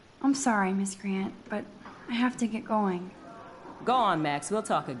 I'm sorry, Miss Grant, but I have to get going. Go on, Max. We'll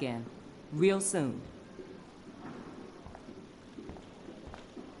talk again. Real soon.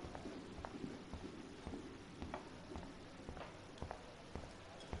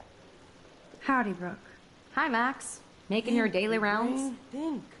 Howdy, Brooke. Hi, Max. Making your daily rounds?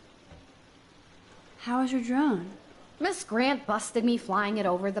 How was your drone? Miss Grant busted me flying it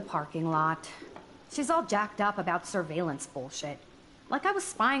over the parking lot. She's all jacked up about surveillance bullshit. Like I was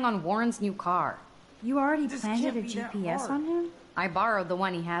spying on Warren's new car. You already planted a GPS on him? I borrowed the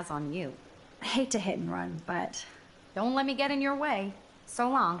one he has on you. I hate to hit and run, but... Don't let me get in your way. So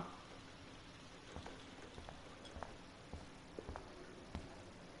long.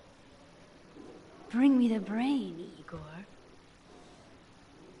 Bring me the brain, Igor.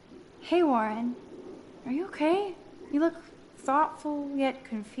 Hey, Warren. Are you okay? You look thoughtful yet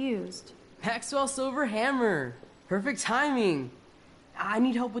confused. Maxwell Silver Hammer. Perfect timing. I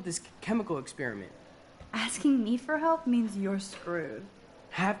need help with this chemical experiment. Asking me for help means you're screwed.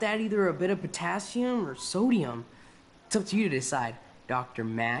 Have to add either a bit of potassium or sodium. It's up to you to decide, Dr.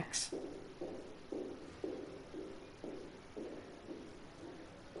 Max.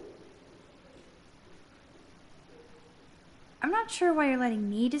 I'm not sure why you're letting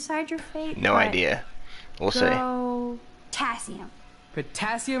me decide your fate. No but idea. We'll see. go potassium.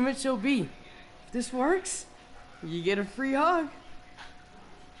 Potassium it shall be. If this works, you get a free hug.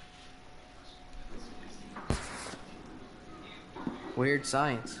 Weird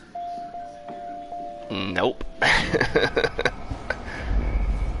science. Nope.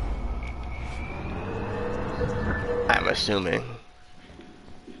 I'm assuming.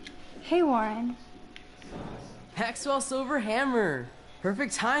 Hey, Warren. Maxwell Silver Hammer.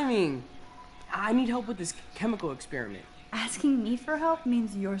 Perfect timing. I need help with this chemical experiment. Asking me for help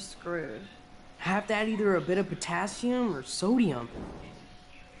means you're screwed. Have to add either a bit of potassium or sodium.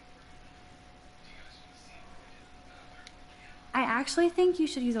 I actually think you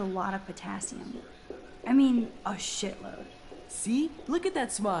should use a lot of potassium. I mean, a shitload. See? Look at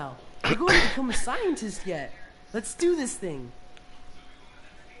that smile. You're going to become a scientist yet. Let's do this thing.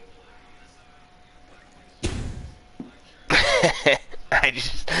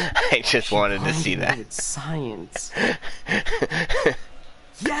 I just wanted to see that. It's science.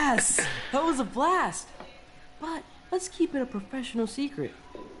 Yes! That was a blast! But let's keep it a professional secret.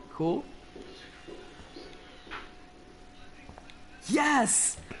 Cool?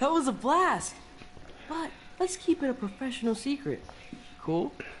 Yes! That was a blast! But let's keep it a professional secret.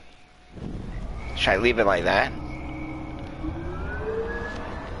 Cool? Should I leave it like that?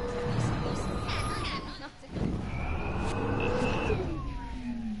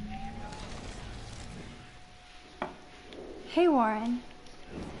 Hey, Warren.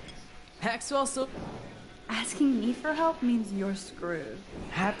 Maxwell, so asking me for help means you're screwed.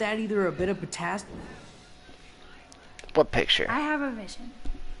 Have to add either a bit of potassium. What picture? I have a vision.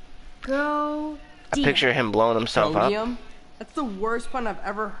 Go A picture of him blowing himself Sodium? up? That's the worst pun I've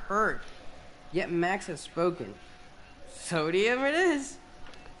ever heard. Yet Max has spoken. Sodium it is.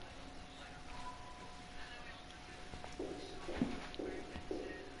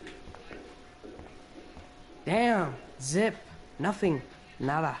 Damn. Zip. Nothing.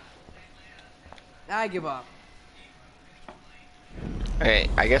 Nada. I give up. Okay,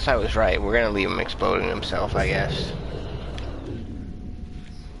 I guess I was right. We're gonna leave him exploding himself, I guess.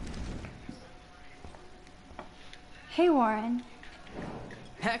 Hey, Warren.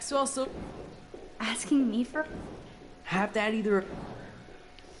 Maxwell, so asking me for... Have to add either...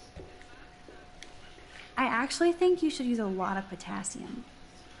 I actually think you should use a lot of potassium.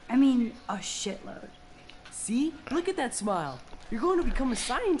 I mean, a shitload. See? Look at that smile. You're going to become a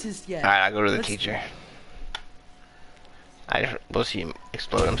scientist yet. Alright, I'll go to the teacher. We'll see him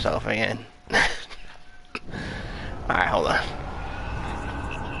explode himself again. Alright, hold on.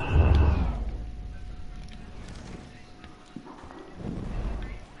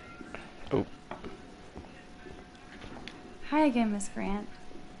 Oh. Hi again, Miss Grant.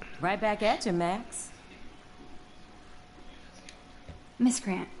 Right back at you, Max. Miss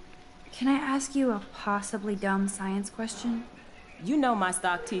Grant, can I ask you a possibly dumb science question? You know my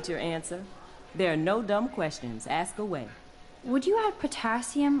stock teacher answer. There are no dumb questions. Ask away. Would you add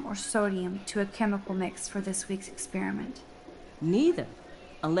potassium or sodium to a chemical mix for this week's experiment? Neither.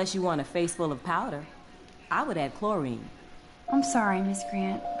 Unless you want a face full of powder. I would add chlorine. I'm sorry, Miss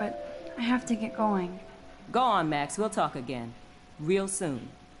Grant, but I have to get going. Go on, Max. We'll talk again. Real soon.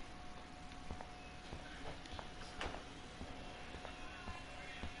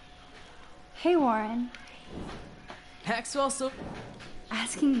 Hey, Warren. Maxwell, so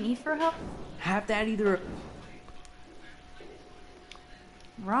asking me for help? Have to add either...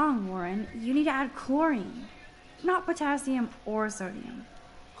 Wrong, Warren. You need to add chlorine, not potassium or sodium.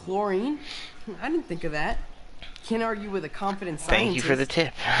 Chlorine? I didn't think of that. Can't argue with a confident scientist. Thank you for the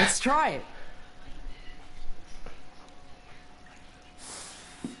tip. Let's try it.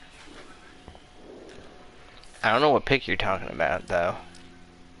 I don't know what pic you're talking about, though.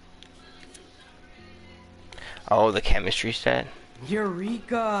 Oh, the chemistry set?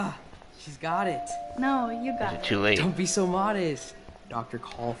 Eureka! She's got it. No, you got Is it too late? Don't be so modest, Dr.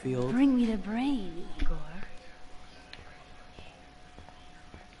 Caulfield. Bring me the brain, Igor.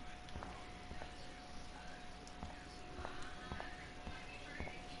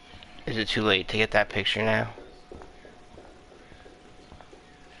 Is it too late to get that picture now?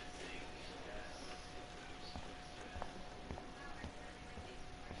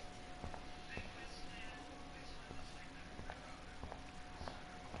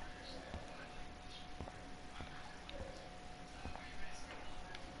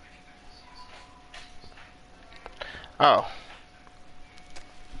 Oh.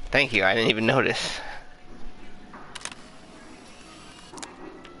 Thank you, I didn't even notice.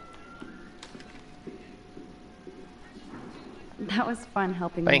 That was fun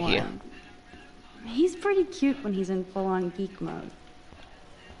helping Thank Warren. He's pretty cute when he's in full-on geek mode.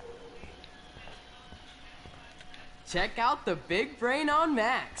 Check out the big brain on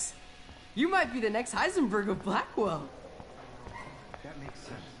Max. You might be the next Heisenberg of Blackwell. That makes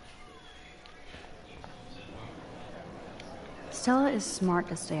sense. Stella is smart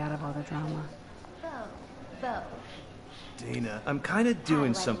to stay out of all the drama. Dana, I'm kind of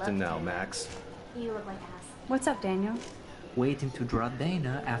doing something now, Max. You look like ass. What's up, Daniel? Waiting to draw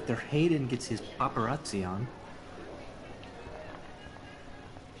Dana after Hayden gets his paparazzi on.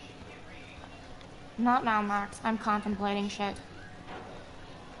 Not now, Max. I'm contemplating shit.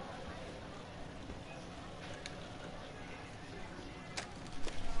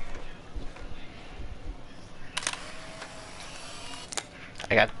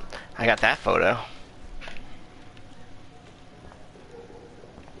 I got that photo.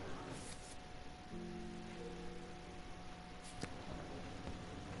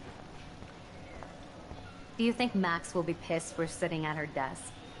 Do you think Max will be pissed we're sitting at her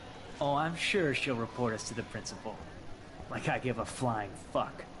desk? Oh, I'm sure she'll report us to the principal. Like I give a flying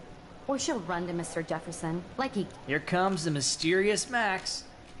fuck. Or she'll run to Mr. Jefferson, like he... Here comes the mysterious Max,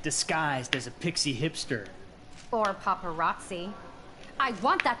 disguised as a pixie hipster. Or paparazzi. I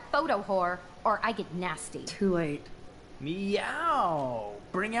want that photo whore, or I get nasty. Too late. Meow!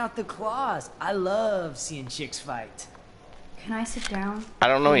 Bring out the claws. I love seeing chicks fight. Can I sit down? I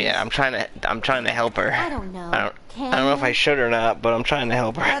don't know yet. I'm trying to help her. I don't know. I don't know if I should or not, but I'm trying to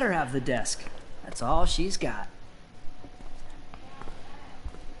help her. Let her have the desk. That's all she's got.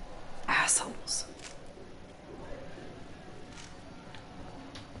 Assholes.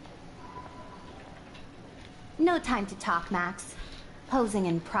 No time to talk, Max. Posing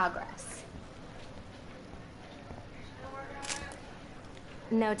in progress.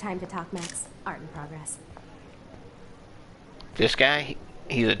 No time to talk, Max. Art in progress. This guy,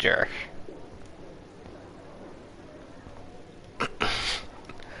 he's a jerk.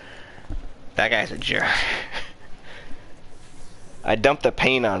 That guy's a jerk. I dumped the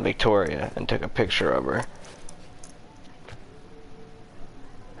paint on Victoria and took a picture of her.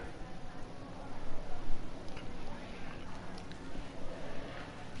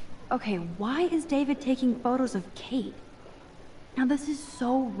 Okay, why is David taking photos of Kate? Now this is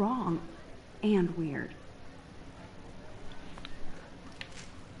so wrong and weird.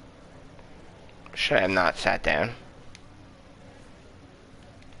 Should I have not sat down?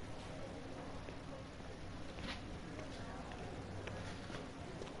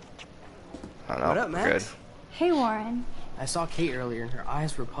 I don't know. What up, Max? Good. Hey, Warren. I saw Kate earlier and her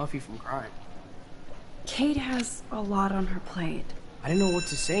eyes were puffy from crying. Kate has a lot on her plate. I didn't know what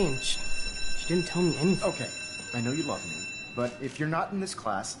to say and she didn't tell me anything. Okay, I know you love me, but if you're not in this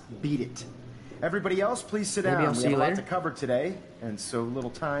class, beat it. Everybody else, please sit down. Maybe I'll We see have you a lot later. to cover today, and so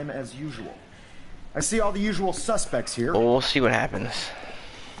little time as usual. I see all the usual suspects here. Well, we'll see what happens.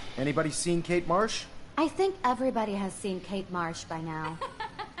 Anybody seen Kate Marsh? I think everybody has seen Kate Marsh by now.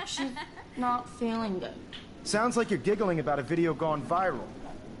 She's not feeling good. Sounds like you're giggling about a video gone viral.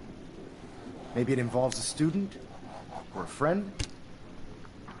 Maybe it involves a student? Or a friend?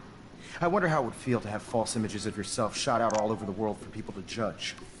 I wonder how it would feel to have false images of yourself shot out all over the world for people to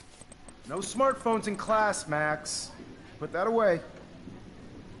judge. No smartphones in class, Max. Put that away.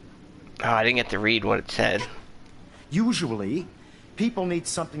 Oh, I didn't get to read what it said. Usually, people need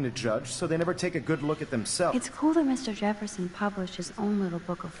something to judge, so they never take a good look at themselves. It's cool that Mr. Jefferson published his own little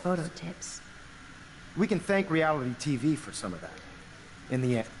book of photo tips. We can thank reality TV for some of that. In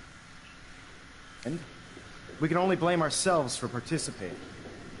the end. And we can only blame ourselves for participating.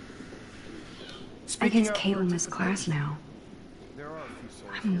 I guess Caitlin missed class now. There are a few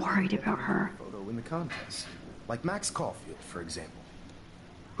souls I'm worried about her. photo in the contest. Like Max Caulfield, for example.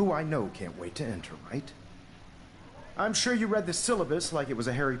 Who I know can't wait to enter, right? I'm sure you read the syllabus like it was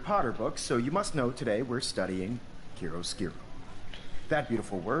a Harry Potter book, so you must know today we're studying chiaroscuro. That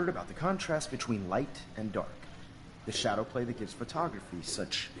beautiful word about the contrast between light and dark. The shadow play that gives photography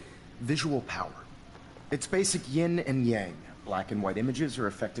such visual power. It's basic yin and yang. Black and white images are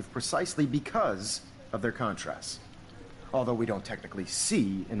effective precisely because of their contrast. Although we don't technically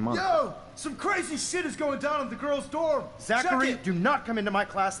see in mono. Yo! Some crazy shit is going down in the girls' dorm! Zachary, do not come into my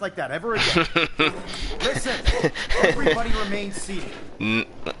class like that ever again. Listen, everybody remain seated.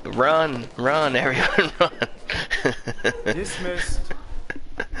 Run, everyone run. Dismissed.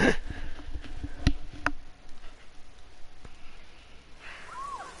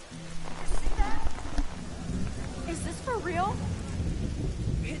 Is this for real?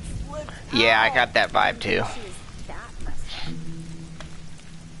 Yeah, I got that vibe too.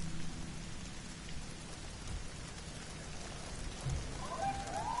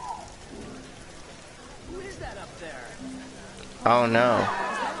 Oh no.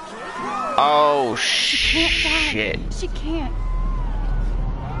 Oh shit. She can't.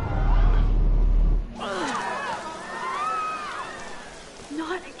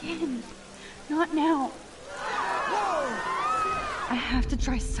 Not again. Not now. I have to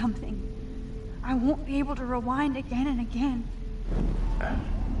try something. I won't be able to rewind again and again.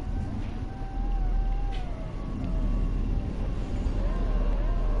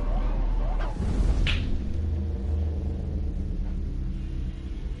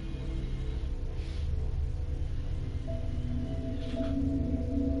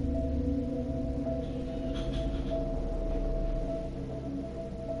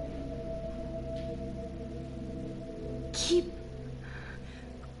 Keep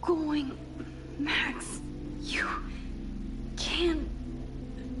going, Max. You can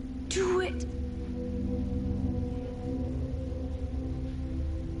do it.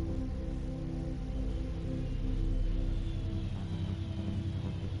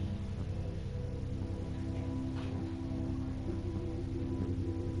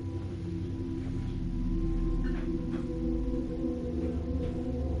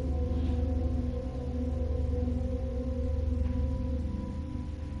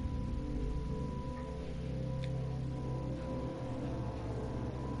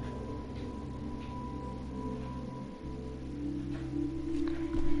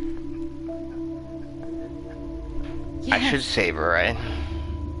 I should save her, right?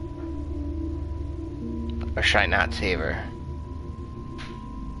 Or should I not save her?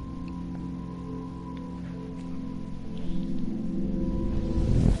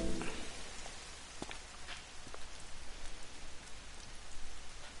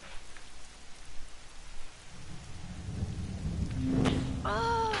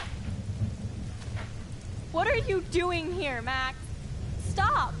 What are you doing here, Max?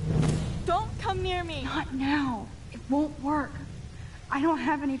 Stop! Don't come near me! Not now. It won't work. I don't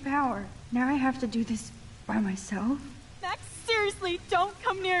have any power. Now I have to do this by myself. Max, seriously, don't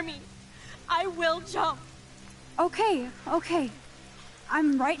come near me. I will jump. Okay.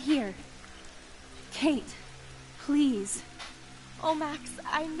 I'm right here. Kate, please. Oh, Max,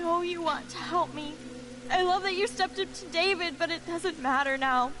 I know you want to help me. I love that you stepped up to David, but it doesn't matter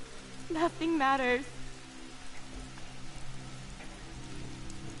now. Nothing matters.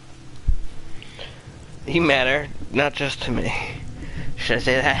 You matter, not just to me. Should I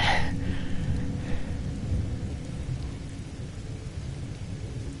say that?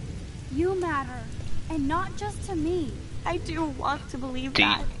 You matter, and not just to me. I do want to believe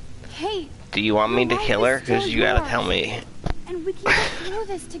that. Kate, Do you want me to kill her? Because you gotta tell me. and we can get through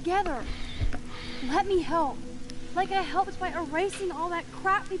this together. Let me help. Like I helped by erasing all that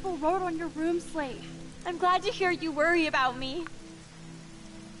crap people wrote on your room slate. I'm glad to hear you worry about me.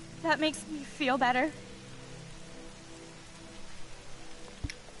 That makes me feel better.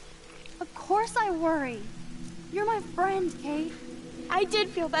 Of course I worry. You're my friend, Kate. I did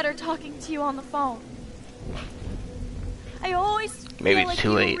feel better talking to you on the phone. I always Maybe feel it's like too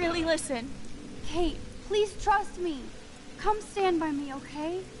you late. really listen. Kate, please trust me. Come stand by me,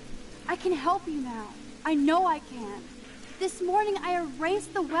 okay? I can help you now. I know I can. This morning I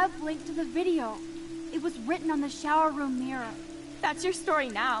erased the web link to the video. It was written on the shower room mirror. That's your story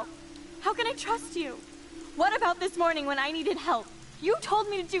now. How can I trust you? What about this morning when I needed help? You told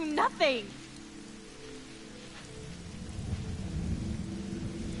me to do nothing.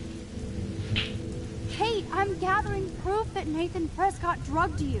 Kate, I'm gathering proof that Nathan Prescott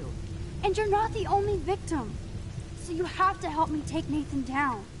drugged you. And you're not the only victim. So you have to help me take Nathan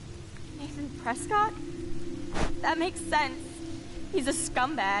down. Nathan Prescott? That makes sense. He's a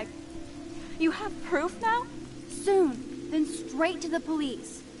scumbag. You have proof now? Soon, then straight to the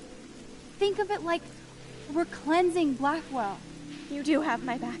police. Think of it like we're cleansing Blackwell. You do have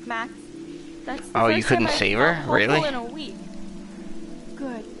my back, Max. That's the Oh, first you couldn't time I've save felt her? hopeful Really? in a week.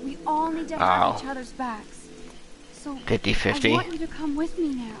 Good. We all need to have Oh. each other's backs. So 50-50? I want you to come with me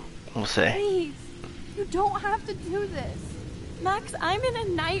now. We'll see. Please. You don't have to do this. Max, I'm in a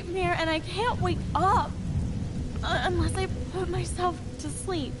nightmare and I can't wake up. Unless I put myself to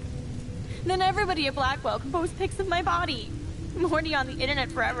sleep. Then everybody at Blackwell can post pics of my body. I'm already on the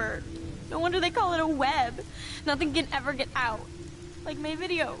internet forever. No wonder they call it a web. Nothing can ever get out. Like my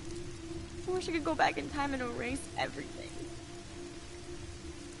video. I wish I could go back in time and erase everything.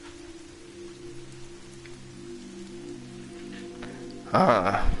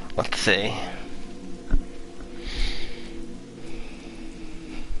 Let's see.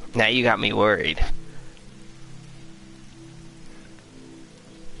 Now you got me worried.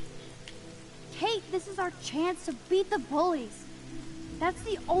 Kate, this is our chance to beat the bullies. That's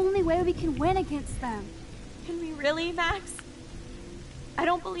the only way we can win against them. Can we really, Max? I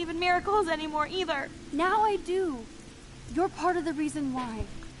don't believe in miracles anymore either. Now I do. You're part of the reason why.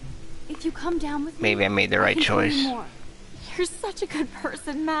 If you come down with me, Maybe I made the right can tell you choice. more. You're such a good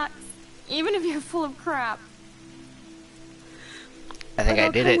person, Max. Even if you're full of crap. I think I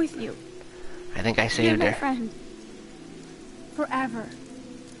I'll did come it. with you. I think I You're saved my her. friend. Forever.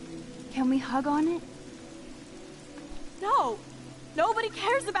 Can we hug on it? No! Nobody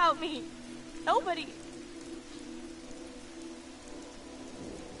cares about me! Nobody!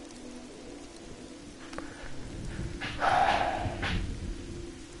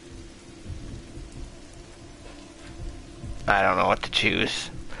 I don't know what to choose.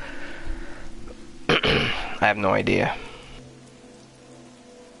 I have no idea.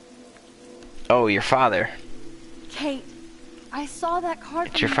 Oh, your father. Kate, I saw that card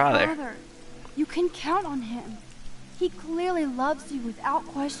It's from your father. You can count on him. He clearly loves you without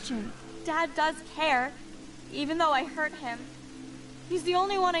question. Dad does care, even though I hurt him. He's the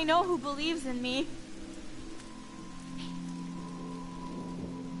only one I know who believes in me.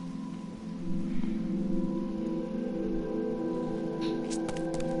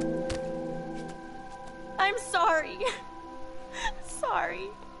 I'm sorry. Sorry.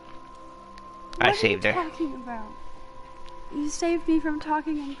 I saved her. What are you talking about? You saved me from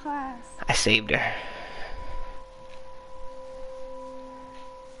talking in class. I saved her.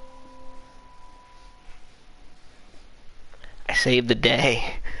 saved the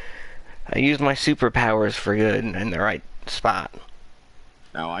day. I used my superpowers for good in the right spot.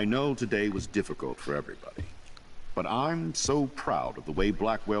 Now, I know today was difficult for everybody, but I'm so proud of the way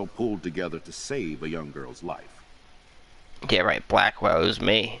Blackwell pulled together to save a young girl's life. Yeah, right, Blackwell is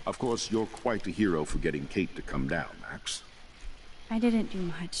me. Of course, you're quite a hero for getting Kate to come down, Max. I didn't do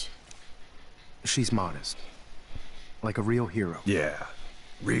much. She's modest. Like a real hero. Yeah,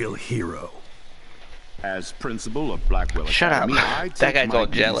 real hero. As principal of Blackwell Shut Academy, up. I That take guy's my all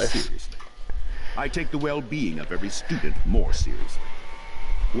duties jealous. seriously. I take the well-being of every student more seriously.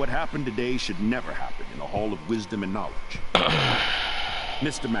 What happened today should never happen in the Hall of Wisdom and Knowledge.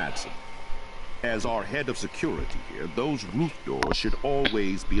 Mr. Madsen, as our head of security here, those roof doors should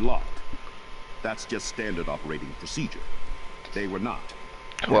always be locked. That's just standard operating procedure. They were not.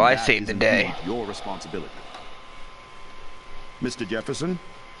 Well, And I that saved is the day. indeed your responsibility. Mr. Jefferson,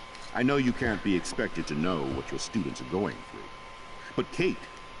 I know you can't be expected to know what your students are going through, but Kate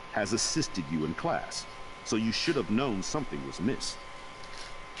has assisted you in class, so you should have known something was amiss.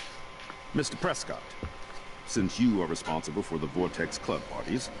 Mr. Prescott, since you are responsible for the Vortex Club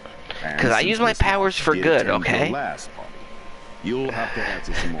parties, Because I use my powers for good, okay? Last party, you'll have to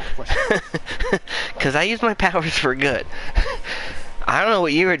answer some more questions. Because I use my powers for good. I don't know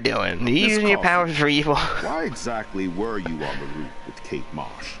what you were doing. You using your powers for evil? Why exactly were you on the route with Kate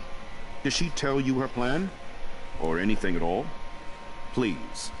Marsh? Did she tell you her plan? Or anything at all?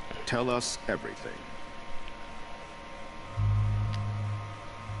 Please, tell us everything.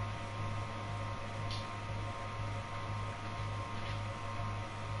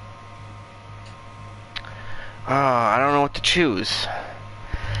 Oh, I don't know what to choose.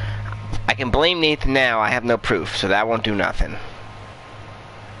 I can blame Nathan now. I have no proof, so that won't do nothing.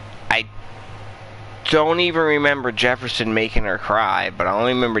 I don't even remember Jefferson making her cry, but I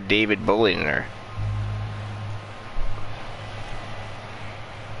only remember David bullying her.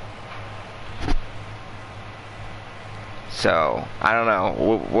 So, I don't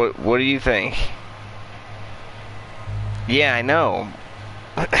know. What do you think? Yeah, I know.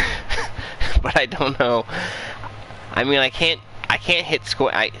 But I don't know. I mean, I can't hit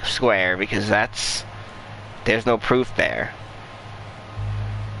square because there's no proof there.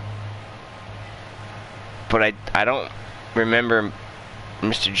 But I don't remember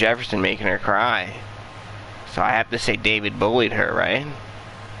Mr. Jefferson making her cry. So I have to say David bullied her, right?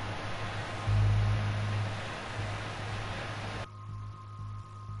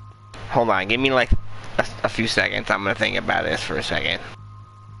 Hold on, give me like a few seconds. I'm gonna think about this for a second.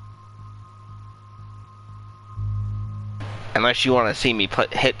 Unless you want to see me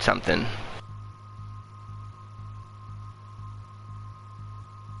hit something.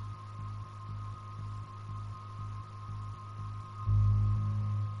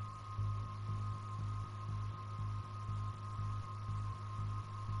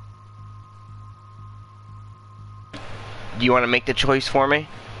 Do you want to make the choice for me?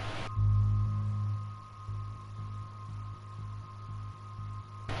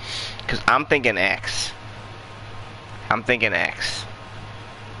 Because I'm thinking X. I'm thinking X.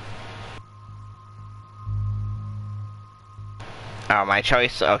 Oh, my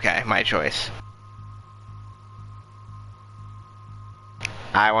choice? Okay, my choice.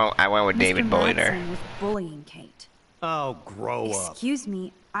 I went with David bullied her. Madsen was bullying Kate. Oh, grow up. Excuse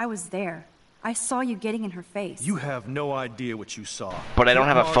me, I was there. I saw you getting in her face. You have no idea what you saw. But I don't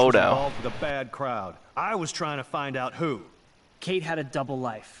have a Marsh photo. was involved with a bad crowd. I was trying to find out who. Kate had a double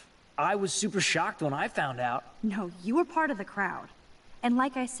life. I was super shocked when I found out. No, you were part of the crowd. And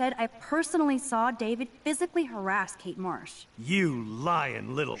like I said, I personally saw David physically harass Kate Marsh. You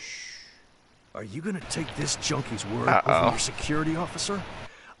lying little... Are you gonna take this junkie's word Uh-oh. over your security officer?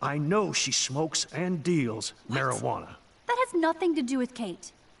 I know she smokes and deals marijuana. That has nothing to do with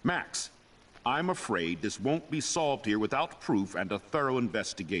Kate. Max, I'm afraid this won't be solved here without proof and a thorough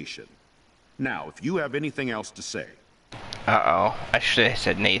investigation. Now, if you have anything else to say... Uh-oh. I should have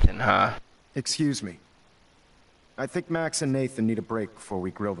said Nathan, huh? Excuse me. I think Max and Nathan need a break before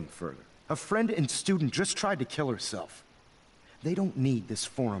we grill them further. A friend and student just tried to kill herself. They don't need this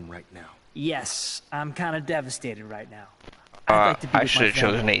forum right now. Yes, I'm kind of devastated right now. I'd like to be I with should my have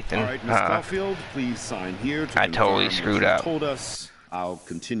chosen family. Nathan. All right, Miss Caulfield, please sign here to I totally confirm screwed what you up. told us. I'll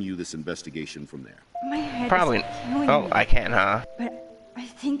continue this investigation from there. My head Probably. is killing Oh, me. I can, huh? But I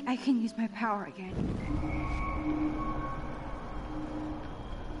think I can use my power again.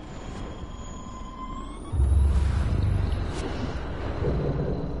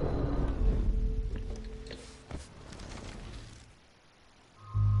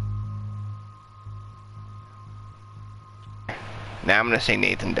 Now I'm gonna say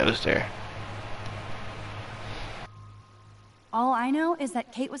Nathan dosed her. All I know is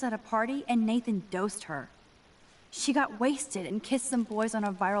that Kate was at a party and Nathan dosed her. She got wasted and kissed some boys on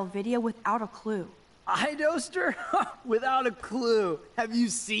a viral video without a clue. I dosed her? Without a clue. Have you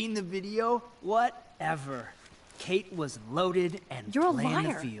seen the video? Whatever. Kate was loaded and You're a playing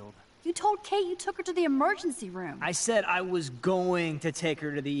liar. the field. You told Kate you took her to the emergency room. I said I was going to take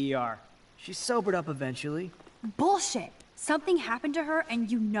her to the ER. She sobered up eventually. Bullshit. Something happened to her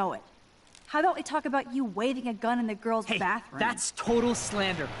and you know it. How about we talk about you waving a gun in the girls' bathroom? That's total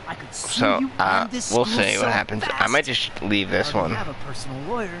slander. I could sue So, you and this we'll school see so what happens. fast. I might just leave this I one. have a personal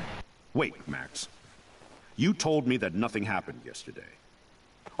lawyer. Wait, Max. You told me that nothing happened yesterday.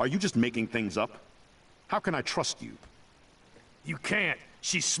 Are you just making things up? How can I trust you? You can't.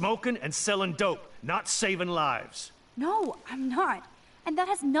 She's smoking and selling dope, not saving lives. No, I'm not. And that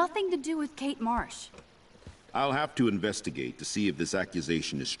has nothing to do with Kate Marsh. I'll have to investigate to see if this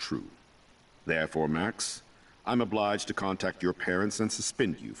accusation is true. Therefore, Max, I'm obliged to contact your parents and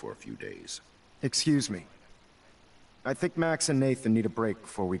suspend you for a few days. Excuse me. I think Max and Nathan need a break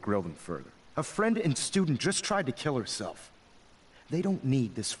before we grill them further. A friend and student just tried to kill herself. They don't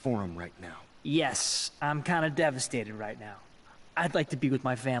need this forum right now. Yes, I'm kind of devastated right now. I'd like to be with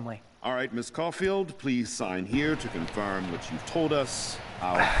my family. All right, Miss Caulfield, please sign here to confirm what you've told us.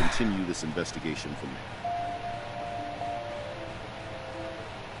 I'll continue this investigation from there.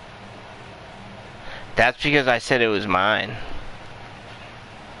 That's because I said it was mine.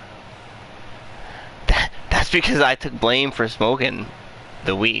 That's because I took blame for smoking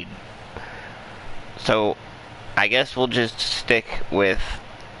the weed. So, I guess we'll just stick with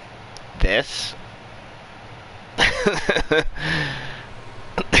this. I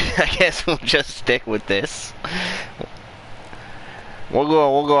guess we'll just stick with this. We'll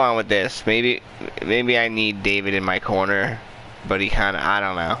go on with this. Maybe I need David in my corner, but he kind of, I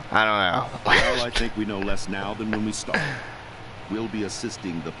don't know. Well, I think we know less now than when we started. We'll be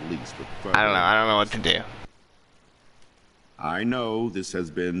assisting the police with further... I don't know what to do. I know this has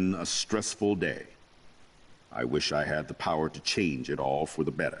been a stressful day. I wish I had the power to change it all for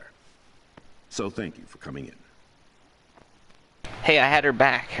the better. So thank you for coming in. Hey, I had her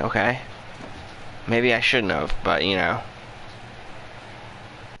back, okay? Maybe I shouldn't have, but you know.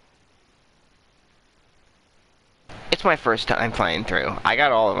 It's my first time playing through. I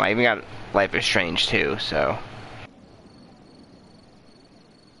got all of them. I even got Life is Strange too, so.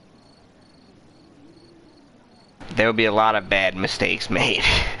 There will be a lot of bad mistakes made.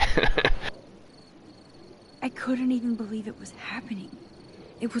 I couldn't even believe it was happening.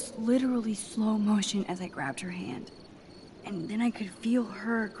 It was literally slow motion as I grabbed her hand. And then I could feel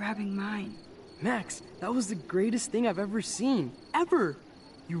her grabbing mine. Max, that was the greatest thing I've ever seen. Ever!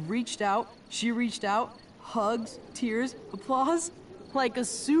 You reached out, she reached out, hugs, tears, applause. Like a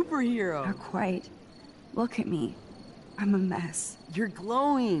superhero. Not quite. Look at me. I'm a mess. You're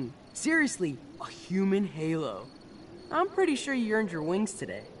glowing. Seriously, a human halo. I'm pretty sure you earned your wings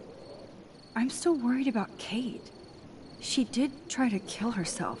today. I'm still worried about Kate. She did try to kill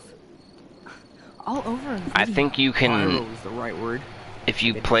herself. All over a video. I think you can, Viral is the right word. if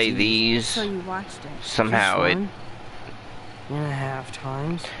you play these, So you watched it. somehow Just 1.5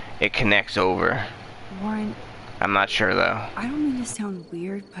 times. it connects over. Warren, I'm not sure though. I don't mean to sound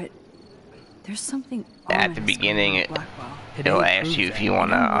weird, but there's something At the beginning, it'll ask you if you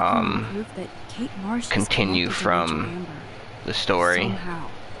want to continue from the story,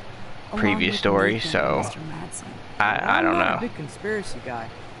 previous story. So I don't I'm not a know. big conspiracy guy,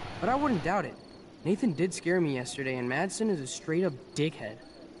 but I wouldn't doubt it. Nathan did scare me yesterday, and Madsen is a straight-up dickhead.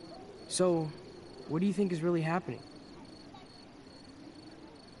 So, what do you think is really happening?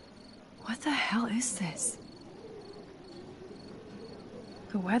 What the hell is this?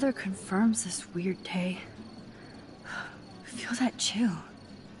 The weather confirms this weird day. Feel that chill.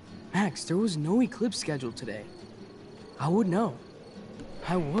 Max, there was no eclipse scheduled today. I would know.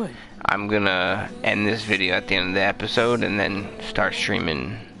 I would. I'm gonna end this video at the end of the episode and then start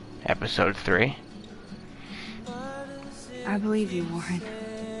streaming episode 3. I believe you, Warren.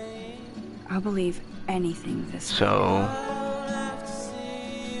 I'll believe anything this So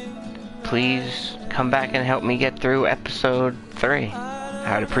please come back and help me get through episode 3.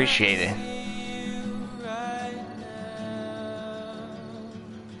 I would appreciate it.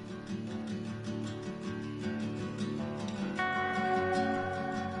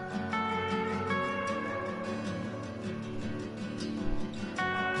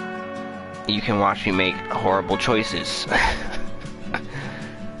 You can watch me make horrible choices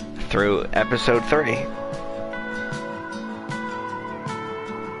through episode 3.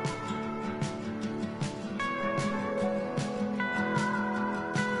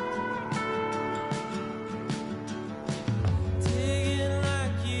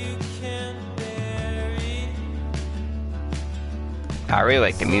 I really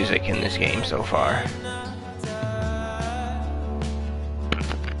like the music in this game so far.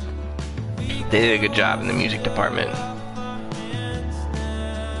 They did a good job in the music department.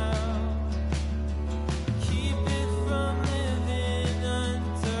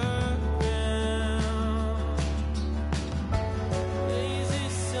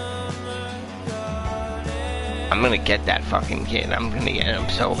 I'm gonna get that fucking kid. I'm gonna get him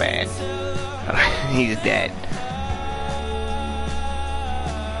so bad. He's dead.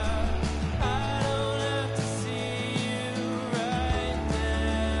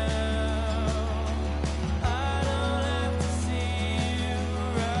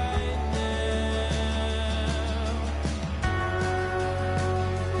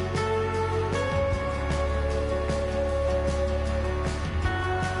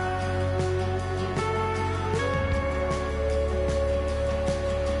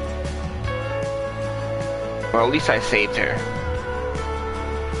 Well, at least I saved her.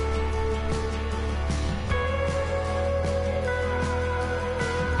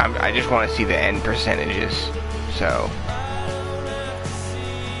 I just want to see the end percentages, so.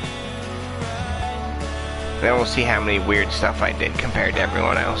 Then we'll see how many weird stuff I did compared to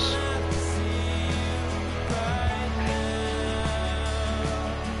everyone else.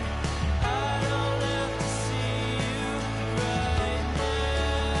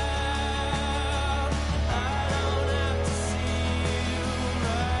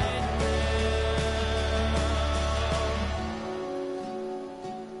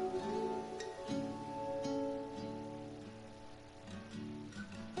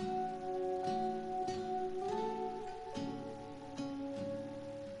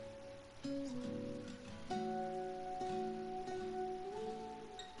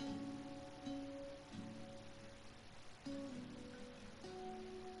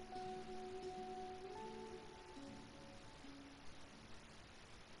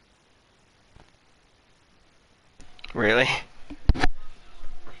 Really?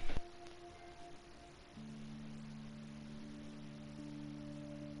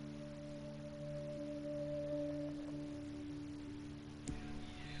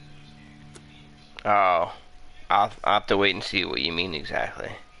 Oh, I'll have to wait and see what you mean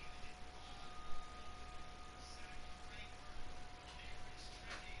exactly.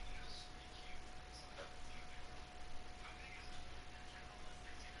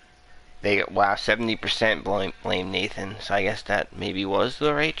 They got, wow, 70% blame Nathan, so I guess that maybe was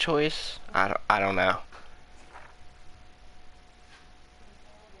the right choice. I don't know.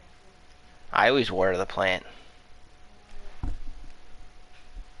 I always water the plant.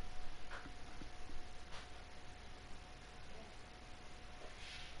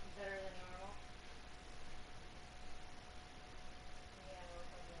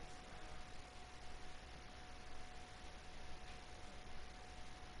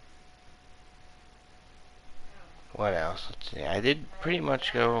 What else? Let's see. I did pretty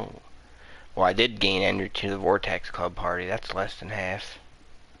much go. Well, I did gain entry to the Vortex Club party. That's less than half.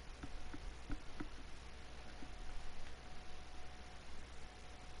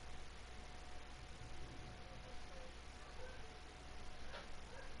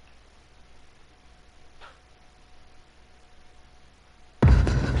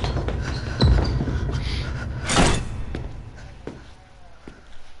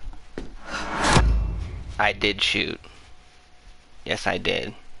 I did shoot. Yes, I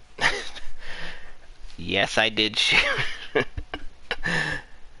did. Yes, I did shoot.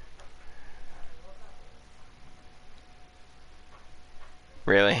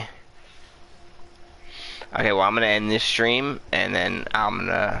 Really? Okay, well, I'm gonna end this stream, and then I'm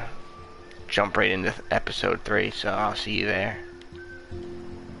gonna jump right into episode 3, so I'll see you there.